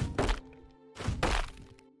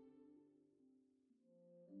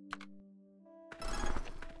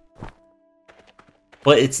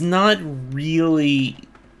 But it's not really,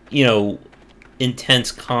 you know,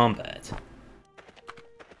 intense combat.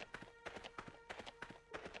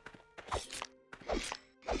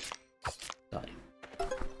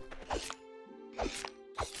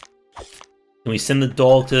 Can we send the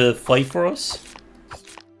dog to fight for us?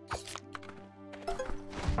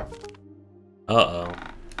 Uh-oh.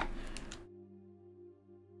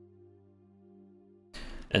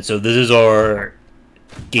 And so this is our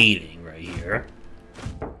gating right here.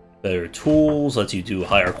 Better tools, lets you do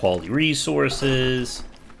higher quality resources.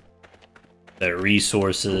 Better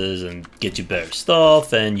resources and get you better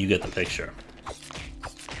stuff, and you get the picture.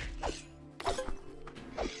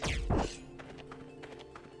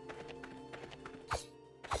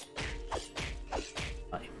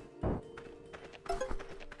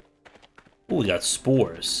 got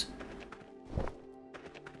spores.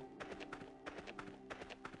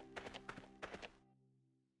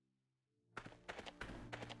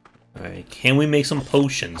 Alright, can we make some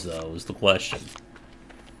potions, though, is the question.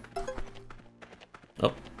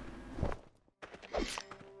 Oh.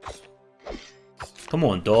 Come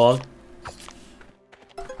on, dog.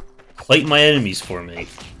 Fight my enemies for me.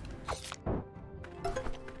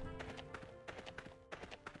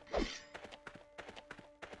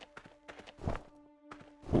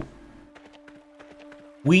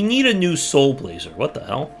 We need a new Soul Blazer. What the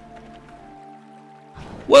hell?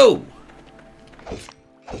 Whoa!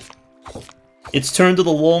 It's turned to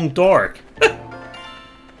the Long Dark.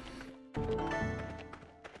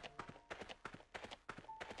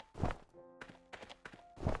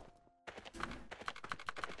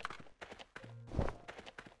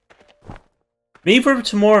 Maybe for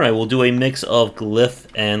tomorrow I will do a mix of Glyph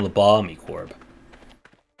and Lobotomy Corp.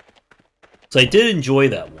 So I did enjoy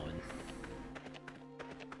that one.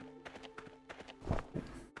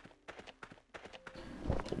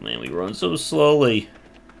 Oh man, we run so slowly.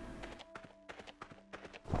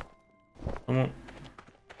 Come on.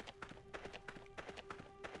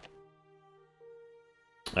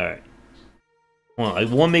 Alright. Well, I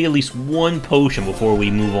want to make at least one potion before we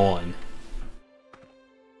move on.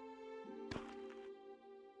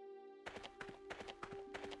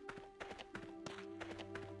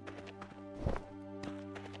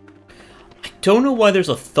 Don't know why there's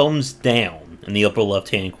a thumbs down in the upper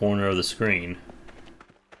left-hand corner of the screen.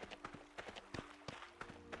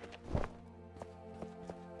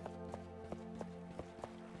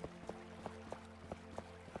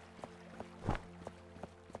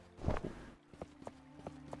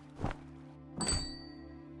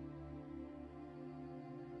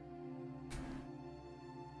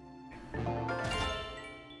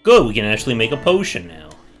 Good, we can actually make a potion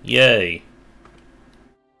now. Yay.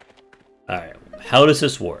 Alright, how does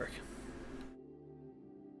this work?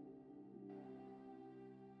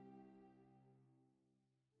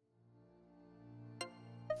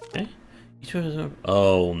 Okay.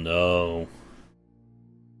 Oh no.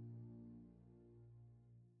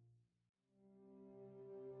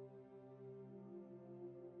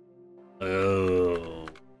 Oh.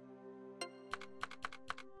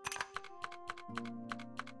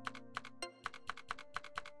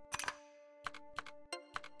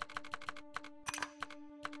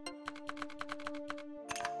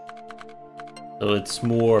 So it's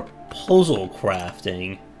more puzzle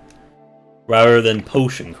crafting rather than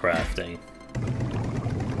potion crafting.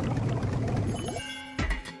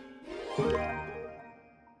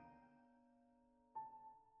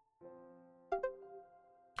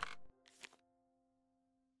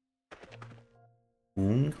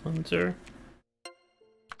 Wound cleanser?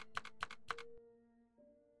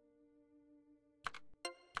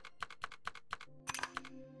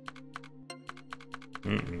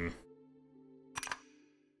 Mm-mm.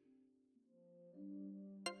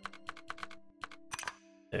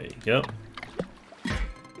 There you go.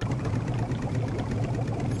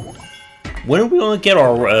 When are we going to get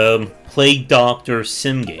our Plague Doctor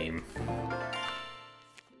sim game?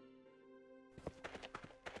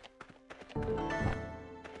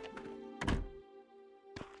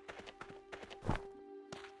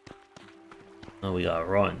 Oh, we gotta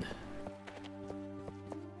run.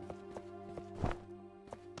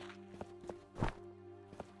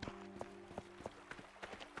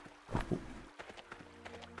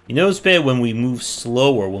 You know it's bad when we move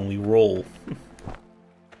slower when we roll.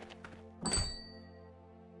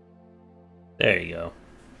 There you go.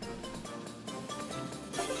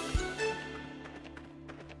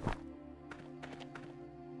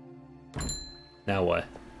 Now what?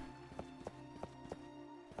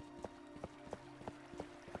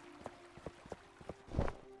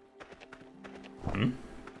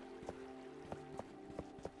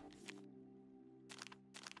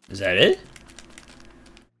 Is that it?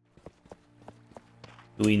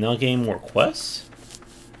 Do we not gain more quests?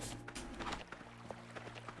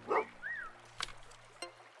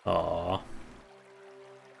 Aww.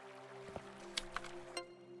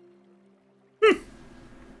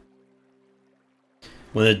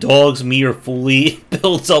 When the dog's meter fully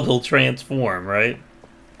builds up, he'll transform, right?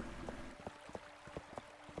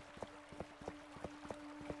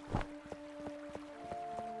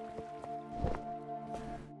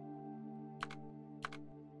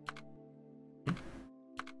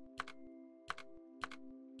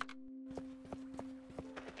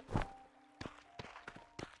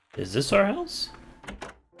 Is this our house?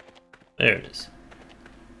 There it is.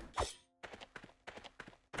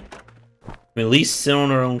 We at least sit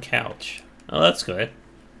on our own couch. Oh, that's good.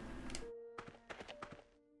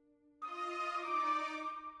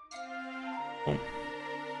 Oh.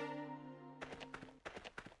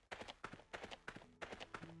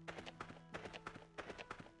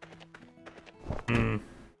 Hmm.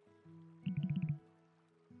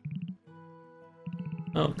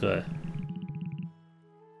 Oh, good.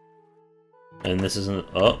 And this isn't...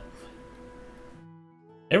 Oh.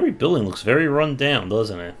 Every building looks very run down,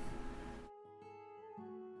 doesn't it?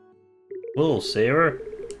 Little saver.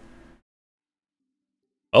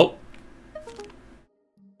 Oh.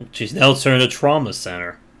 She's now turned a trauma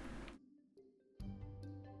center.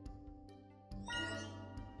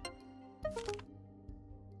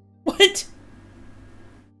 What?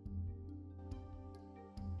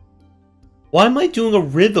 Why am I doing a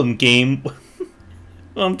rhythm game?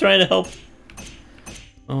 I'm trying to help.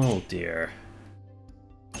 Oh dear.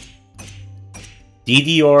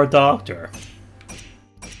 DDR doctor.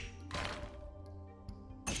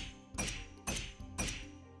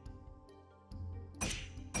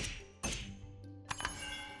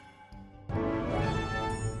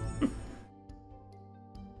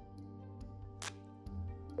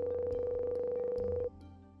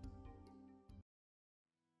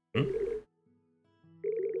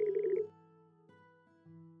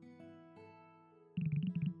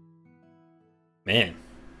 Man,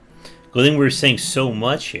 good thing we were saying so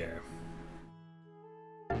much here.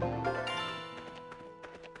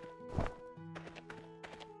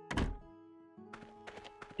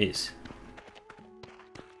 Jeez.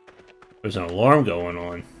 There's an alarm going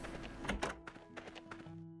on.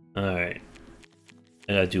 Alright.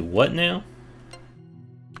 I gotta do what now?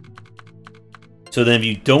 So then if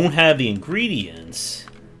you don't have the ingredients...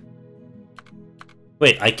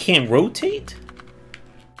 Wait, I can't rotate?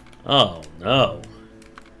 Oh, no.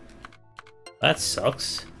 That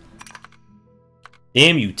sucks.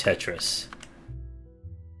 Damn you, Tetris.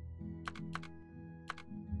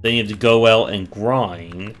 Then you have to go out and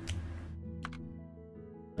grind.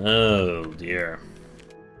 Oh, dear.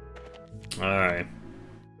 Alright.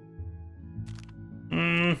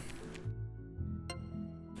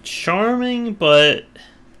 Charming, but...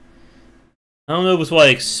 I don't know if it's what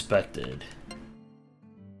I expected.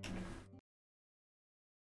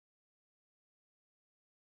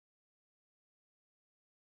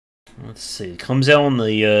 Let's see. It comes out on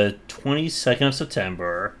the 22nd of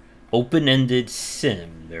September. Open-ended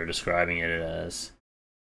sim, they're describing it as.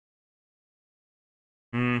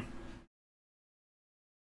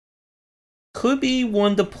 Could be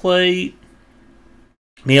one to play.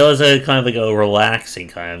 Maybe as a kind of like a relaxing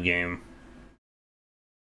kind of game.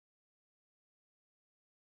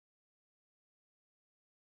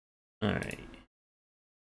 Alright.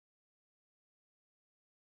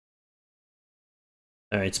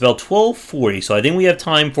 Alright, it's about 12:40, so I think we have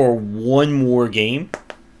time for one more game.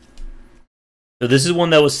 So this is one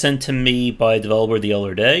that was sent to me by a developer the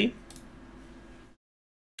other day.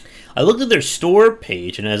 I looked at their store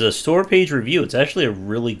page, and as a store page review, it's actually a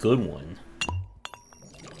really good one.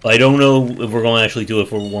 But I don't know if we're going to actually do it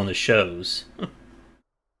for one of the shows.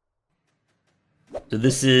 So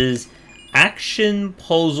this is action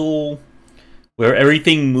puzzle where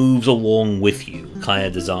everything moves along with you kind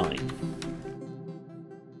of design.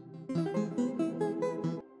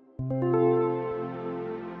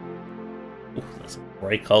 Ooh, that's some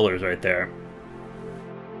bright colors right there.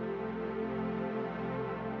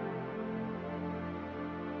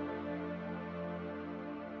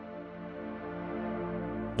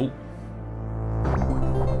 Ooh.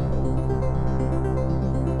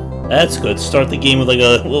 That's good. Start the game with like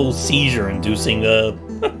a little seizure-inducing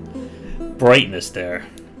brightness there.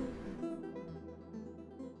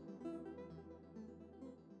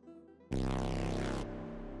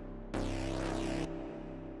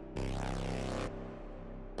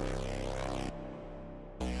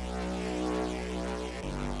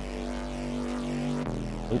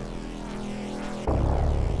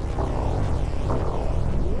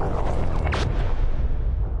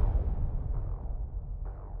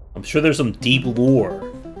 I'm sure there's some deep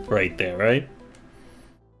lore right there, right?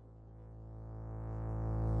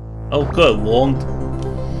 Oh, good. Long...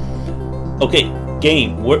 Okay,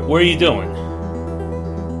 game. What are you doing?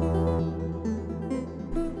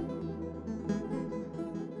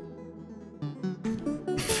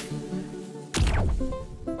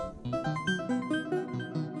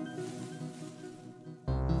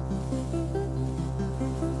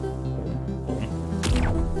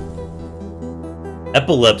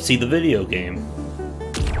 Epilepsy, the video game.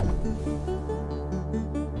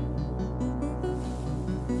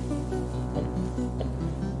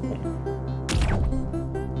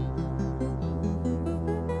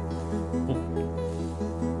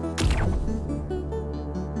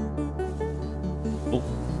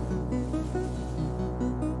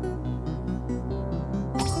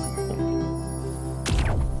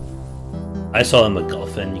 I saw a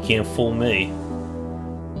MacGuffin. You can't fool me.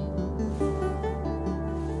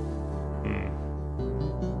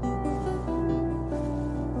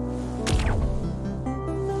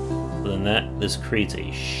 This creates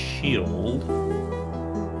a shield.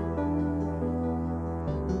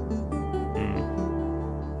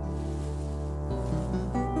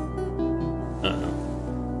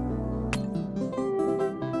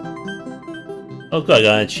 Oh good, I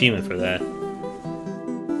got an achievement for that.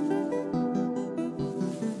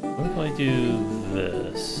 What if I do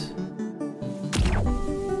this?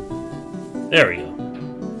 There we go.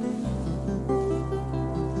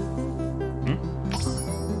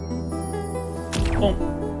 Oh.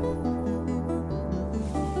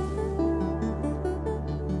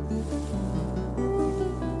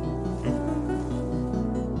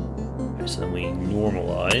 Okay, so then we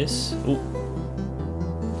normalize. Ooh.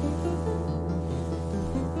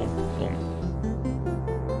 Boom, boom.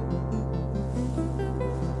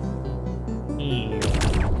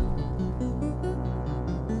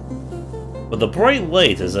 But the bright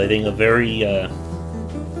light is, I think, a very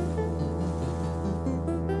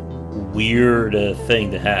weird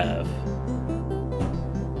thing to have.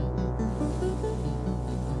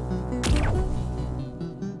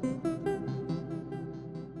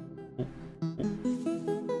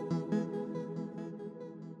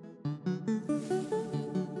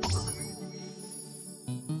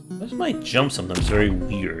 Where's my jump sometimes very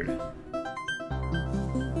weird?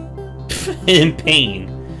 In pain.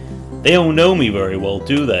 They don't know me very well,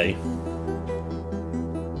 do they?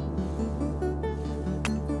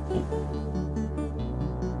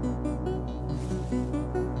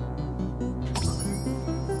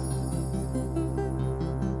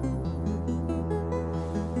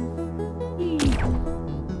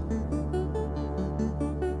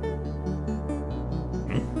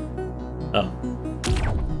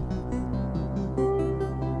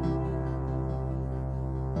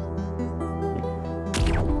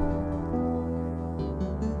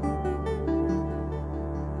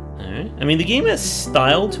 I mean, the game has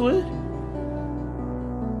style to it.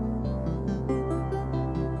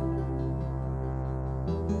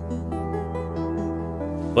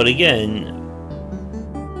 But again,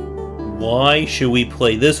 why should we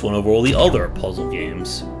play this one over all the other puzzle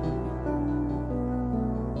games?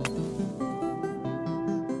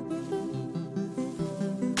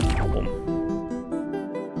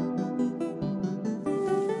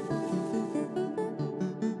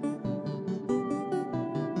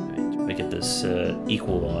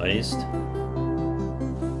 Equalized.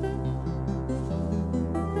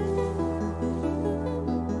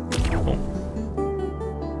 Oh.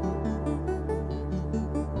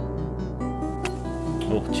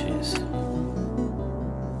 Oh, jeez.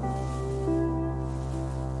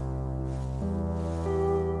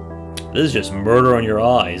 This is just murder on your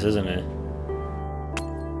eyes, isn't it?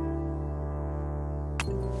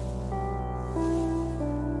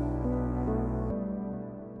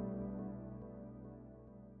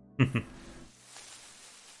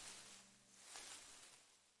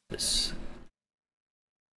 This.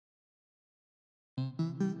 I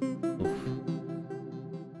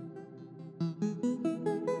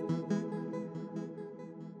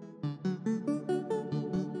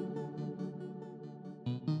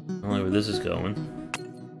don't know where this is going.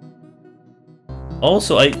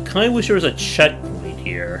 Also, I kind of wish there was a checkpoint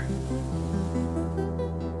here.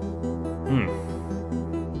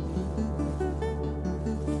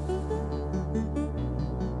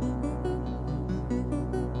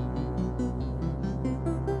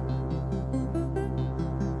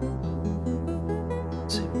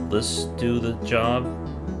 Let's do the job.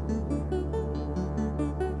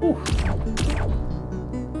 Whew.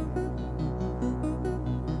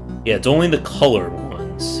 Yeah, it's only the colored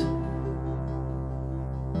ones.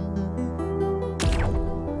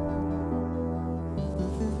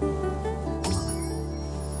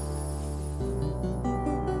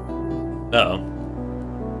 Uh-oh.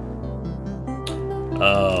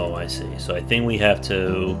 Oh, I see. So I think we have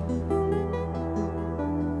to...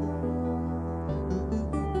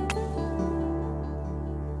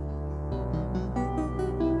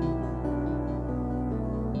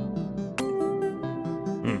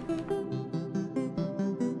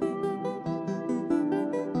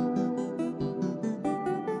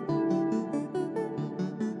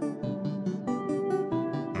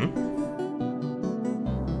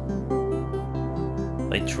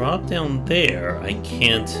 Drop down there, I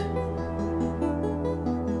can't...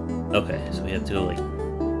 Okay, so we have to go like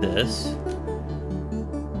this.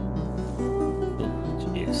 Oh,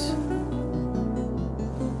 jeez.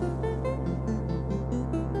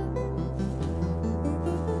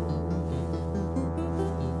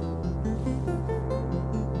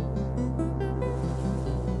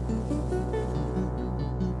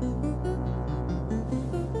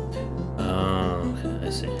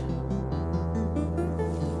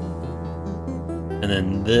 And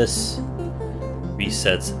then this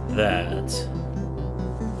resets that.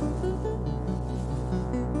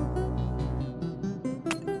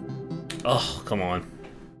 Oh, come on.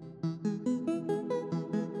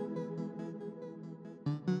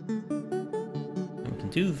 I can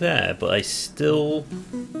do that, but I still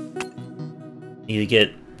need to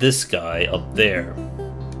get this guy up there.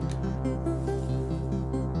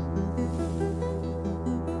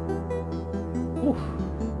 Whew.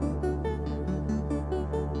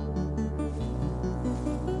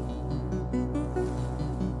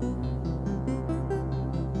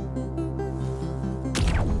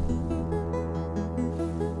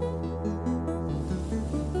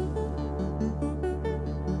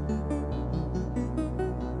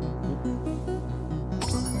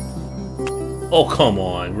 Oh, come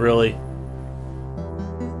on, really?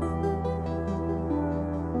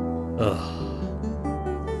 Ugh.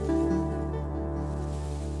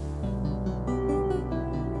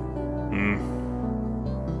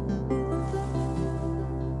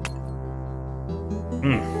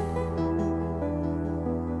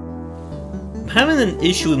 I'm having an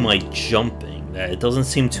issue with my jumping, that it doesn't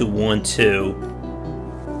seem to want to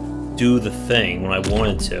do the thing when I want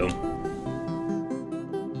it to.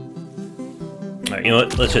 Alright, you know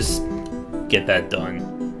what? Let's just get that done.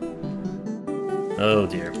 Oh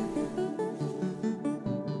dear.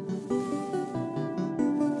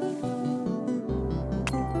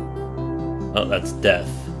 Oh, that's death.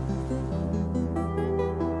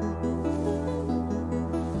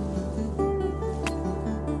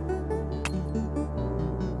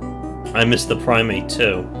 I missed the primate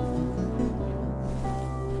too.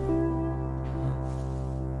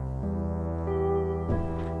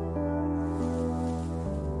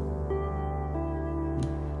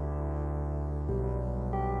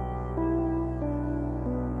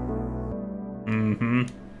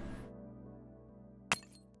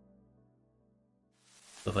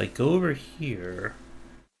 If I go over here,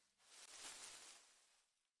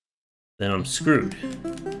 then I'm screwed.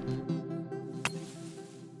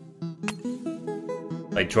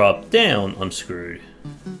 If I drop down, I'm screwed.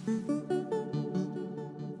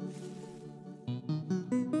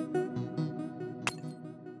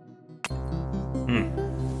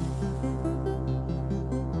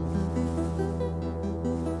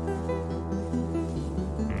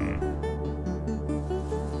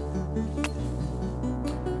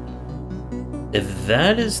 If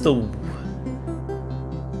that is the...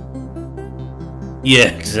 Yeah,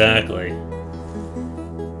 exactly.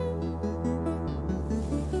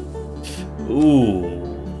 Ooh,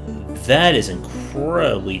 that is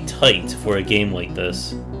incredibly tight for a game like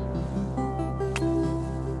this.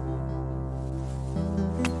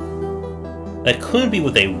 That couldn't be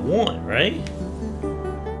what they want, right?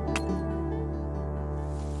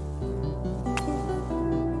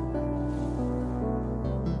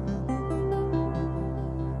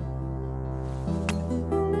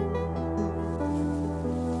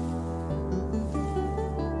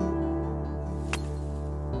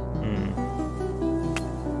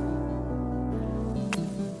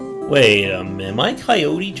 Wait a minute, am I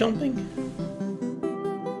coyote jumping?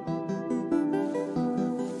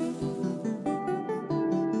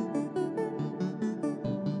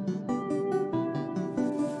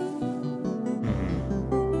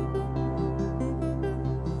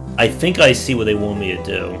 I think I see what they want me to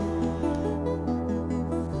do.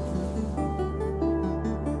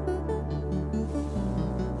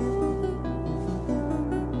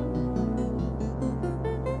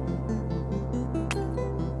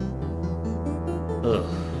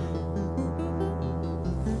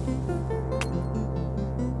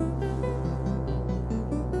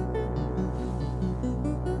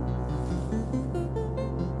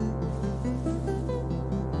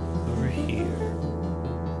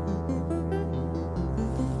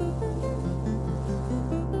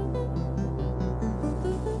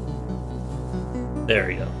 There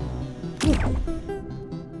we go.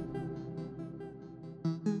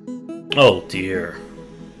 Oh dear.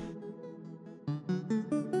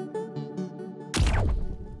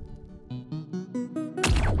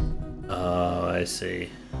 Oh, I see.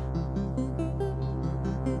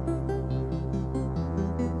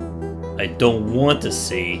 I don't want to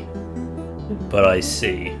see, but I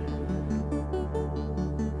see.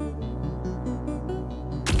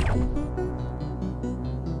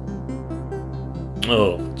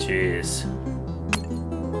 Oh, jeez.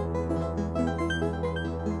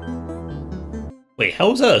 Wait,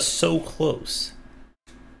 how is that so close?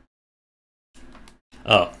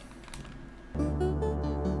 Oh.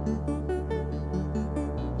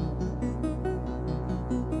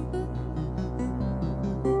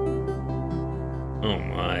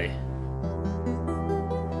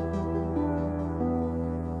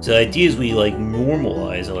 So the idea is we like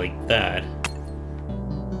normalize it like that.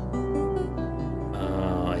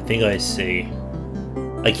 I think I see.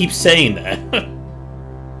 I keep saying that.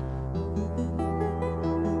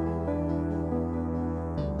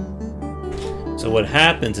 So what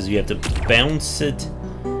happens is you have to bounce it,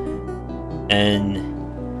 and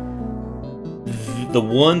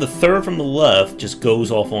the third from the left just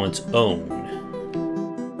goes off on its own.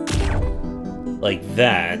 Like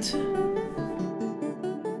that.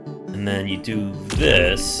 And then you do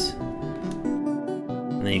this.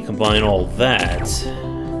 And then you combine all that.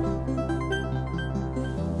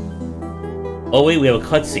 Oh wait, we have a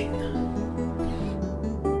cutscene.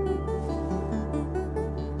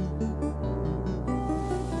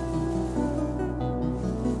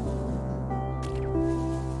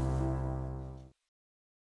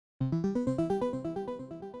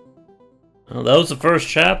 Well, that was the first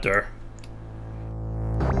chapter.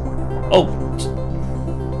 Oh!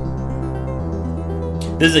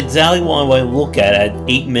 This is exactly what I look at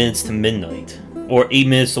 8 minutes to midnight. Or 8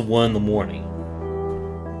 minutes to 1 in the morning.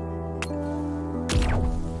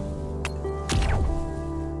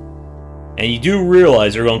 And you do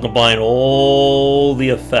realize they're going to combine all the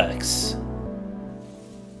effects.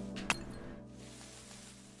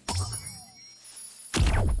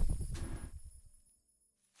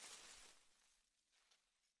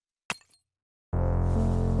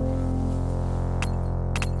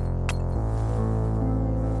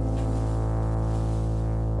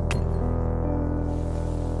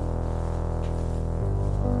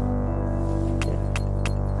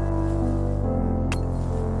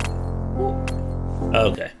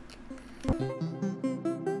 Okay.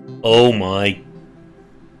 Oh my.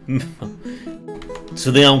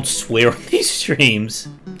 So they don't swear on these streams.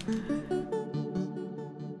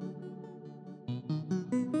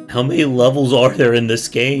 How many levels are there in this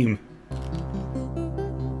game?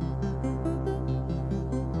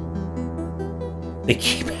 They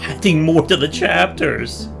keep adding more to the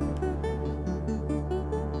chapters.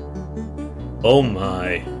 Oh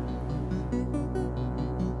my.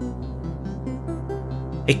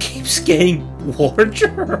 It keeps getting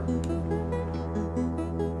larger.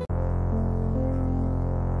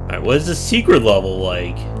 Alright, what is the secret level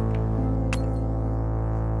like?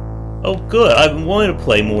 Oh good, I've been wanting to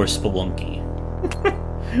play more Spelunky.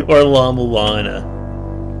 Or La Mulana.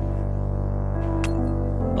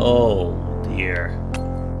 Oh dear.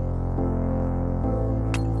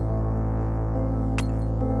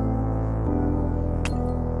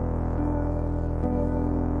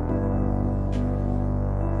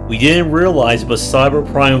 We didn't realize, but Cyber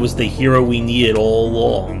Prime was the hero we needed all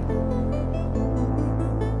along.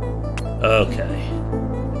 Okay.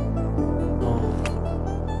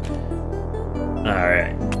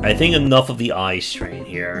 Alright. I think enough of the eye strain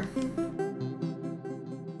here.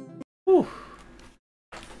 Whew.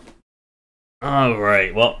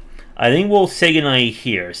 Alright, well, I think we'll say goodnight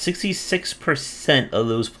here. 66% of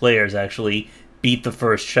those players actually beat the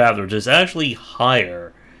first chapter, which is actually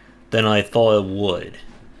higher than I thought it would.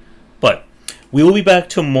 But we will be back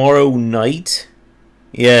tomorrow night.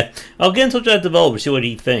 Yeah, I'll get in touch with that developer, see what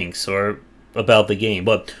he thinks or about the game.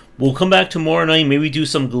 But we'll come back tomorrow night, maybe do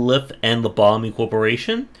some Glyph and Lobotomy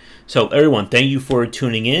Corporation. So everyone, thank you for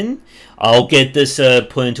tuning in. I'll get this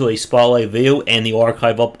put into a spotlight video and the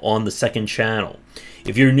archive up on the second channel.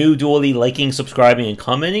 If you're new, do all the liking, subscribing, and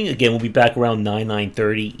commenting. Again, we'll be back around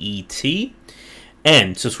 9:30 ET.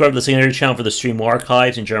 And subscribe to the secondary channel for the stream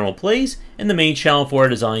archives and general plays, and the main channel for our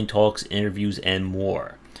design talks, interviews, and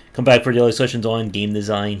more. Come back for daily sessions on game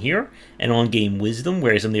design here, and on game wisdom,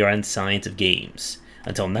 where some of the art and science of games.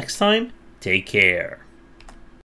 Until next time, take care.